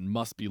person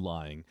must be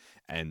lying,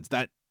 and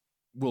that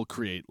will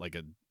create like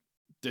a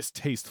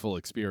distasteful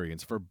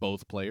experience for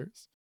both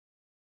players.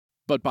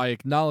 But by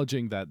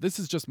acknowledging that this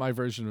is just my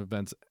version of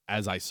events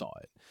as I saw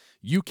it,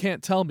 you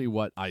can't tell me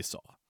what I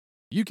saw.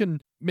 You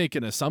can make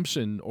an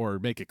assumption or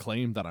make a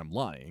claim that I'm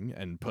lying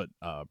and put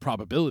a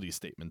probability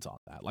statement on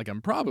that, like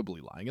I'm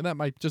probably lying, and that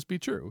might just be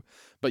true.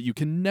 But you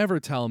can never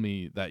tell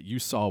me that you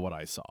saw what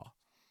I saw.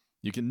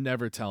 You can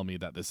never tell me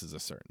that this is a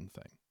certain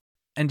thing.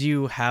 And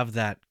you have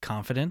that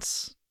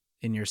confidence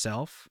in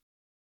yourself.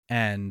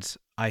 And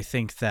I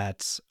think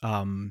that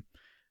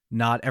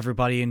not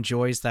everybody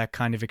enjoys that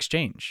kind of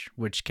exchange,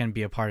 which can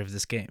be a part of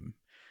this game.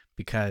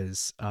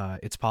 Because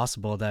it's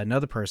possible that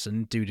another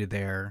person, due to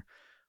their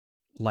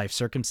life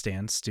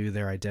circumstance, due to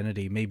their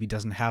identity, maybe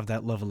doesn't have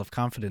that level of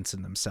confidence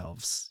in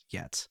themselves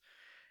yet.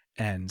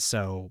 And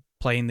so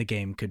playing the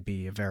game could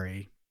be a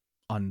very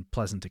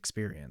unpleasant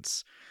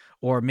experience.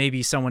 Or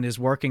maybe someone is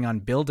working on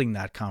building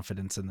that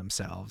confidence in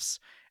themselves.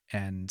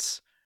 And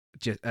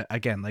just,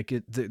 again, like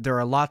there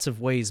are lots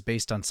of ways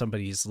based on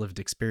somebody's lived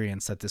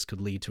experience that this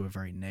could lead to a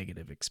very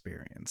negative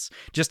experience.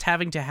 Just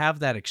having to have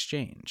that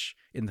exchange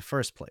in the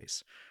first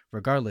place,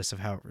 regardless of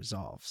how it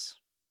resolves.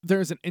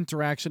 there's an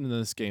interaction in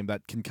this game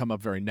that can come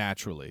up very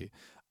naturally,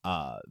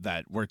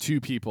 that where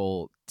two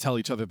people tell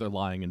each other they're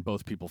lying and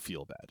both people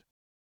feel bad.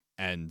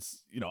 And,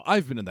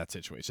 I've been in that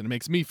situation. It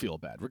makes me feel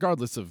bad,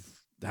 regardless of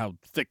how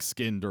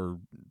thick-skinned or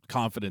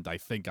confident I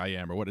think I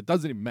am or what. It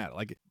doesn't even matter.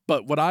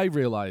 But what I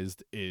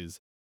realized is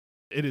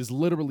it is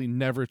literally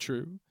never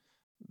true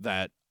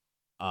that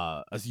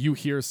as you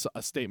hear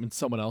a statement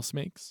someone else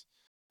makes,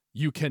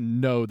 you can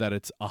know that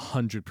it's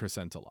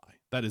 100% a lie.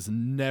 That is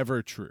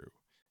never true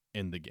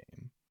in the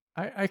game.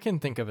 I can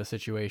think of a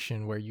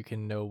situation where you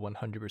can know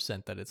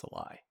 100% that it's a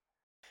lie.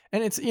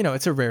 And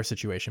it's a rare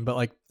situation,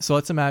 but so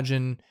let's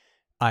imagine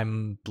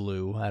I'm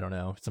blue, I don't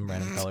know, some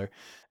random color,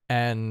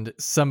 and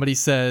somebody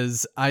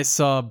says, I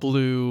saw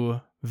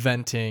blue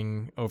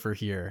venting over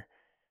here,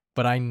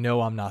 but I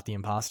know I'm not the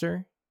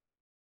imposter.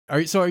 Are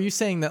you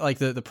saying that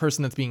the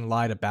person that's being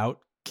lied about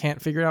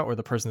can't figure it out, or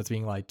the person that's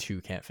being lied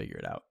to can't figure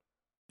it out?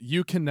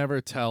 You can never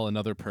tell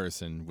another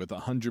person with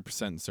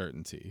 100%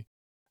 certainty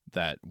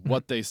that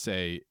what they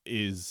say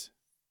is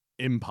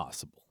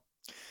impossible.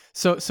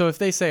 So if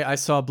they say, I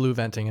saw blue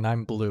venting and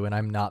I'm blue and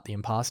I'm not the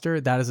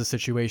imposter, that is a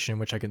situation in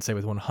which I can say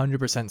with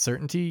 100%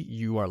 certainty,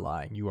 you are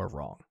lying, you are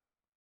wrong.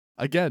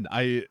 Again,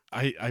 I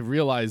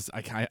realize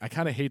I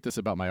kind of hate this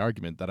about my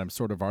argument, that I'm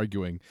sort of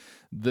arguing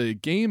the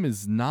game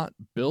is not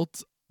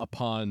built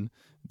upon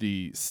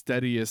the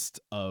steadiest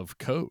of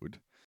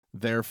code.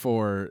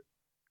 Therefore,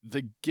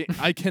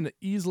 I can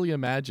easily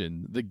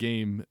imagine the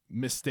game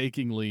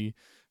mistakenly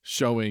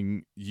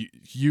showing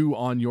you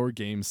on your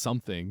game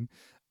something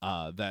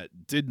that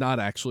did not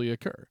actually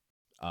occur,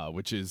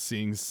 which is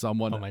seeing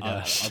someone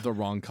of the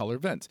wrong color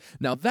vent.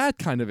 Now, that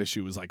kind of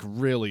issue is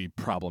really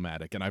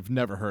problematic, and I've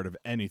never heard of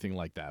anything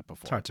like that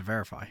before. It's hard to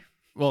verify.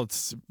 Well,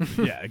 it's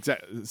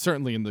exactly.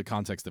 Certainly in the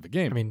context of a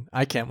game. I mean,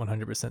 I can't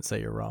 100% say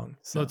you're wrong.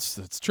 So.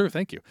 That's true.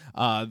 Thank you.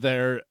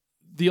 The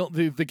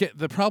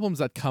problems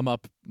that come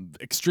up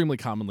extremely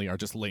commonly are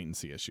just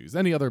latency issues.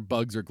 Any other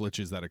bugs or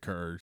glitches that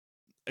occur,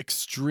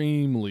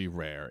 extremely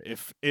rare,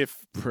 if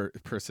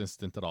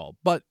persistent at all.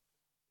 But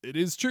it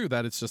is true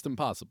that it's just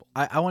impossible.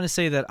 I want to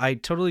say that I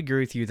totally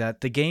agree with you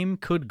that the game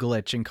could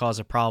glitch and cause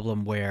a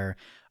problem where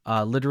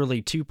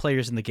literally two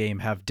players in the game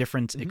have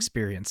different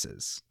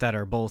experiences that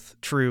are both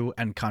true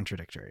and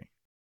contradictory.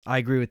 I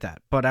agree with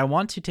that. But I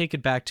want to take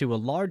it back to a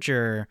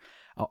larger...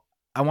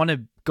 I want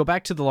to go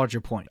back to the larger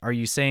point. Are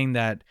you saying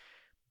that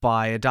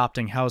by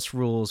adopting house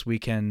rules, we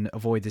can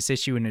avoid this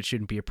issue and it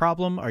shouldn't be a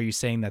problem? Are you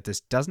saying that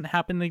this doesn't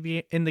happen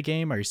in the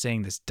game? Are you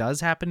saying this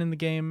does happen in the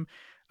game?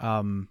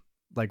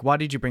 Why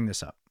did you bring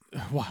this up?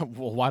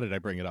 Why did I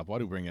bring it up? Why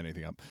do we bring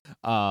anything up?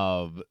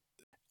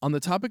 On the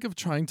topic of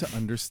trying to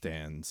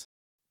understand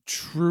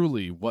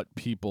truly what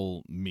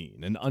people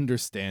mean and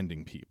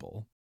understanding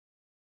people,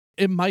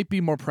 it might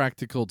be more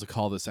practical to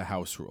call this a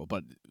house rule,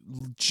 but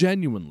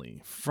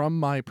genuinely, from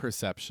my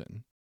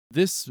perception,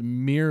 this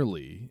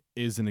merely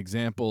is an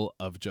example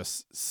of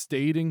just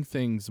stating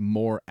things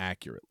more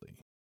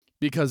accurately.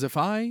 Because if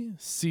I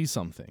see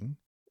something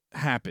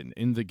happen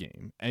in the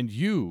game and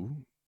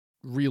you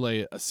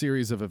relay a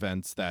series of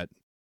events that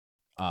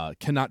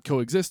cannot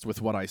coexist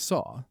with what I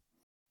saw,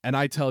 and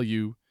I tell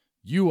you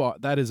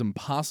that is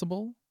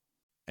impossible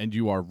and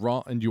you are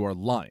wrong and you are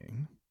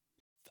lying,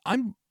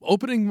 I'm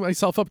opening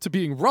myself up to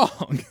being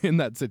wrong in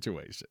that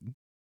situation.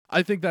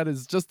 I think that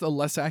is just a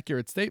less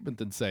accurate statement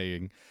than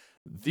saying,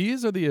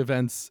 these are the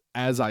events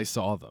as I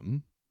saw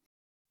them.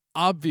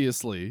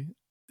 Obviously,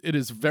 it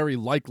is very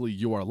likely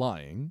you are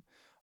lying.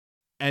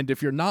 And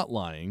if you're not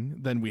lying,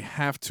 then we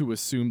have to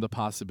assume the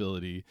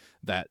possibility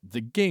that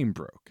the game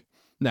broke.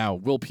 Now,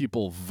 will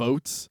people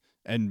vote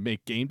and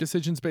make game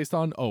decisions based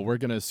on, we're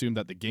going to assume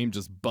that the game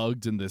just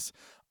bugged in this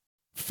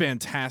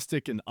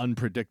fantastic and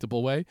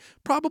unpredictable way?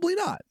 Probably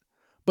not.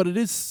 But it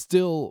is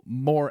still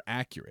more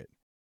accurate.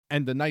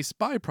 And the nice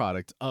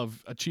byproduct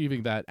of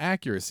achieving that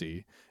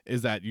accuracy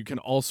is that you can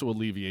also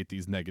alleviate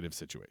these negative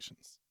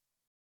situations.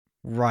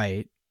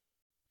 Right.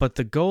 But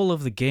the goal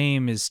of the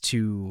game is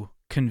to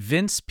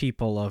convince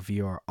people of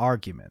your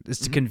argument, is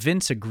to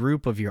convince a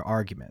group of your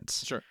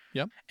arguments. Sure.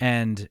 Yep.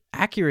 And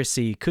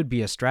accuracy could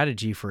be a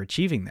strategy for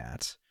achieving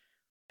that.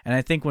 And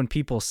I think when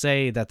people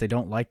say that they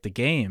don't like the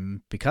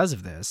game because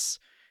of this,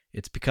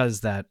 it's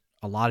because that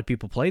a lot of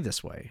people play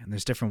this way, and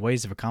there's different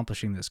ways of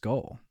accomplishing this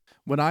goal.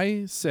 When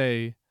I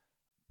say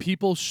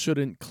people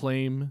shouldn't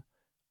claim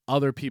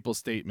other people's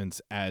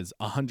statements as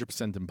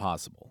 100%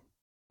 impossible,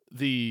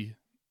 the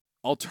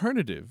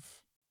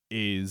alternative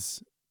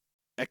is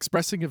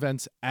expressing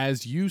events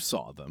as you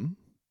saw them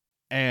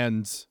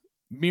and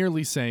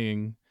merely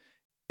saying,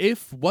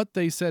 if what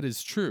they said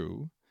is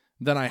true,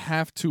 then I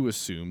have to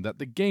assume that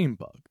the game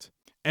bugged.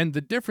 And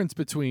the difference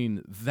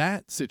between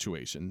that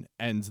situation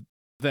and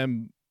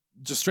them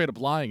just straight up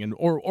lying and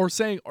or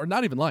saying, or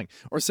not even lying,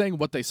 or saying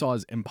what they saw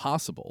is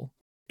impossible,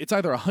 it's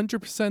either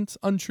 100%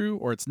 untrue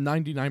or it's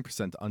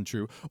 99%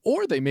 untrue,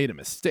 or they made a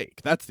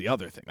mistake. That's the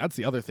other thing. That's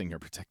the other thing you're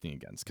protecting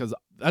against, because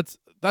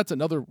that's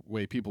another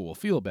way people will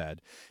feel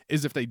bad,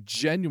 is if they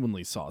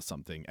genuinely saw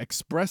something,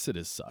 express it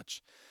as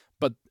such,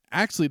 but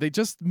actually they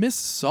just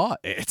missaw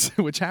it,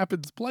 which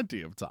happens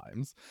plenty of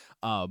times.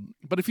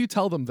 But if you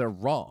tell them they're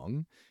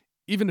wrong,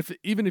 even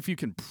if you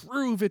can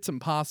prove it's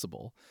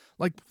impossible,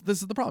 like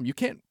this is the problem. You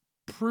can't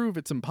prove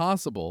it's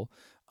impossible,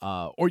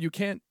 or you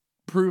can't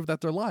prove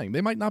that they're lying.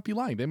 They might not be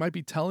lying. They might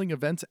be telling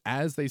events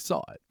as they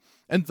saw it.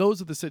 And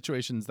those are the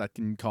situations that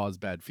can cause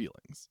bad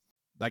feelings.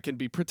 That can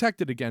be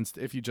protected against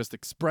if you just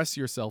express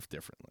yourself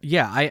differently.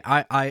 Yeah,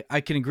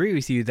 I can agree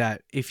with you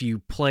that if you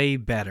play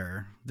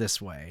better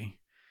this way,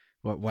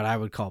 what I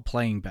would call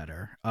playing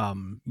better,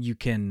 you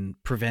can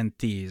prevent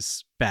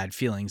these bad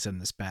feelings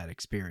and this bad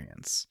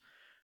experience.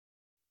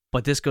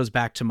 But this goes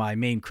back to my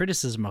main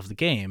criticism of the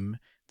game.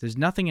 There's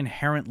nothing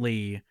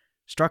inherently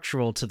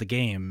structural to the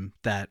game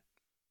that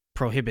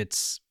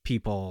prohibits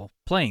people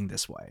playing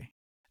this way.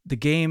 The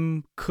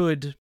game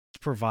could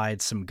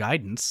provide some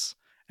guidance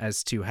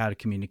as to how to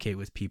communicate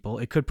with people.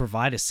 It could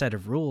provide a set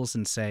of rules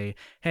and say,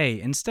 hey,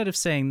 instead of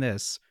saying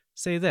this,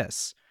 say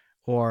this.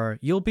 Or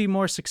you'll be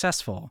more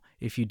successful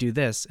if you do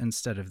this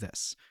instead of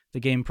this.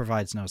 The game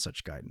provides no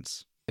such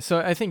guidance. So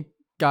I think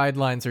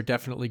guidelines are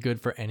definitely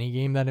good for any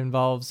game that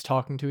involves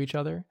talking to each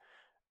other.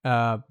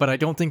 But I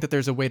don't think that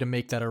there's a way to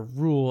make that a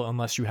rule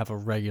unless you have a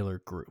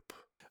regular group.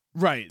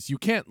 Right. You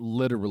can't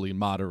literally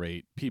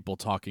moderate people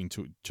talking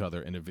to each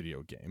other in a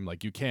video game.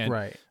 Like you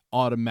can't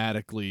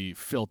automatically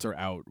filter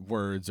out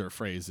words or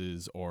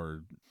phrases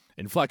or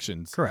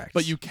inflections. Correct.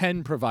 But you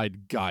can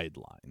provide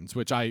guidelines,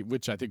 which I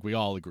think we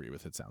all agree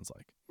with, it sounds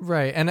like.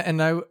 Right.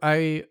 And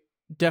I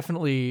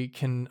definitely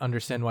can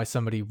understand why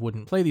somebody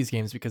wouldn't play these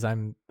games, because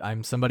I'm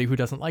somebody who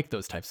doesn't like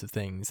those types of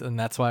things, and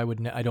that's why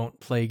I don't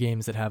play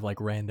games that have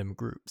like random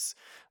groups.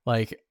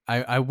 Like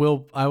I will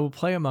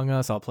play Among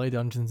Us, I'll play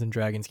Dungeons and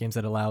Dragons, games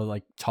that allow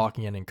like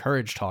talking and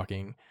encourage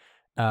talking,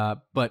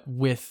 but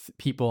with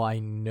people I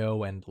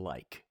know and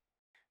like,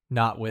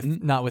 not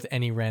with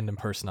any random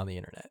person on the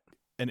internet.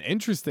 An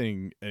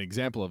interesting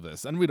example of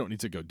this, and we don't need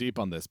to go deep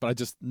on this, but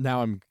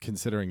I'm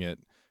considering it.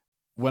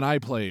 When I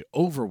play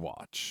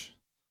Overwatch,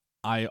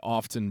 I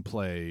often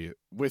play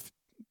with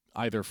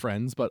either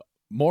friends, but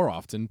more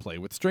often play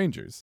with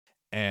strangers.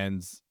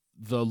 And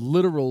the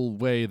literal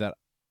way that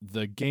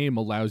the game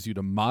allows you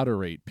to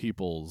moderate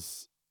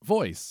people's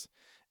voice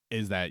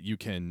is that you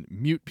can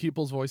mute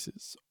people's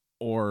voices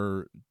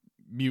or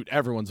mute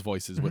everyone's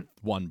voices with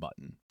one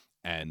button.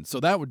 And so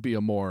that would be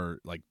a more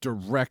like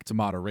direct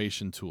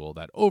moderation tool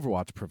that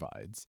Overwatch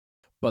provides.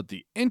 But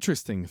the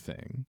interesting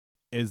thing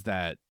is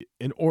that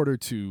in order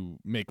to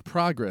make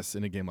progress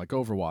in a game like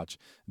Overwatch,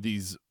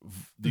 the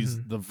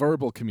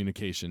verbal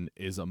communication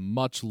is a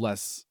much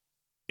less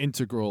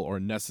integral or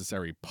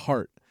necessary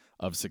part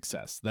of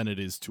success than it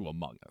is to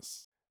Among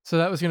Us. So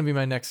that was going to be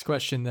my next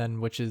question then,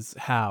 which is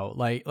how,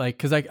 like,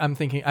 because I'm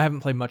thinking, I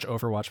haven't played much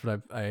Overwatch,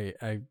 but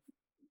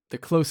the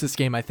closest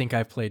game I think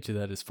I've played to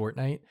that is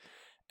Fortnite.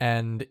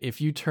 And if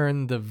you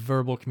turn the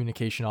verbal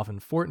communication off in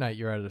Fortnite,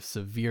 you're at a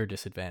severe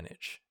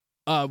disadvantage.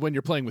 When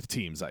you're playing with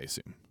teams, I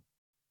assume.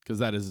 Because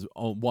that is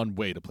one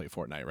way to play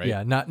Fortnite, right?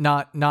 Yeah,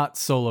 not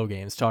solo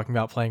games. Talking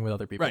about playing with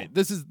other people. Right.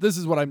 This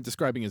is what I'm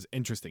describing as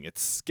interesting.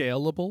 It's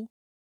scalable.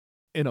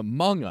 In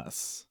Among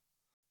Us,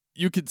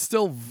 you could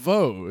still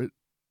vote,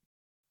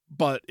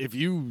 but if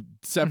you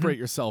separate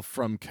yourself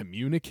from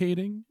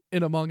communicating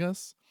in Among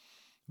Us,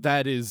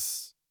 that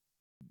is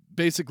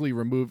basically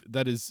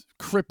that is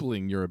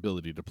crippling your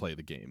ability to play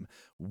the game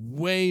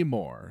way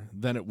more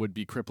than it would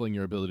be crippling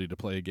your ability to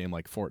play a game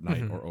like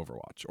Fortnite or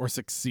Overwatch, or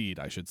succeed,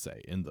 I should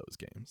say, in those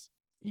games.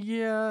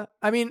 Yeah,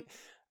 I mean,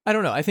 I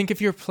don't know. I think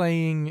if you're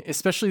playing,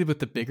 especially with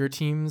the bigger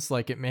teams,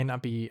 like it may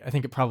not be, I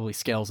think it probably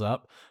scales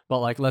up, but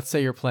like let's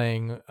say you're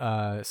playing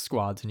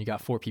squads and you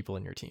got 4 people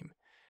in your team,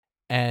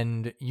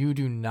 and you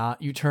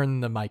turn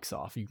the mics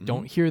off. You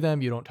don't hear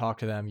them, you don't talk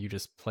to them, you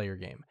just play your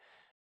game.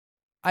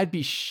 I'd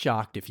be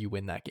shocked if you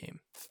win that game.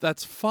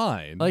 That's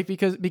fine. Like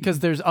because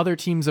there's other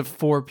teams of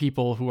 4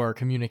 people who are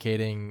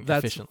communicating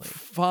efficiently. That's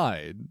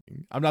fine.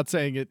 I'm not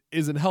saying it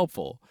isn't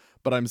helpful,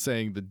 but I'm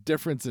saying the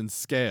difference in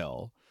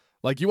scale.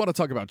 Like, you want to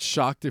talk about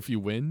shocked if you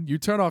win? You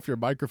turn off your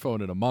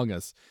microphone in Among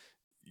Us,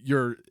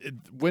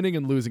 winning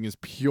and losing is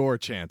pure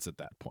chance at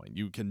that point.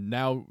 You can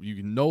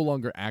no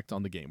longer act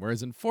on the game.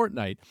 Whereas in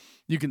Fortnite,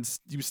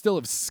 you still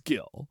have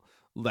skill.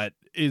 That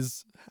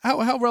is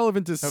how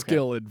relevant is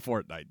skill in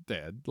Fortnite,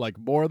 Dan? Like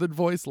more than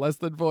voice, less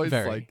than voice?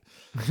 Very. Like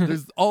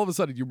there's all of a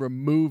sudden you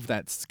remove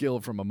that skill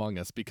from Among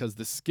Us because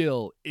the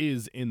skill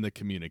is in the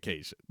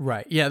communication.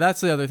 Right. Yeah,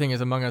 that's the other thing, is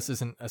Among Us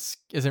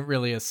isn't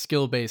really a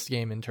skill-based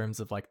game in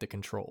terms of like the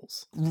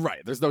controls.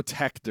 Right. There's no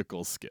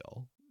technical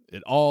skill.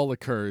 It all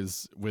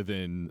occurs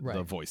within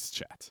the voice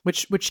chat.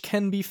 Which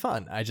can be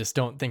fun. I just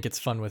don't think it's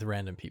fun with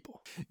random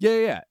people.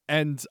 Yeah.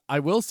 And I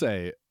will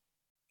say,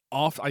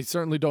 I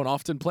certainly don't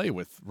often play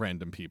with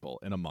random people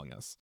in Among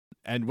Us.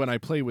 And when I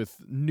play with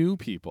new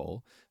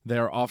people,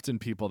 there are often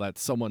people that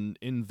someone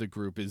in the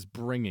group is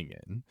bringing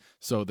in.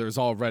 So there's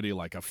already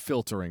like a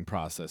filtering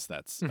process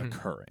that's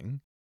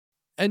occurring.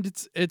 And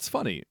it's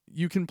funny.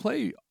 You can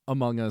play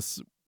Among Us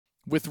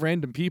with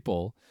random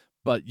people,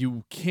 but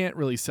you can't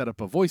really set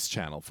up a voice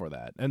channel for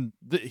that. And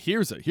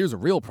here's a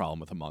real problem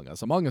with Among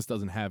Us. Among Us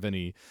doesn't have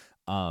any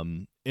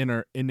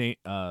innate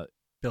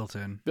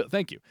built-in.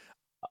 Thank you.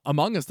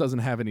 Among Us doesn't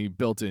have any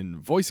built-in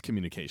voice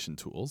communication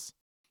tools.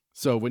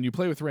 So when you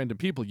play with random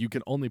people, you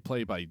can only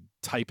play by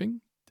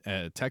typing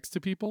text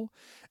to people,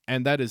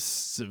 and that is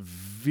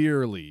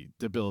severely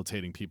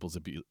debilitating people's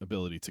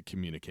ability to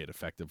communicate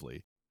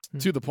effectively,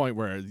 to the point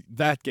where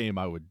that game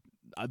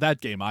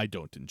I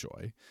don't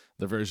enjoy.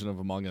 The version of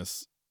Among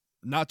Us,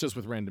 not just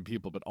with random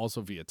people, but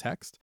also via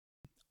text.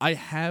 I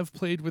have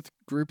played with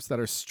groups that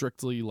are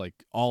strictly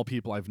like all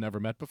people I've never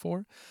met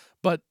before,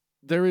 but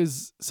there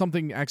is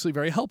something actually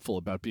very helpful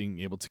about being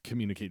able to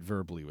communicate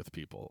verbally with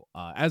people.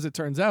 As it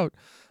turns out,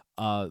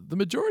 the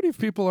majority of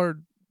people are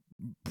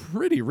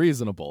pretty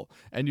reasonable,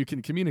 and you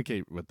can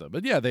communicate with them.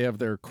 But yeah, they have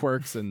their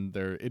quirks and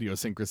their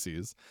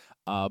idiosyncrasies.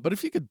 But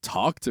if you could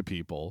talk to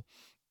people,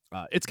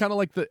 it's kind of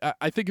like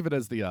I think of it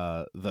as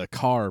the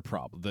car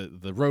problem,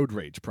 the road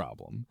rage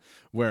problem,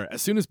 where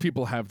as soon as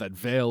people have that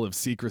veil of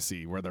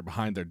secrecy where they're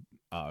behind their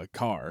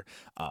car,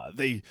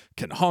 they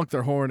can honk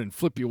their horn and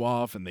flip you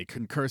off, and they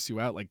can curse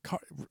you out. Like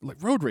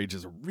road rage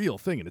is a real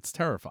thing, and it's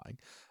terrifying.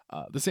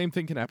 The same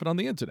thing can happen on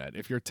the internet.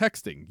 If you're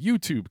texting,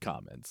 YouTube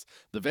comments,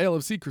 the veil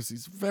of secrecy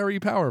is very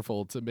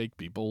powerful to make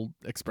people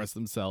express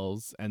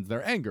themselves and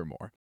their anger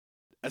more.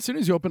 As soon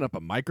as you open up a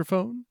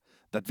microphone,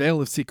 that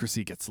veil of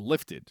secrecy gets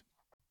lifted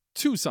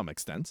to some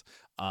extent,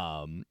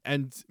 and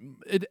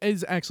it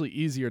is actually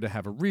easier to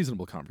have a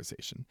reasonable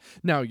conversation.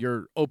 Now,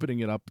 you're opening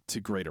it up to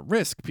greater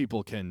risk.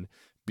 People can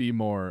be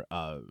more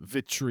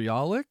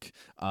vitriolic,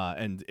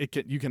 and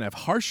you can have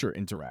harsher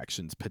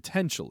interactions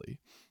potentially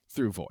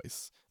through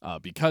voice,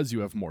 because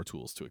you have more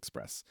tools to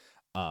express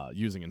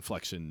using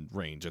inflection,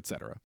 range,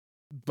 etc.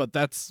 But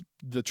that's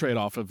the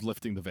trade-off of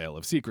lifting the veil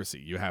of secrecy.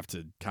 You have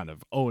to kind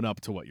of own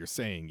up to what you're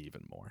saying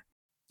even more.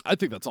 I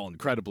think that's all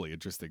incredibly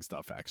interesting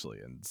stuff,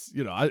 actually. And,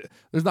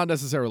 there's not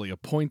necessarily a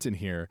point in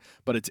here,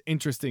 but it's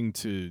interesting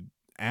to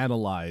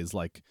analyze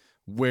like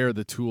where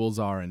the tools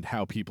are and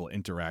how people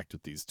interact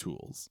with these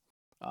tools.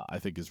 I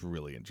think is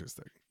really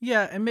interesting.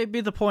 Yeah, and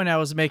maybe the point I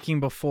was making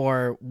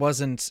before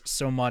wasn't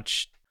so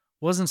much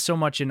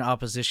in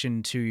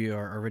opposition to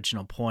your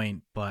original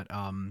point, but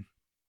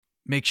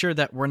make sure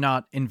that we're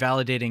not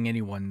invalidating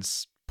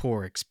anyone's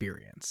poor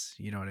experience.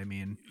 You know what I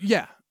mean?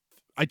 Yeah.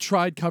 I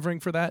tried covering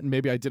for that, and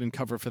maybe I didn't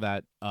cover for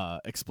that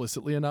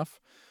explicitly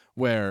enough,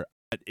 where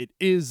it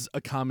is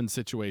a common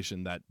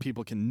situation that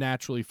people can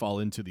naturally fall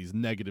into these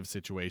negative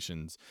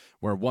situations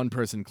where one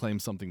person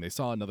claims something they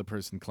saw, another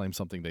person claims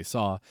something they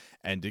saw,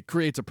 and it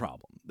creates a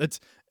problem. That's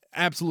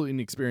absolutely an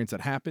experience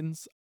that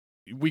happens.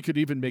 We could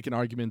even make an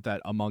argument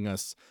that Among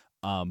Us,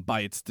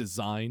 by its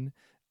design,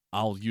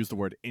 I'll use the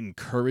word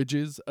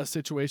encourages a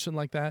situation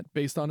like that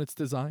based on its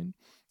design.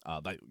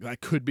 That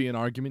could be an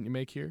argument you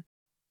make here.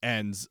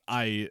 And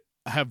I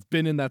have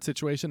been in that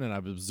situation, and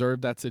I've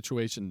observed that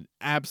situation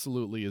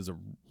absolutely is a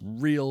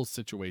real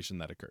situation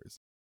that occurs,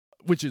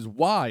 which is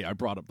why I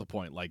brought up the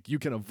point, like, you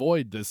can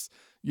avoid this,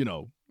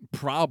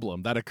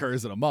 problem that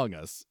occurs in Among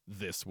Us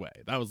this way.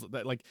 That was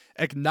like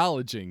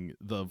acknowledging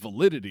the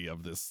validity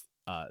of this,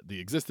 the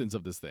existence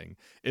of this thing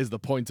is the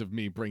point of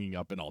me bringing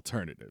up an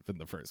alternative in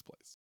the first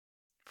place.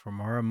 For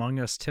more Among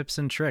Us tips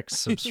and tricks,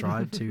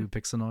 subscribe to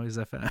Pixel Noise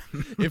FM.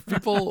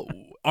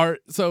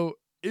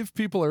 If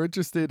people are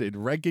interested in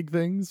ranking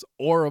things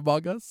or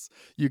Among Us,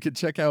 you can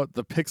check out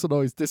the Pixel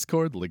Noise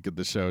Discord, link in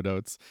the show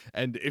notes.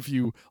 And if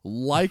you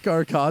like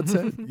our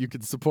content, you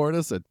can support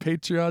us at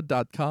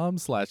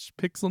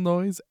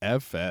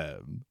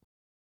patreon.com/pixelnoisefm.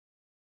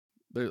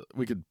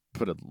 We could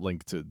put a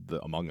link to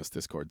the Among Us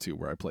Discord too,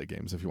 where I play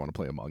games if you want to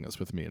play Among Us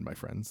with me and my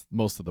friends.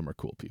 Most of them are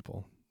cool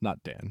people.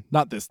 Not Dan.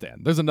 Not this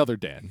Dan. There's another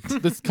Dan.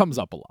 This comes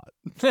up a lot.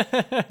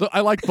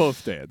 I like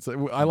both Dans.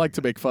 I like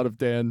to make fun of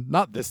Dan.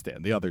 Not this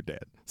Dan, the other Dan.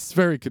 It's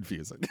very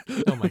confusing.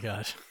 Oh my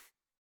gosh.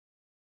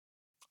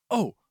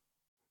 Oh,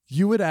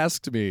 you had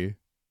asked me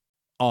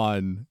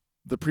on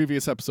the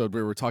previous episode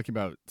where we were talking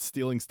about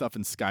stealing stuff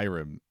in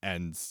Skyrim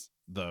and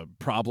the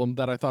problem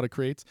that I thought it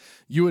creates.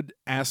 You had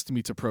asked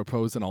me to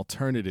propose an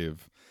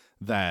alternative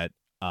that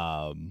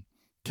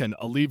can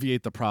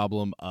alleviate the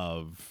problem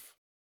of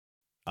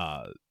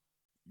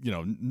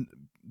an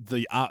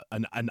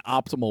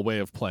optimal way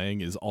of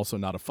playing is also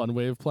not a fun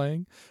way of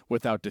playing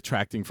without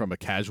detracting from a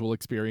casual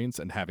experience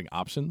and having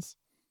options.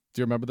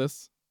 Do you remember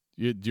this?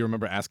 Do you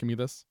remember asking me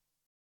this?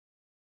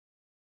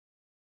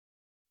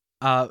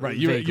 Right.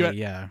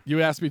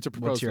 You asked me to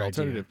propose an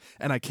alternative,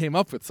 and I came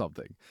up with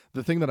something.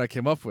 The thing that I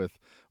came up with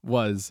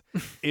was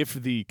if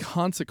the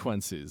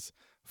consequences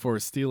for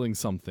stealing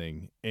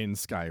something in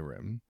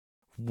Skyrim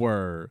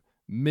were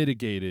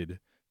mitigated,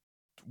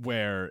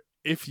 where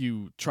if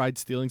you tried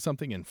stealing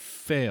something and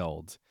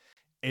failed,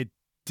 it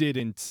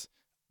didn't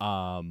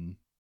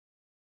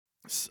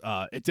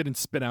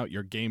spin out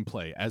your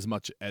gameplay as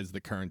much as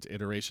the current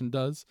iteration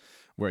does,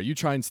 where you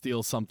try and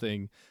steal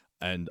something,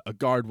 and a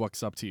guard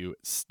walks up to you,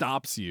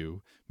 stops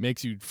you,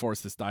 makes you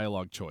force this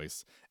dialogue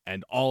choice,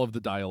 and all of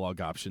the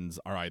dialogue options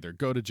are either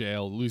go to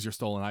jail, lose your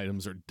stolen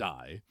items, or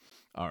die,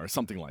 or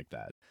something like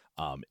that.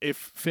 If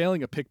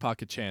failing a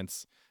pickpocket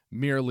chance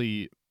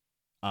merely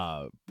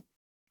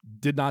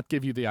did not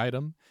give you the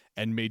item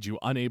and made you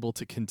unable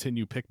to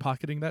continue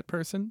pickpocketing that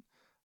person,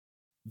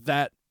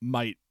 that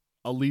might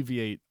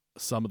alleviate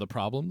some of the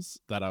problems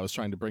that I was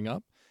trying to bring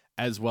up,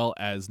 as well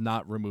as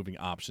not removing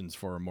options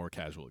for a more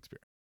casual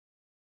experience.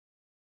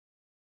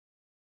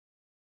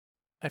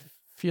 I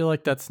feel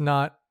like that's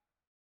not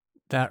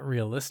that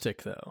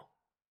realistic, though.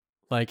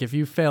 Like, if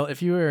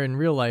you are in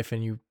real life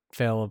and you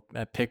fail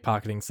at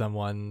pickpocketing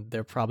someone,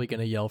 they're probably going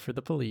to yell for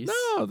the police.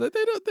 No, they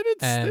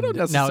don't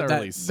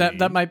necessarily see.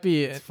 That might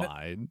be it's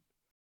fine.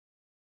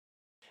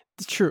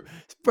 It's true.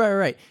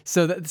 Right.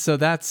 So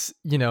that's,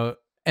 you know,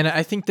 and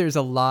I think there's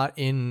a lot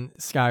in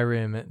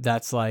Skyrim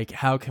that's like,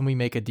 how can we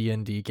make a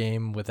D&D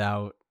game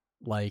without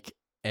like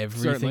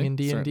everything in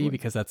D&D,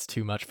 because that's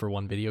too much for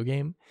one video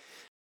game.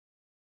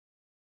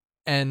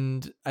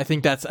 And I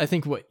think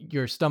what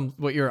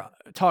you're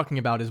talking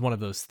about is one of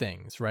those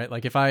things, right?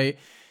 Like, if I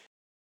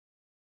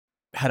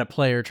had a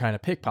player trying to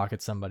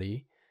pickpocket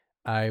somebody,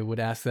 I would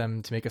ask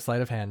them to make a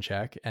sleight of hand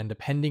check, and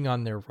depending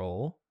on their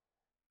role,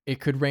 it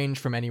could range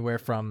from anywhere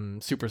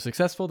from super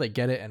successful, they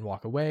get it and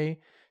walk away,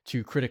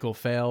 to critical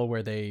fail,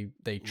 where they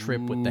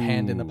trip with the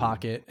hand in the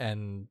pocket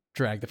and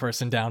drag the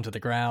person down to the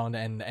ground,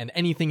 and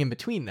anything in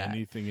between that.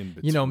 Anything in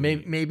between. You know,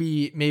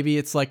 maybe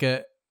it's like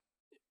a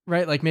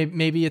right, like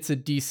maybe it's a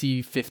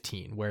DC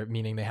 15, where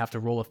meaning they have to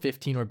roll a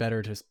 15 or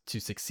better to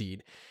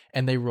succeed,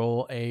 and they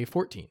roll a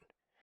 14.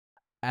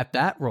 At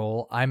that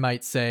roll, I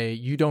might say,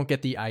 you don't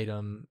get the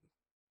item,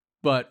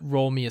 but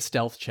roll me a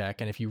stealth check,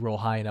 and if you roll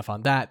high enough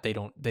on that, they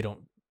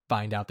don't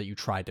find out that you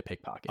tried to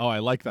pickpocket. Oh, I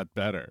like that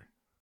better.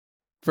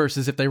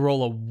 Versus if they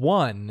roll a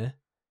 1,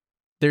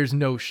 there's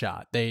no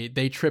shot.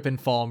 They trip and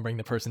fall and bring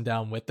the person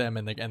down with them,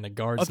 and the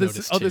guards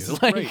notice too. This is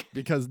great,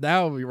 because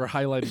now we were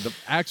highlighting the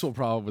actual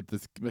problem with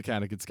this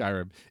mechanic in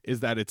Skyrim is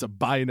that it's a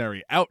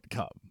binary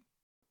outcome.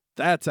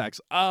 That's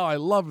actually, I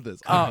love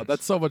this. Oh,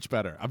 that's so much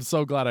better. I'm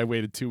so glad I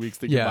waited 2 weeks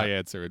to get my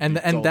answer. And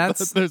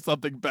that's there's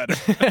something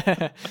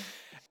better.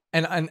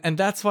 and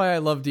that's why I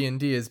love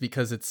D&D, is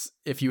because it's,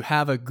 if you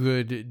have a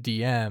good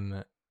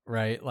DM,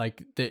 right,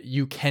 like that,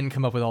 you can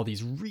come up with all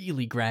these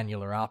really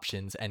granular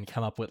options and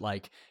come up with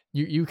like,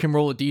 you can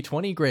roll a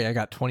D20. Great, I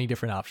got 20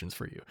 different options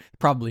for you.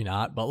 Probably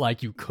not, but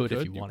like you could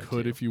if you wanted to.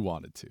 If you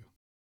wanted to.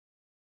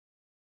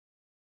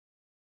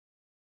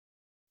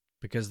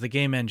 Because the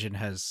game engine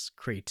has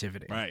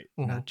creativity, right?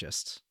 Not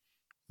just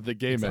the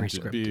game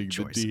engine being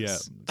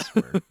choices.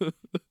 The DM.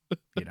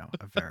 We're,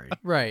 a very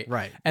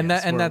right. And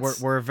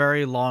yes, we're a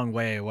very long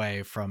way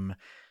away from,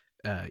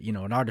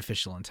 an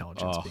artificial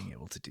intelligence being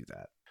able to do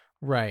that.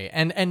 Right.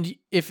 And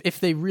if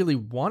they really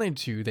wanted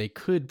to, they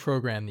could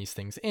program these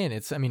things in.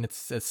 It's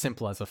as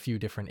simple as a few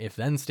different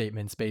if-then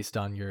statements based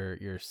on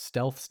your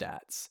stealth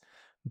stats.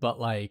 But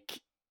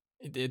like,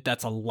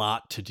 that's a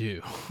lot to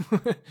do.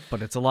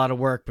 But it's a lot of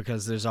work,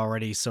 because there's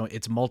already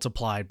it's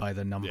multiplied by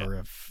the number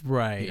of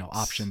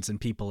options and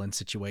people and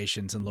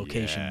situations and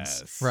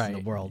locations in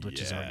the world,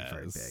 which is already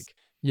very big.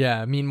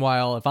 Yeah.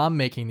 Meanwhile, if I'm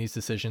making these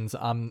decisions,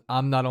 I'm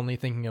not only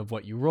thinking of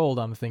what you rolled,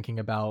 I'm thinking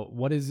about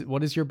what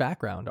is your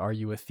background? Are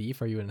you a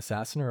thief? Are you an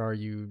assassin? Or are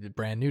you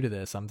brand new to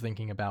this? I'm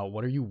thinking about,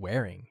 what are you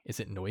wearing? Is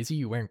it noisy?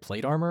 You wearing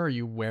plate armor? Or are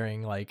you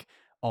wearing like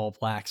all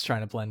blacks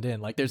trying to blend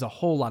in? Like, there's a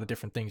whole lot of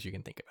different things you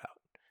can think about.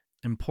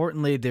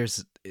 Importantly,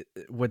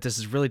 what this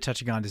is really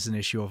touching on is an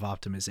issue of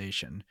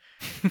optimization.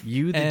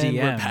 You, the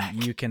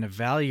DM, you can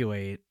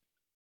evaluate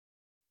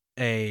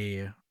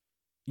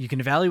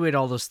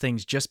all those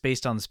things just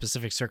based on the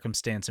specific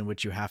circumstance in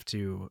which you have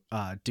to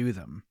do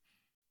them,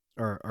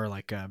 or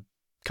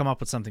come up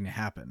with something to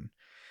happen.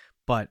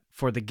 But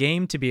for the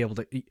game to be able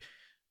to,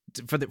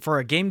 for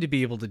a game to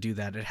be able to do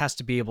that, it has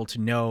to be able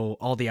to know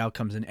all the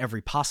outcomes in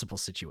every possible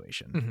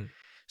situation. Mm-hmm.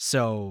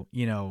 So,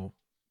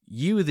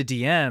 you, the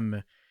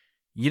DM,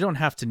 you don't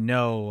have to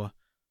know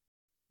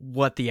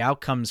what the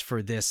outcomes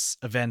for this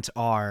event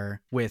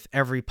are with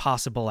every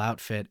possible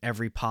outfit,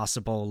 every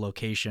possible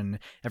location,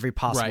 every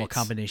possible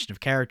combination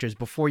of characters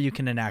before you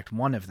can enact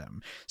one of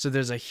them. So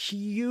there's a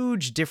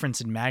huge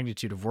difference in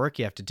magnitude of work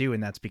you have to do,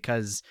 and that's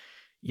because,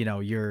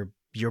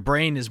 your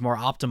brain is more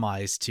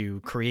optimized to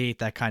create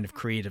that kind of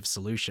creative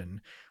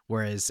solution,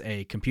 whereas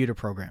a computer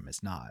program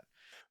is not.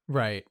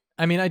 Right.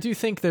 I mean, I do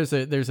think there's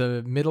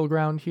a middle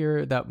ground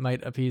here that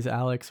might appease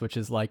Alex, which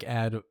is like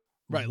add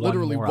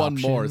literally one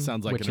more option,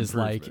 sounds like which an is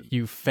improvement. like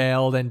you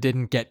failed and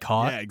didn't get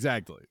caught. Yeah,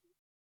 exactly.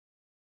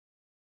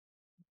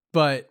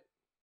 But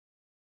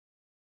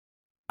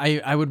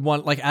I would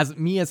want, like, as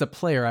a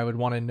player, I would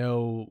want to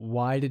know,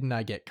 why didn't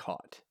I get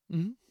caught?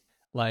 Mm-hmm.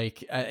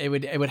 Like, it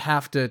would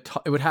have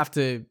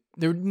to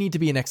there would need to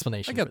be an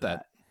explanation. I get for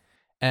that.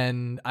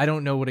 And I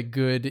don't know what a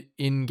good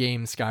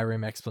in-game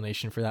Skyrim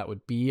explanation for that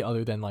would be,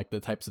 other than like the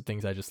types of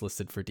things I just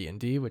listed for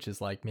D&D, which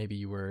is like, maybe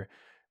you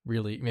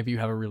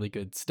have a really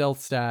good stealth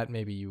stat,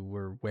 maybe you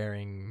were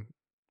wearing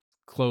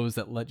clothes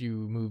that let you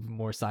move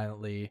more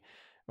silently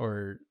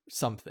or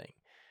something.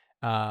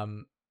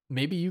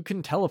 Maybe you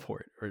can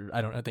teleport, or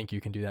I don't think you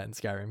can do that in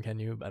Skyrim, can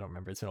you? I don't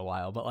remember. It's been a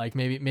while, but like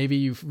maybe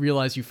you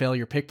realize you fail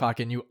your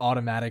pickpocket and you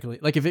automatically,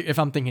 like if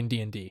I'm thinking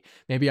D&D,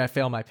 maybe I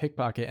fail my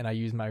pickpocket and I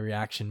use my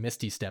reaction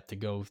Misty Step to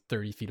go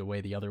 30 feet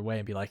away the other way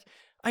and be like,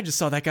 I just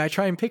saw that guy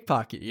try and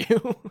pickpocket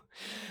you.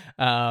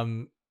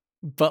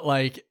 But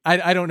like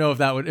I don't know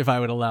if I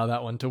would allow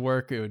that one to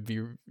work. It would be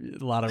a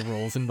lot of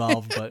rules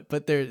involved.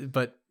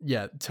 but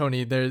yeah,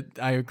 Tony,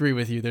 I agree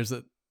with you. There's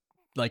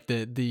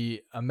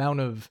the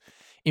amount of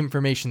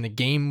information the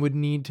game would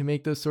need to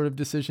make those sort of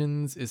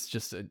decisions is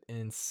just an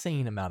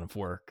insane amount of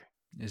work.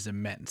 Is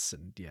immense,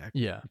 and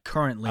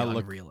currently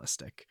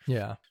unrealistic.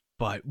 Yeah,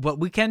 but what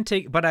we can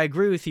take. But I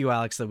agree with you,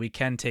 Alex, that we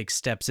can take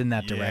steps in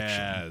that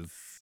direction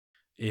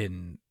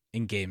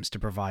in games to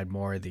provide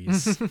more of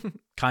these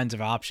kinds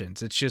of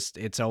options.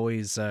 It's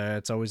always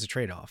a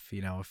trade-off.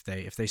 You know,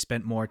 if they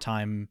spent more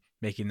time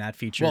making that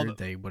feature,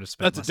 they would have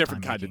spent. That's a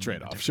different kind of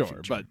trade-off, sure.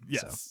 Feature, but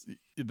yes,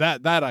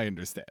 that I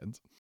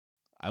understand.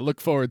 I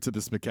look forward to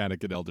this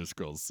mechanic in Elder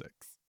Scrolls 6.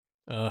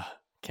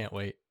 Can't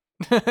wait.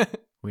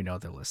 We know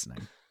they're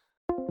listening.